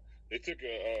a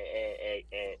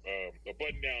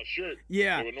button-down shirt.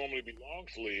 Yeah. That would normally be long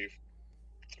sleeve.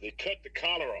 They cut the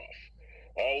collar off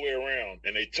all the way around,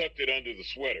 and they tucked it under the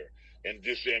sweater and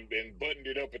buttoned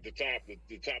it up at the top,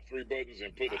 the top 3 buttons,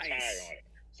 and put a tie on it.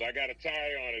 So I got a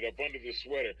tie on it up under the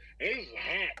sweater, and this is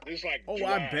hot. This is like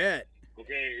July, I bet.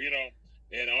 Okay,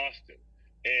 in Austin,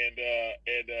 and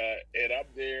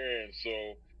I'm there, and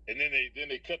so then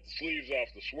they cut the sleeves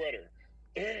off the sweater,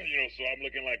 so I'm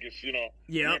looking like it's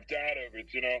ripped out of it,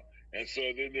 And so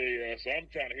then so I'm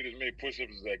trying to hit as many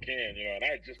push-ups as I can, and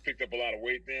I had just picked up a lot of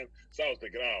weight then. So I was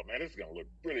thinking, oh man, this is going to look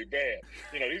really bad.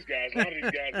 These guys, a lot of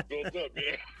these guys are built up,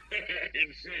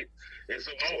 in shape. And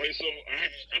so I'm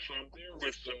there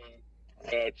with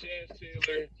Chaz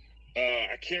Taylor.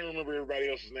 I can't remember everybody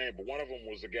else's name, but one of them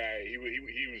was a guy, he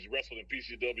was wrestled in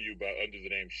PCW under the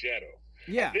name Shadow.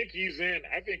 Yeah. I think he's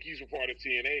a part of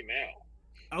TNA now.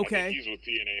 Okay. I think he's with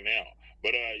TNA now.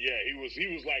 But he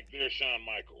was like their Shawn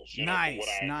Michaels.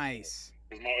 Nice.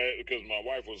 because my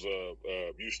wife was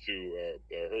used to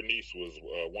her niece was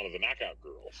one of the knockout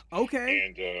girls. Okay.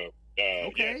 And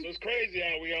yeah, so it's crazy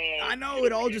how we all. I know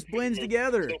it all just blends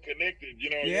together. So connected,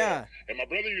 Yeah. And my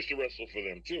brother used to wrestle for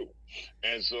them too,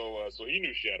 and so he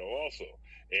knew Shadow also.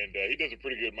 And he does a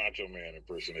pretty good Macho Man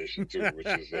impersonation too, which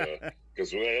is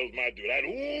because that was my dude.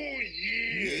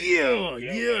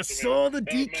 Yeah. Saw the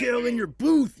decal in your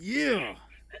booth. Yeah.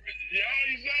 Yeah,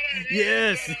 you saw that?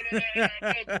 Yes.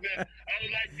 I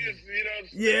was like this,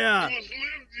 Yeah. It was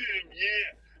Slim Jim,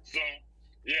 yeah. So,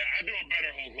 yeah, I do a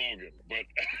better Hulk Hogan, but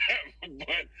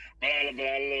I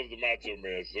love the Macho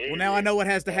Man. So well, now I know what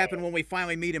has to happen when we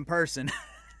finally meet in person.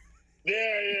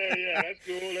 Yeah. That's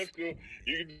cool.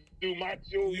 You can do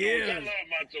Macho. Yeah. I love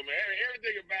Macho Man.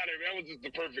 Everything about it, that was just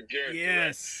the perfect character.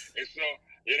 Yes. Right? And so,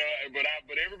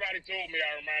 but everybody told me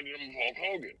I reminded them of Hulk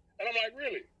Hogan, and I'm like,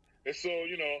 really? And so,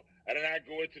 and then I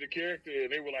go into the character, and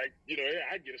they were like,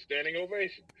 I get a standing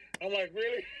ovation. I'm like,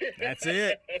 really? That's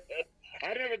it.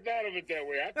 I never thought of it that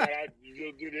way. I thought I'd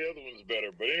do the other ones better.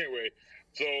 But anyway,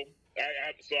 so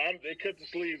they cut the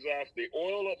sleeves off. They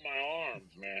oil up my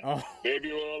arms, man. Oh.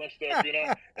 Baby oil and stuff, and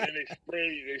then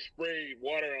they spray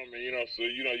water on me, so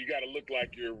you got to look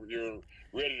like you're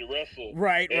ready to wrestle.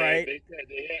 Right. They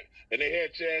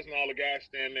had Chaz and all the guys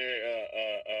stand there,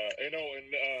 and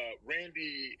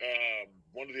Randy,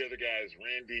 one of the other guys,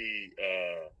 Randy,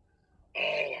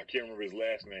 I can't remember his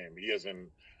last name. He has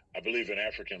I believe an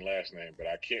African last name, but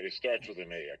it starts with an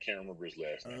A. I can't remember his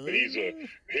last name, but he's a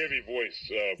heavy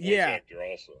voice actor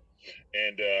also.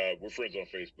 And we're friends on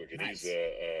Facebook, and nice. He's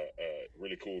a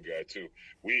really cool guy too.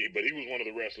 But he was one of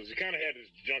the wrestlers. He kind of had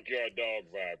this Junkyard Dog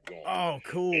vibe going. Oh,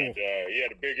 cool. And he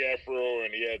had a big afro,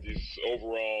 and he had these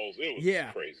overalls. It was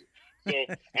crazy.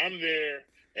 So I'm there,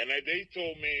 and they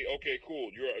told me, okay,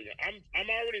 cool. I'm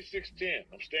already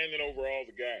 6'10". I'm standing over all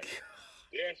the guys.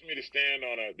 They asked me to stand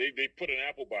on they put an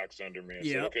apple box under me and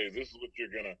said, okay, this is what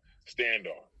you're going to stand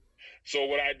on. So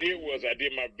what I did was I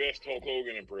did my best Hulk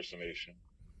Hogan impersonation.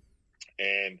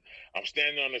 And I'm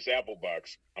standing on this apple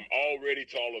box. I'm already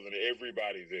taller than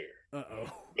everybody there.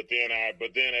 Uh-oh. But then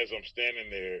as I'm standing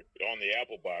there on the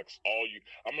apple box,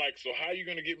 I'm like, so how are you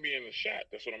going to get me in the shot?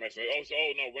 That's what I'm asking.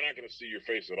 Oh, no, we're not going to see your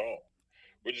face at all.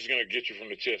 We're just going to get you from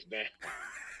the chest down.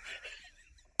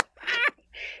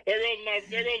 There goes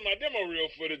my demo reel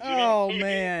footage. Oh,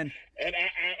 man. And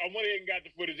I went ahead and got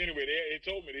the footage anyway. They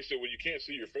told me, they said, well, you can't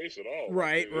see your face at all.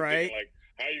 Right. Like,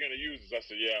 how are you going to use this? I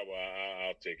said, yeah, well,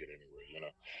 I'll take it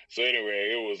anyway, So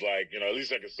anyway, it was like, at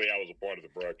least I could say I was a part of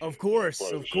the broadcast. Of course.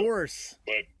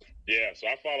 But yeah, so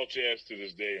I follow Chaz to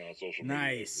this day on social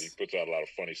media. Nice. He puts out a lot of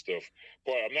funny stuff.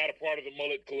 I'm not a part of the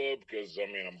mullet club because I'm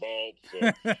bald. So,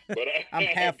 but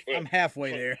I'm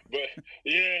halfway there. But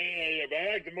yeah. But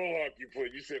I like the mohawk you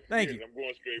put. You said, thank you. I'm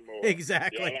going straight mohawk.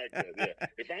 Exactly. Yeah, I like that. Yeah.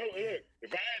 If I had to do it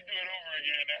over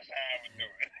again, that's how I would do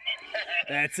it.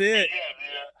 That's it.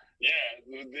 Yeah.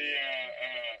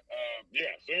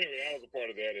 So anyway, I was a part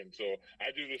of that, and so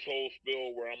I do this whole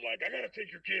spill where I'm like, I gotta take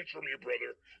your kids from you,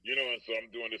 brother, and so I'm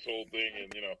doing this whole thing, and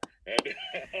and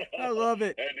I love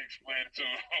it. I had to explain it to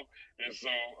him, and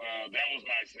so that was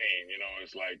my scene.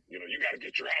 It's like, you gotta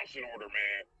get your house in order,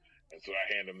 man. And so I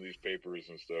hand them these papers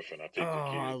and stuff, and I take the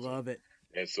kids. I love it.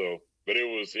 And so, but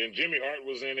and Jimmy Hart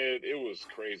was in it. It was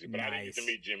crazy, but nice. I didn't get to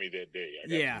meet Jimmy that day. I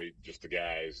got to meet just the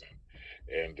guys,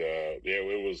 and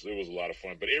it was a lot of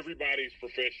fun. But everybody's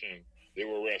profession, they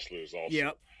were wrestlers also.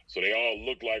 Yep. So they all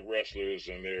look like wrestlers,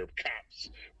 and they're cops,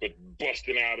 but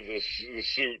busting out of the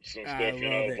suits and stuff.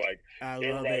 Like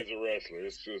everybody's a wrestler.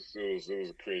 It's just it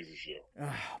was a crazy show.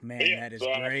 Oh man, that is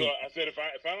great. I said if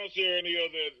I don't share any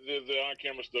of the on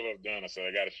camera stuff I've done, I said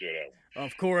I got to share that one.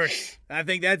 Of course, I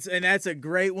think that's a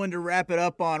great one to wrap it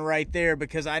up on right there,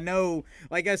 because I know,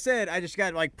 like I said, I just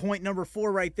got like point number 4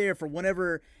 right there for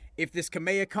whenever. If this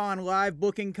KamehaCon live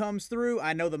booking comes through,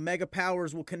 I know the Mega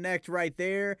Powers will connect right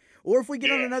there. Or if we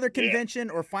get on another convention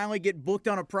or finally get booked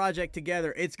on a project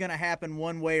together, it's going to happen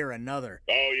one way or another.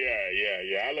 Oh yeah.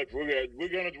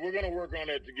 We're gonna work on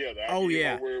that together.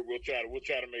 We'll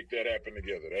try to make that happen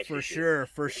together. That's for sure.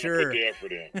 For sure. Put the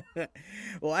effort in.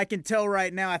 Well, I can tell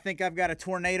right now. I think I've got a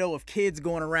tornado of kids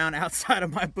going around outside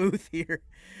of my booth here.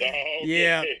 Oh, okay.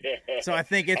 Yeah. So I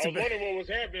think it's. I was wondering what was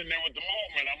happening there with the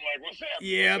movement. I'm like, what's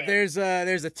happening? Yeah, there's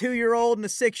a 2-year-old and a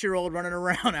 6-year-old running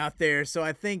around out there. So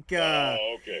I think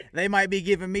they might be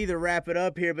giving me the wrap it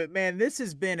up here. But man, this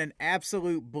has been an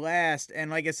absolute blast.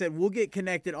 And like I said, we'll get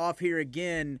connected off here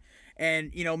again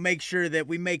and, make sure that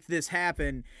we make this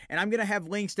happen. And I'm going to have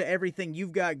links to everything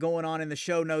you've got going on in the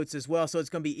show notes as well. So it's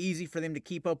going to be easy for them to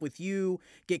keep up with you,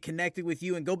 get connected with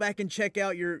you, and go back and check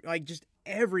out your, just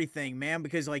everything, man,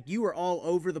 because like you are all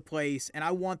over the place, and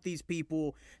I want these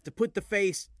people to put the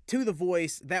face to the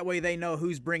voice. That way they know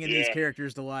who's bringing these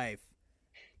characters to life.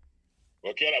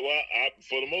 Well,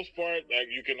 for the most part,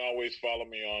 you can always follow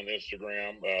me on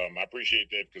Instagram. I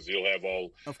appreciate that because he'll have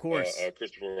all. Of course,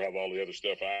 Christopher will have all the other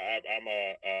stuff. I'm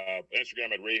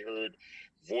Instagram at Ray Hurd,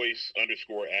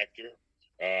 voice_actor.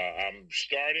 I'm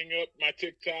starting up my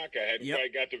TikTok. I hadn't quite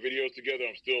got the videos together.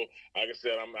 I'm still, like I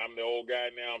said, I'm the old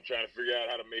guy now. I'm trying to figure out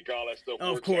how to make all that stuff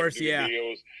work. Of course,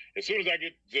 videos. As soon as I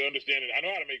get to understand it, I know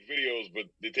how to make videos, but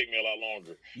they take me a lot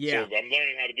longer. Yeah. So I'm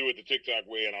learning how to do it the TikTok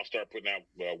way, and I'll start putting out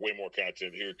way more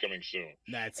content here coming soon.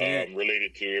 That's it.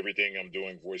 Related to everything I'm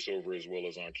doing, voiceover as well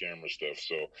as on-camera stuff.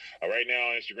 So right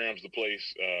now, Instagram's the place.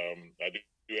 I do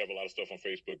have a lot of stuff on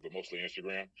Facebook, but mostly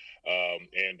Instagram.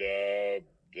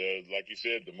 Like you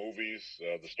said, the movies,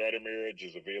 The Start of Marriage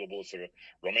is available. It's a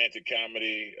romantic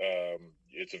comedy.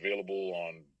 It's available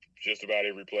on just about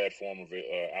every platform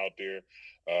out there.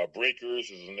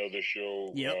 Breakers is another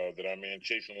show that I'm in.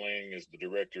 Jason Lang is the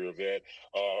director of that.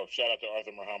 Shout out to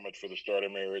Arthur Muhammad for The Start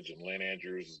of Marriage, and Lynn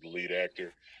Andrews is the lead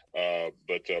actor.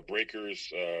 But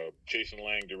Breakers, Jason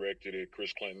Lang directed it.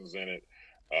 Chris Clinton's in it.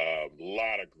 A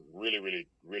lot of really, really,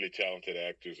 really talented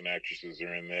actors and actresses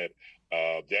are in that.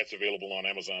 That's available on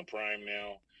Amazon Prime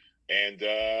now. And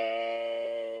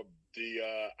I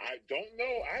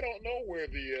don't know where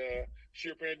the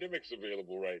Sheer Pandemic's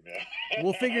available right now.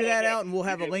 We'll figure that out, and we'll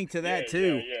have a link to that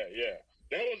too. Yeah.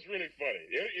 That was really funny.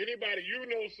 Anybody,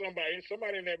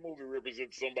 somebody in that movie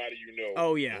represents somebody you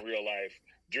know in real life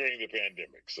during the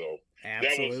pandemic. So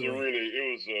absolutely.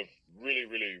 It was a really,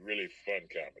 really, really fun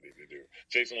comedy to do.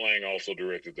 Jason Lang also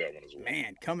directed that one as well.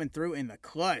 Man, coming through in the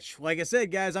clutch. Like I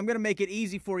said, guys, I'm going to make it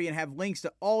easy for you and have links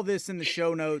to all this in the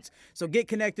show notes. So get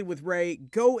connected with Ray.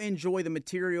 Go enjoy the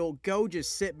material. Go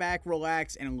just sit back,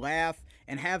 relax, and laugh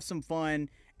and have some fun.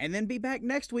 And then be back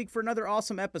next week for another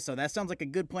awesome episode. That sounds like a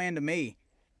good plan to me.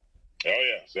 Oh,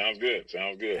 yeah. Sounds good.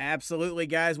 Absolutely,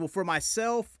 guys. Well, for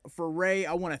myself, for Ray,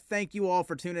 I want to thank you all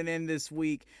for tuning in this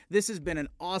week. This has been an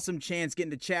awesome chance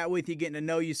getting to chat with you, getting to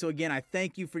know you. So, again, I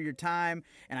thank you for your time,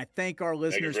 and I thank our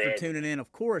listeners for tuning in.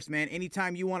 Of course, man,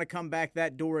 anytime you want to come back,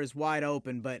 that door is wide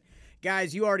open. But,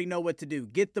 guys, you already know what to do.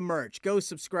 Get the merch. Go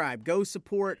subscribe. Go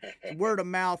support. Word of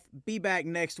mouth. Be back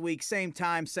next week. Same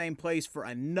time, same place for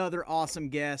another awesome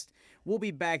guest. We'll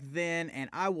be back then, and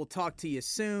I will talk to you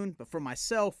soon. But for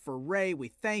myself, for Ray, we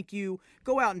thank you.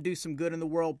 Go out and do some good in the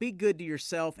world. Be good to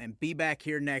yourself, and be back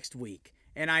here next week.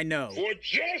 And I know. For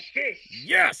justice!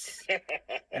 Yes!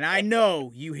 And I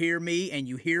know you hear me and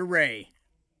you hear Ray.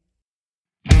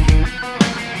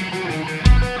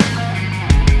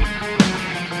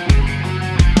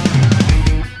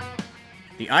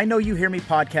 The I Know You Hear Me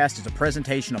podcast is a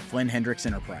presentation of Flynn Hendricks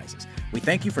Enterprises. We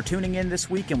thank you for tuning in this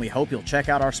week, and we hope you'll check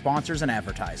out our sponsors and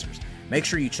advertisers. Make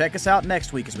sure you check us out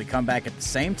next week as we come back at the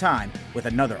same time with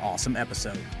another awesome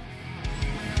episode.